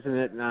player, isn't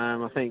it?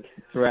 I think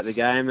throughout the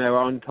game they were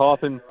on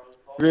top and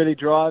really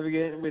driving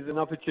it with an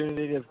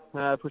opportunity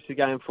to push the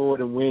game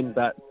forward and win.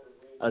 But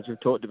as we've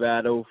talked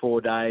about all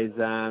 4 days,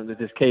 there's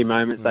just key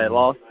moments they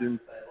lost and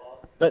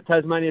let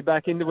Tasmania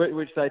back into it,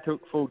 which they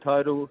took full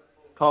total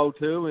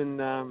to,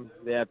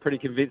 and pretty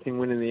convincing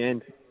win in the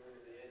end.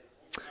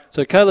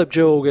 So Caleb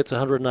Jewell gets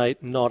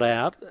 108 not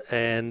out,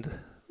 and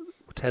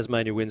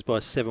Tasmania wins by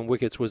 7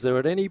 wickets. Was there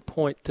at any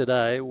point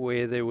today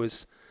where there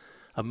was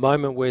a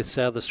moment where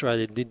South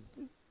Australia did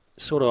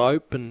sort of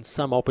open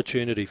some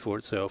opportunity for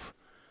itself?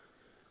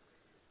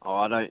 Oh,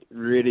 I don't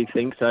really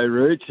think so,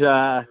 Rooch.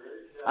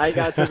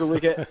 Agar took a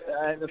wicket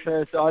in the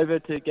first over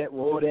to get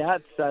Ward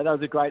out, so that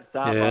was a great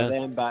start by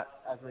them, but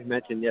as we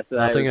mentioned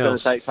yesterday, it was going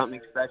to take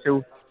something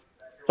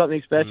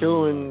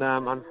special, and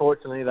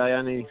unfortunately they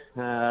only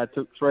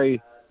took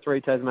three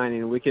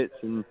Tasmanian wickets,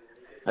 and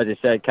as I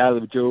said,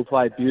 Caleb Jewell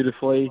played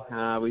beautifully.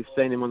 We've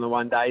seen him on the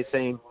one-day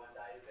team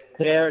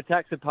tear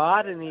attacks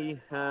apart, and he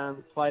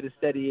played a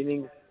steady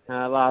innings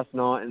last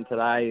night and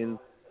today, and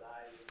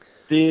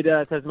steered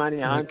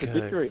Tasmania home to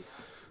victory.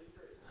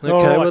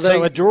 Okay, well,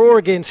 so a draw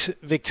against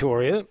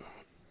Victoria,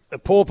 a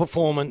poor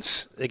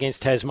performance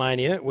against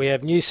Tasmania. We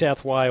have New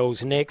South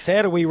Wales next.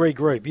 How do we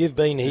regroup? You've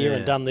been here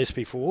and done this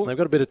before. They've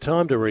got a bit of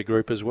time to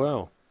regroup as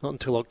well. Not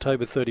until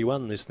October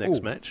 31, this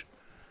next match.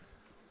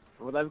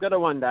 Well, they've got a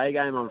one-day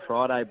game on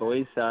Friday,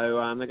 boys, so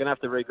they're going to have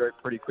to regroup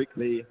pretty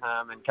quickly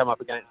and come up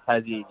against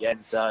Tassie again.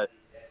 So,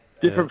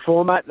 different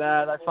format.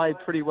 They played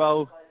pretty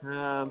well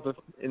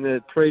in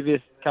the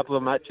previous couple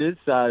of matches,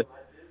 so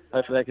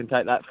hopefully they can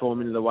take that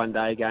form into the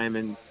one-day game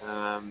and,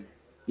 as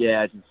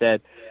you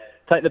said,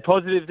 take the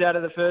positives out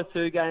of the first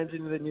 2 games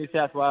into the New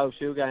South Wales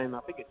Shield game. I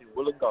think it's in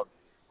Wollongong.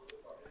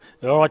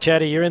 All right,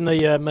 Chatty, you're in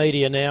the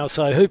media now,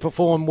 so who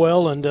performed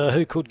well and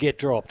who could get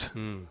dropped?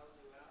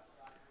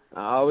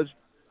 I was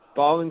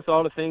bowling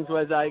side of things,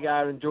 Wes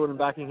Agar and Jordan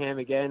Buckingham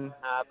again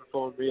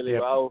performed really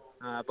well.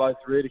 Both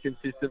really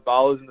consistent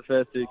bowlers in the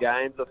first 2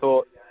 games. I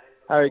thought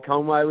Harry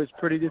Conway was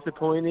pretty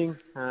disappointing.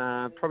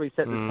 Probably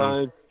set the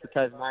tone for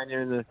Tasmania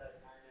in the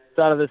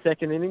start of the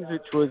second innings,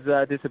 which was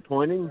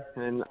disappointing.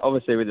 And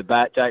obviously with the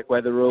bat, Jake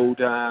Weatherald,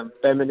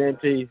 Ben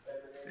Manenti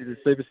is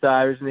a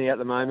superstar, isn't he, at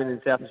the moment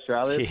in South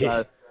Australia?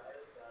 Yeah. So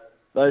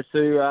those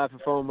 2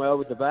 performed well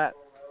with the bat.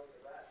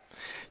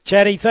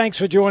 Chatty, thanks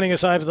for joining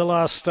us over the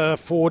last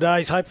 4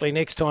 days. Hopefully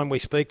next time we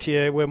speak to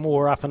you, we're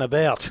more up and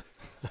about.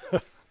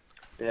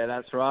 Yeah,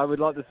 that's right. We'd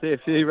like to see a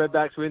few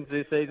Redbacks wins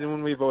this season,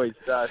 wouldn't we, boys?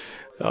 So,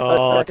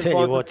 I'll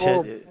tell you what,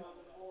 Chad.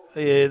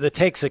 Yeah, the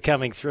texts are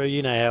coming through.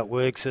 You know how it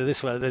works. So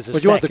this one, there's a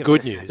stack. You want the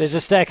good news? There's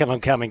a stack of them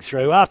coming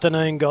through.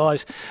 Afternoon,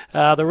 guys.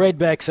 The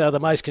Redbacks are the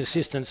most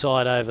consistent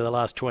side over the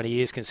last 20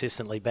 years.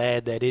 Consistently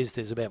bad, that is.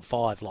 There's about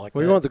 5 like that.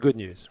 We want the good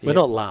news. We're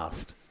not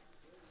last.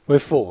 We're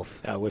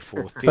 4th. Oh, we're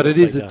 4th. But it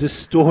is a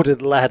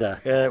distorted ladder.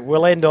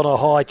 We'll end on a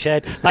high,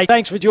 Chad. Hey,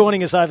 thanks for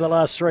joining us over the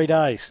last 3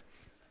 days.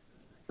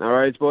 No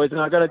worries, boys.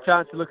 And I got a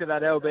chance to look at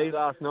that LB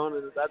last night,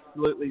 and it's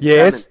absolutely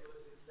yes. stunning.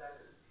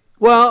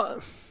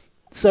 Well,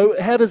 so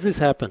how does this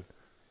happen?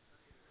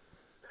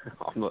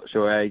 I'm not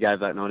sure how he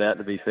gave that not out,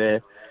 to be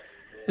fair.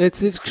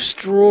 It's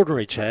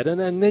extraordinary, Chad.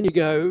 And then you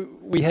go,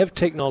 we have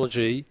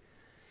technology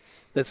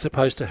that's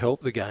supposed to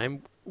help the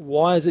game.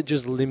 Why is it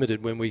just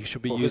limited when we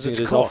should be using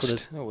it as often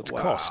as... Oh, it's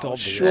cost,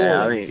 obviously.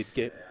 Sure, we could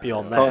get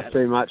beyond that. It costs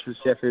too much for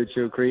Sheffield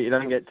Shield cricket. You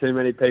don't get too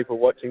many people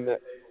watching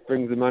that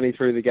brings the money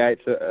through the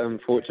gates,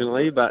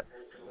 unfortunately. But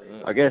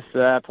I guess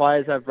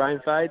players have brain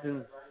fades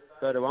and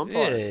so do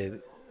umpires.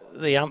 Yeah,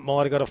 the ump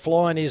might have got a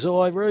fly in his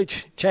eye,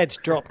 Rooch. Chad's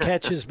dropped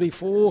catches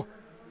before.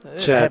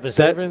 Chad,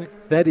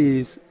 that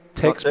is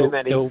textbook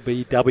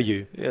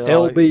LBW.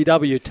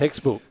 LBW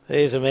textbook.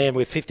 There's a man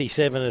with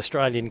 57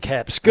 Australian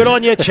caps. Good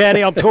on you,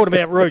 Chatty. I'm talking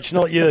about Rooch,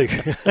 not you.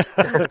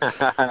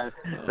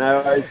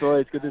 No worries,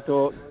 boys. Good to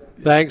talk.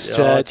 Thanks,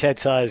 Chad. Chad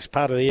Sayers,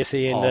 part of the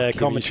SEN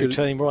commentary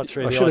team right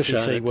through the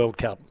ICC World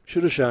Cup.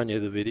 Should have shown you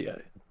the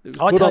video. It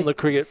was put on the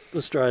Cricket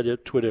Australia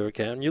Twitter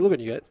account, and you look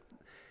and you go,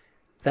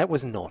 that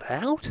was not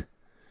out?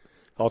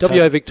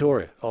 WA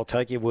Victoria. I'll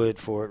take your word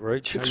for it,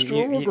 Rooch.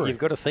 Extraordinary. You've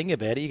got to think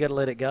about it. You've got to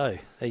let it go.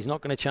 He's not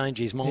going to change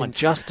his mind.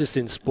 Injustice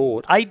in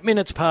sport. 8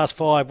 minutes past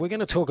 5. We're going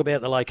to talk about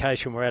the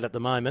location we're at the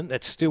moment.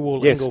 That's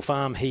Stillwell Ingle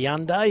Farm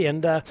Hyundai.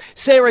 And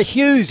Sarah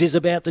Hughes is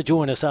about to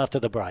join us after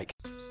the break.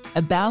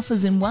 A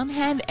Balfours in one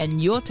hand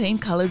and your team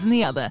colours in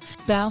the other.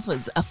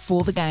 Balfours are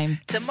for the game.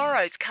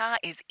 Tomorrow's car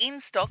is in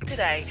stock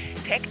today.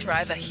 Tech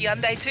Driver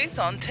Hyundai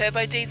Tucson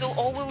Turbo Diesel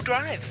All-Wheel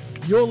Drive.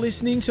 You're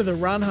listening to The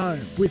Run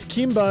Home with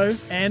Kimbo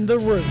and the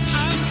Rooch.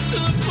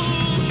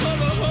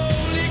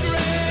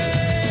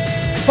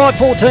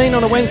 5:14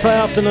 on a Wednesday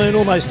afternoon,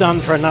 almost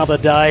done for another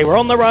day. We're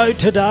on the road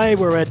today.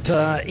 We're at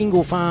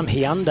Ingle Farm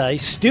Hyundai,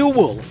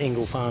 Stillwell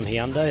Ingle Farm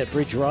Hyundai at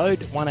Bridge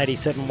Road,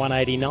 187,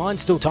 189.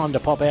 Still time to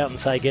pop out and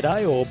say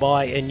g'day or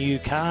buy a new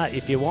car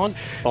if you want.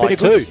 Buy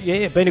two.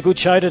 Been a good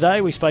show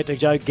today. We spoke to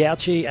Joe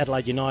Gauchi,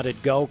 Adelaide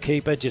United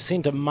goalkeeper,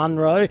 Jacinta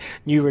Munro,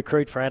 new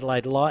recruit for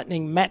Adelaide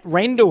Lightning, Matt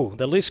Rendell,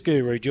 the list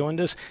guru, joined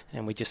us,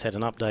 and we just had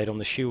an update on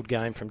the Shield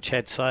game from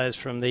Chad Sayers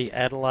from the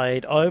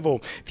Adelaide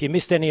Oval. If you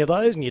missed any of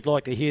those and you'd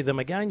like to hear them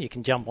again, you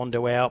can jump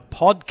onto our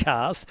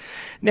podcast.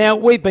 Now,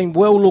 we've been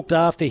well looked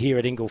after here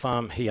at Ingle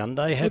Farm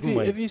Hyundai, haven't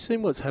we? Have you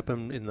seen what's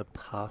happened in the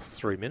past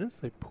 3 minutes?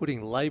 They're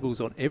putting labels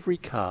on every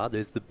car.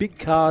 There's the big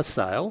car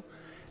sale,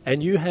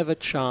 and you have a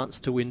chance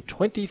to win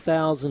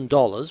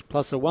 $20,000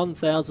 plus a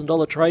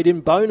 $1,000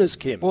 trade-in bonus,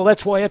 Kim. Well,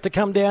 that's why you have to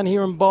come down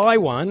here and buy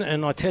one.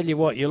 And I tell you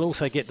what, you'll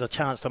also get the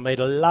chance to meet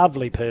a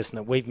lovely person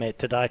that we've met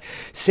today,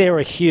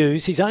 Sarah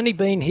Hughes. He's only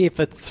been here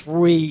for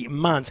 3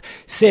 months.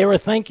 Sarah,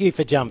 thank you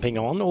for jumping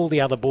on. All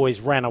the other boys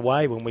ran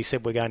away when we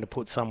said we're going to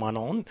put someone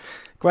on.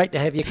 Great to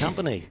have your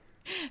company.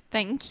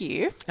 Thank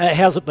you.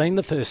 How's it been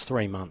the first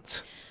 3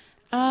 months?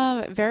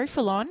 Very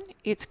full on.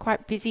 It's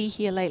quite busy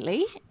here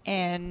lately,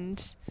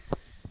 and...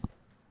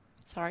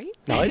 Sorry?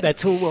 No,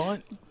 that's all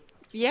right.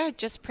 Yeah,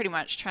 just pretty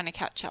much trying to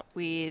catch up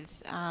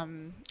with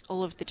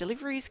all of the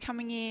deliveries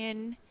coming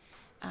in,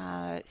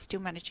 still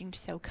managing to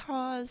sell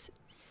cars.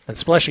 And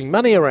splashing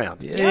money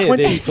around. Yeah,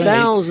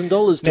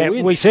 $20,000 to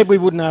win. We said we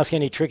wouldn't ask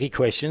any tricky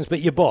questions,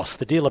 but your boss,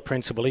 the dealer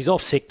principal, he's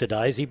off sick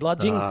today. Is he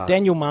bludging?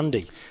 Daniel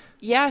Mundy.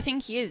 Yeah, I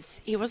think he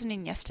is. He wasn't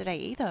in yesterday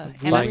either.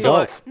 And I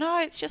thought, no,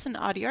 it's just an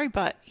RDO,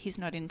 but he's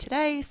not in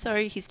today, so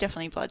he's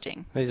definitely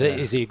bludging.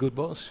 Is he a good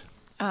boss?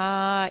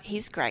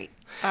 He's great.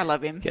 I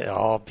love him.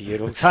 Oh,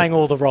 beautiful. Saying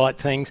all the right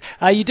things.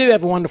 You do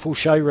have a wonderful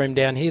showroom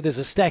down here. There's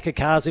a stack of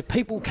cars. If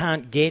people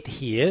can't get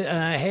here,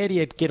 how do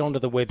you get onto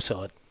the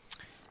website?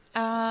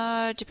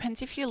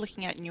 Depends if you're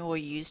looking at new or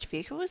used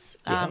vehicles.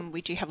 Yeah.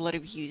 We do have a lot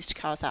of used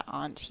cars that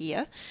aren't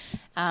here,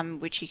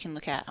 which you can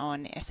look at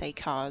on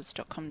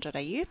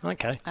sacars.com.au.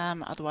 Okay.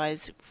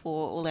 Otherwise,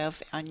 for all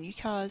of our new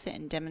cars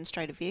and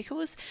demonstrator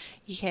vehicles,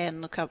 you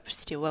can look up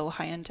Stillwell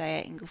Hyundai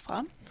at Ingle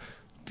Farm.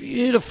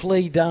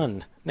 Beautifully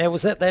done. Now,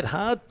 was that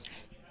hard?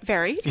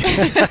 Very.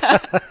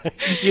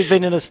 You've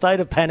been in a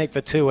state of panic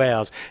for 2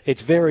 hours.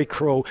 It's very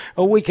cruel.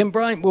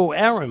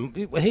 Aaron,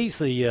 he's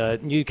the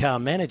new car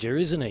manager,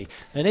 isn't he?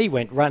 And he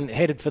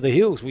headed for the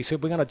hills. We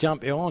said, we're going to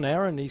jump you on,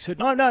 Aaron. He said,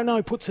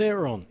 no, put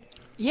Sarah on.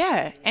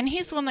 Yeah, and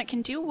he's the one that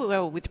can deal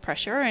well with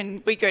pressure,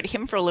 and we go to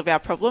him for all of our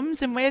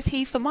problems, and where's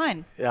he for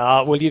mine?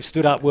 Well, you've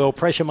stood up well.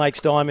 Pressure makes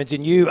diamonds,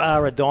 and you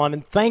are a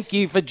diamond. Thank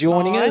you for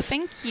joining us.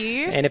 Thank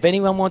you. And if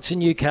anyone wants a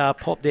new car,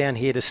 pop down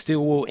here to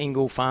Stillwell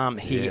Ingle Farm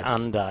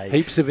Hyundai.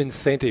 Heaps of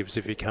incentives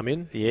if you come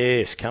in.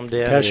 Yes, come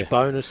down. Cash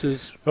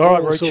bonuses, all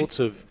right, all sorts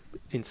of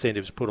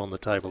incentives put on the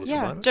table at the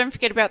moment. Don't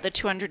forget about the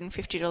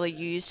 $250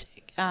 used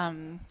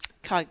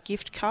car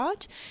gift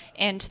card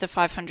and the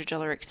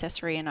 $500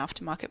 accessory and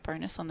aftermarket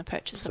bonus on the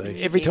purchase of a new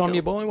every vehicle. time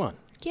you buy one.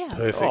 Yeah.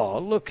 Perfect. Oh,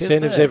 look at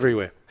incentives that.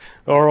 everywhere.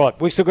 All right,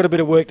 we've still got a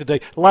bit of work to do.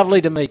 Lovely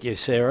to meet you,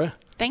 Sarah.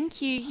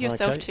 Thank you.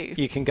 Yourself too.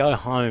 You can go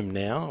home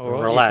now. All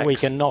right? Relax. We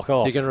can knock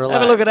off. You can relax.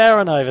 Have a look at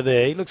Aaron over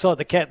there. He looks like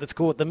the cat that's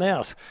caught the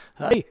mouse.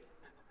 Hey.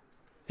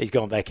 He's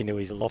gone back into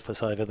his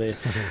office over there.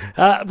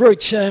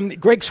 Rooch,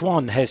 Greg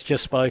Swan has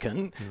just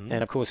spoken. Mm-hmm.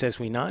 And, of course, as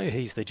we know,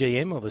 he's the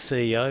GM or the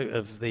CEO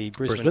of the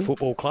Brisbane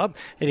Football Club.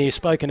 And he has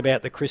spoken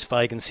about the Chris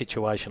Fagan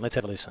situation. Let's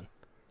have a listen.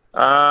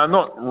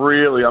 Not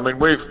really. I mean,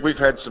 we've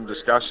had some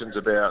discussions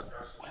about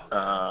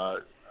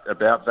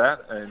that,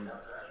 and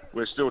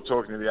we're still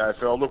talking to the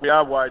AFL. Look, we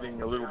are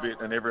waiting a little bit,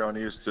 and everyone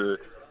is to...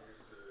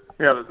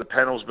 the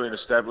panel's been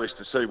established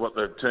to see what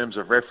the terms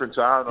of reference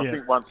are. And I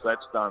think once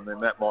that's done, then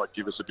that might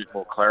give us a bit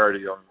more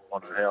clarity on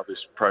how this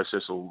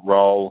process will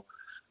roll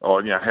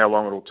or, how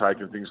long it'll take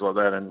and things like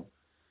that. And,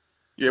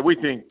 we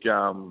think,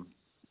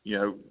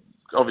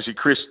 obviously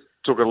Chris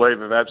took a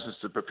leave of absence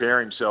to prepare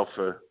himself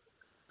for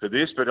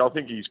this, but I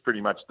think he's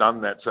pretty much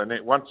done that. So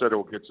once that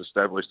all gets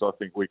established, I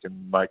think we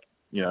can make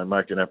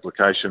an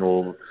application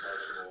or...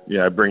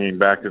 bring him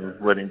back and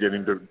let him get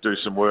him to do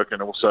some work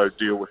and also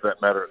deal with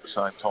that matter at the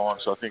same time.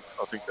 So I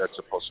think that's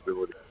a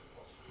possibility.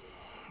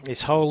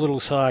 This whole little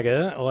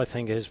saga, I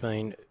think, has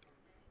been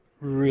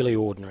really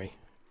ordinary.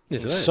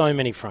 In so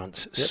many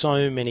fronts,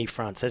 so many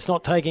fronts. It's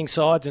not taking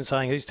sides and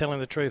saying who's telling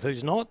the truth,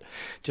 who's not.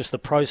 Just the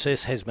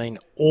process has been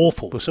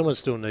awful. Well, someone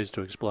still needs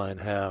to explain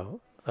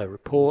how a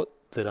report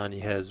that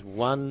only has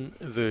one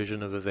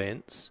version of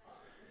events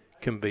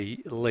can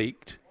be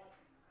leaked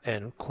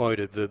and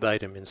quoted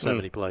verbatim in so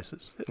many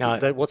places.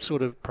 What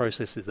sort of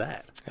process is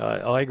that?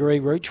 I agree,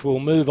 Rooch. We'll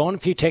move on. A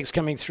few texts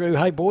coming through.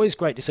 Hey, boys,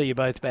 great to see you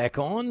both back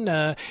on.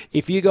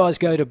 If you guys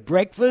go to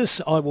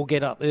breakfast, I will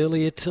get up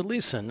earlier to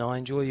listen. I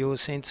enjoy your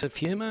sense of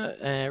humour,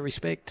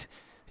 respect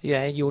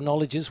your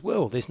knowledge as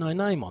well. There's no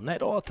name on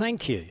that. Oh,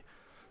 thank you.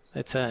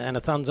 That's and a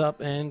thumbs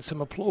up and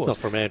some applause. It's not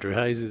from Andrew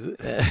Hayes, is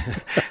it?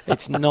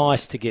 It's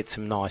nice to get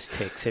some nice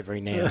texts every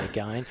now and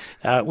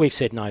again. We've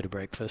said no to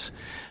breakfast.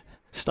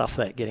 Stuff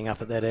that, getting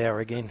up at that hour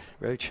again,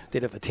 Roach.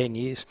 Did it for 10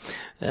 years.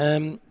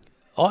 Here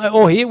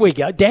we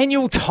go.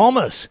 Daniel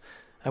Thomas.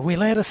 Are we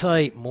allowed to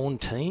say Morn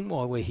team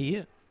while we're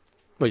here?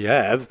 Well, you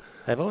have.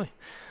 Have I?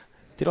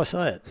 Did I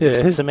say it?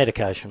 Yes. It's a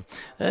medication.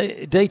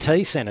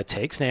 DT sent a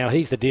text. Now,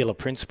 he's the dealer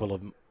principal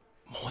of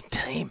Morn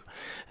team.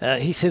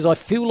 He says, I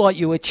feel like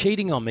you were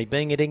cheating on me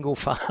being at Ingle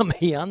Farm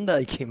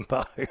Hyundai,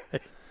 Kimbo.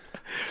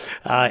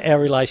 Our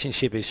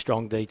relationship is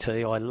strong,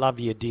 DT. I love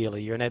you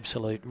dearly. You're an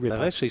absolute ripper.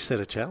 They've actually set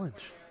a challenge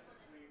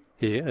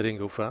here at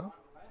Ingle Farm.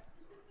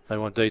 They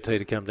want DT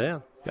to come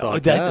down.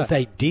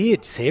 They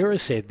did. Sarah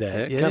said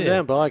that. Come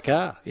down, buy a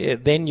car. Yeah,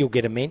 then you'll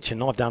get a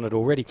mention. I've done it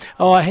already.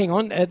 Oh, hang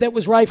on. That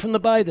was Ray from the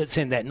Bay that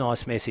sent that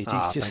nice message.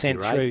 He's just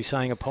sent through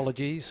saying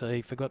apologies. So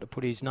he forgot to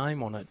put his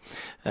name on it.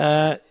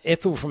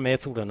 Ethel from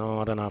Ethelton.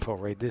 Oh, I don't know if I'll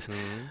read this.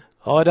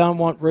 I don't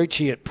want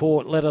Rucci at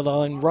Port, let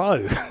alone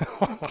Rowe.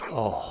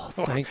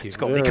 Thank you. He's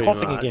got me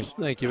coughing again.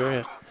 Thank you very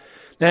much.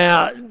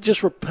 Now,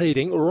 just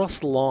repeating,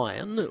 Ross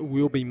Lyon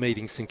will be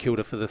meeting St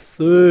Kilda for the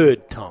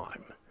third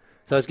time.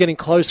 So it's getting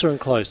closer and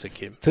closer,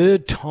 Kim.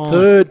 Third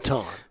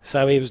time.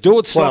 So he was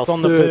doorstopped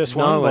on the first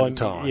one.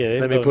 Time.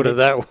 Let me put it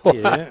that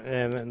way. Yeah,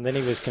 and then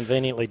he was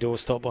conveniently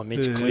doorstopped by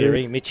Mitch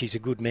Cleary. Mitchy's a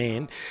good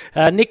man.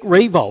 Nick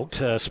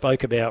Revolt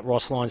spoke about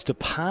Ross Lyon's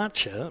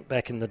departure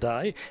back in the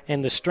day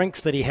and the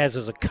strengths that he has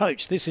as a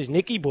coach. This is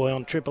Nicky Boy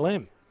on Triple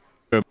M.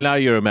 I know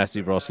you're a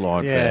massive Ross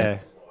Lyon fan.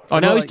 I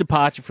know his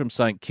departure from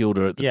St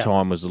Kilda at the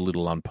time was a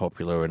little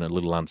unpopular and a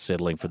little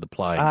unsettling for the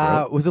playing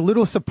group. It was a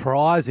little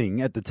surprising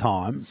at the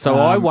time. So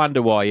I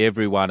wonder why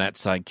everyone at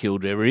St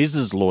Kilda is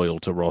as loyal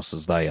to Ross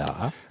as they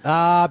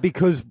are.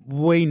 Because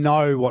we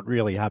know what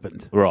really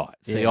happened. Right.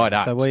 See, I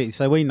don't.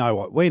 So we know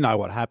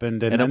what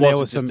happened, and it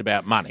wasn't just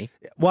about money.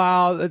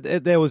 Well,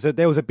 there was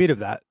a bit of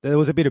that. There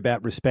was a bit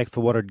about respect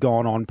for what had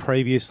gone on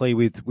previously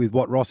with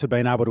what Ross had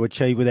been able to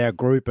achieve with our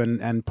group,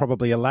 and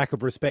probably a lack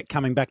of respect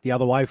coming back the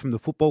other way from the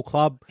football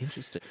club.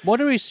 Interesting.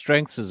 What are his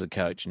strengths as a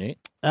coach, Nick?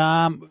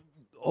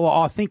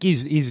 I think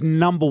his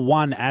number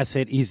one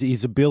asset is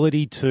his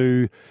ability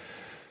to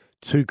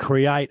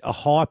create a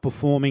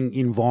high-performing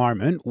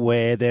environment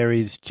where there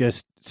is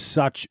just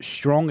such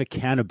strong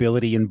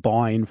accountability and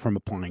buy-in from a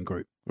playing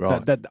group.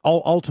 Right. That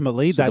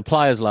ultimately, the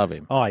players love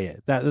him. Oh yeah,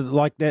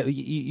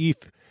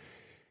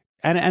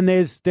 and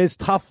there's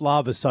tough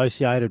love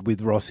associated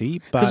with Rossi,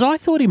 because I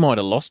thought he might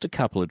have lost a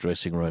couple of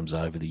dressing rooms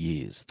over the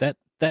years.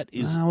 That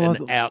is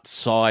an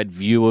outside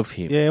view of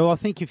him. Yeah, well, I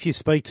think if you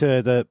speak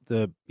to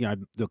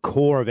the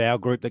core of our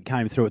group that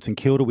came through at St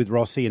Kilda with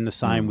Rossi, and the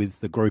same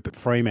with the group at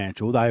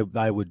Fremantle,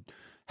 they would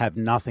have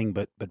nothing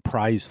but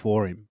praise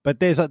for him. But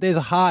there's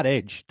a hard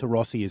edge to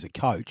Rossi as a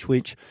coach,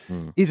 which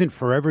isn't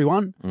for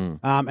everyone.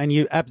 And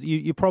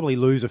you probably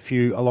lose a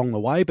few along the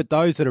way, but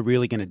those that are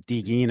really going to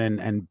dig in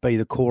and be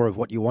the core of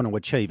what you want to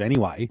achieve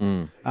anyway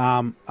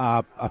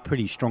are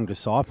pretty strong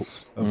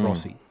disciples of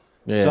Rossi.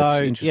 Yeah,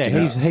 so it's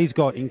interesting. He's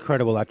got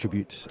incredible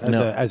attributes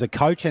as a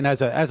coach and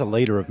as a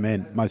leader of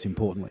men, most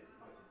importantly.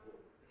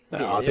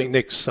 I think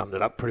Nick summed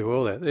it up pretty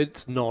well there.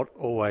 It's not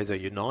always a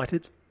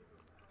united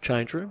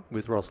change room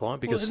with Ross Lyon,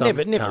 because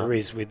it never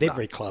is with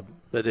every club.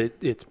 But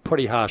it's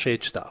pretty harsh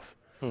edge stuff.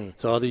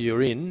 So either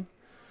you're in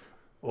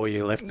or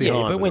you're left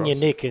behind. Yeah, but when Ross. you're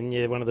Nick and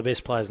you're one of the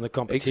best players in the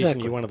competition,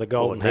 you're one of the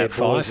golden haired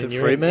boys, and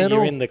you're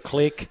in the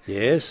clique.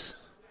 Yes,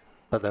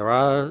 but there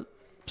are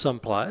some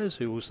players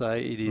who will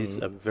say it is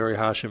a very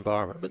harsh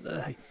environment.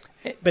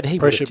 But he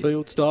pressure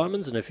builds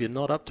diamonds, and if you're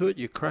not up to it,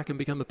 you crack and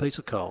become a piece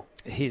of coal.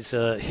 His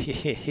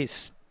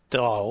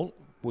style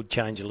would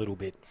change a little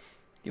bit.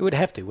 You would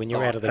have to when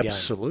you're out of the game.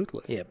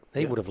 Absolutely. Yeah,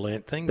 he would have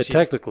learnt things. But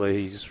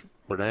tactically, he's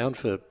renowned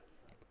for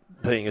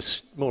being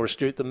more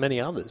astute than many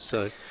others.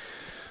 So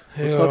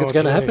looks like it's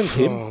going to happen,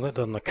 Kim. That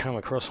doesn't come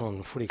across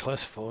on Footy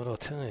Classified, I'll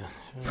tell you.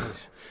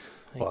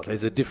 Well,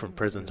 there's a different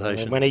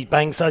presentation. When he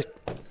bangs those...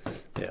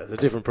 Yeah, there's a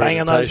different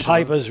presentation. Banging those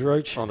papers,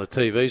 Rooch. On a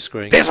TV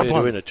screen.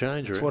 Discipline. In a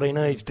change room. That's what he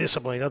needs,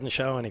 discipline. He doesn't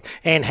show any.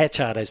 And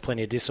Hatchard has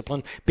plenty of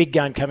discipline. Big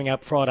game coming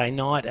up Friday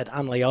night at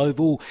Unley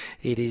Oval.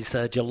 It is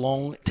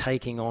Geelong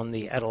taking on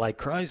the Adelaide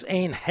Crows.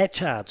 And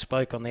Hatchard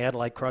spoke on the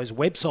Adelaide Crows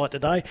website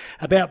today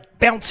about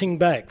bouncing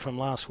back from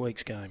last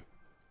week's game.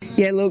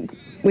 Yeah, look,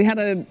 we had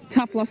a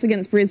tough loss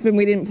against Brisbane.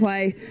 We didn't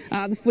play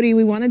the footy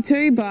we wanted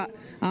to, but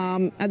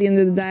at the end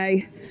of the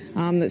day,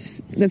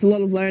 there's a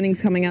lot of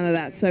learnings coming out of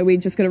that. So we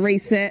just got to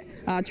reset,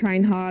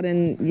 train hard,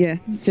 and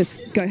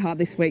just go hard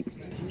this week.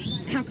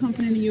 How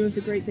confident are you of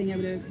the group being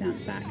able to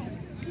bounce back?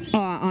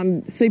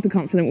 I'm super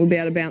confident we'll be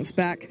able to bounce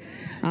back.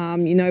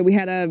 We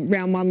had a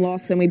round 1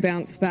 loss and we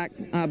bounced back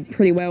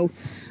pretty well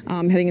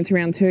heading into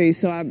round 2.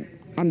 So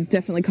I'm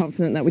definitely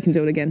confident that we can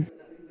do it again.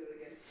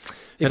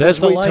 And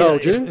as we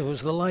told you, it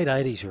was the late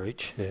 80s,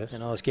 Rich,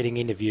 and I was getting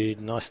interviewed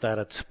and I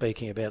started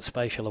speaking about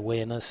spatial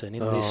awareness and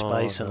in this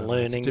space and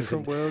learning.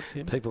 Different world,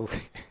 Kim. People,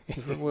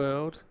 different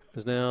world.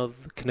 There's now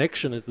the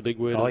connection is the big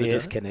word. Oh, of the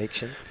yes, day.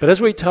 connection. But as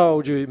we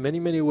told you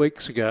many, many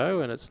weeks ago,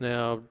 and it's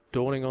now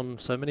dawning on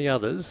so many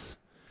others,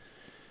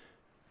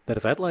 that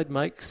if Adelaide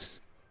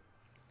makes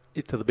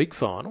it to the big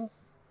final,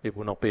 it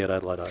will not be at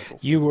Adelaide Oval.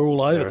 You were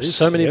all over this.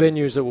 There are so many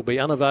venues that will be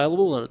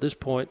unavailable, and at this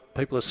point,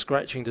 people are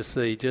scratching to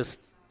see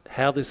just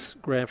how this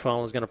grand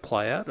final is going to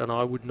play out, and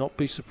I would not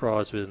be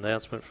surprised with an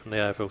announcement from the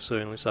AFL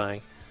soon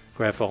saying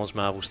grand final's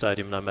Marvel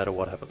Stadium no matter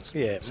what happens.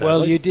 Yeah, sadly.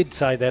 Well, you did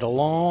say that a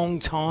long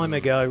time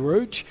ago,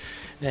 Rooch,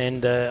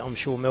 and I'm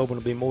sure Melbourne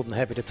will be more than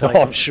happy to take it.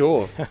 I'm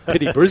sure.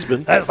 Pity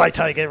Brisbane. As they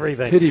take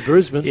everything. Pity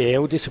Brisbane. Yeah,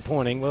 well,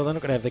 disappointing. Well, they're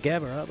not going to have the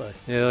Gabba, are they?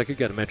 Yeah, they could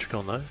go to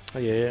Metricon, though. Oh,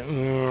 yeah.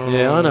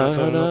 Yeah, I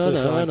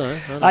know.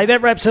 Hey,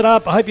 that wraps it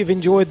up. I hope you've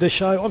enjoyed the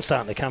show. I'm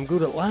starting to come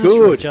good at last,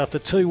 Good. Rich, after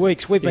 2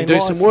 weeks. We've been do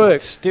live some from work.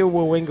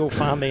 Stillwell, Ingle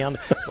Farm,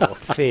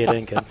 fair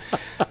dinkum.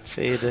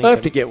 Fair dinkum. I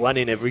have to get one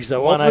in every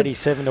so often.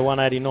 187 to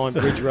 189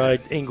 Bridge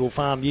Road, Ingle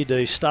Farm. You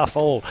do stuff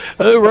all.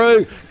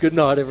 Hooroo. Good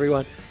night,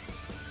 everyone.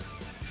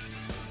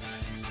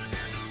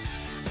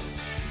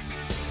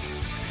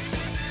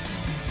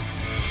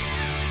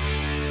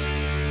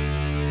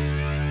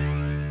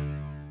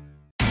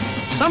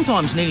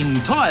 Sometimes needing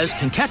new tyres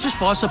can catch us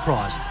by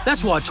surprise.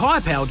 That's why Tyre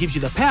Power gives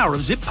you the power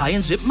of Zip Pay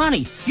and Zip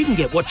Money. You can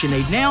get what you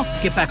need now,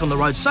 get back on the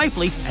road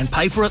safely and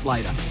pay for it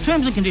later.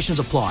 Terms and conditions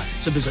apply.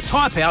 So visit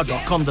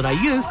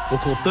tyrepower.com.au or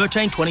call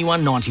 13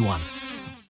 21 91.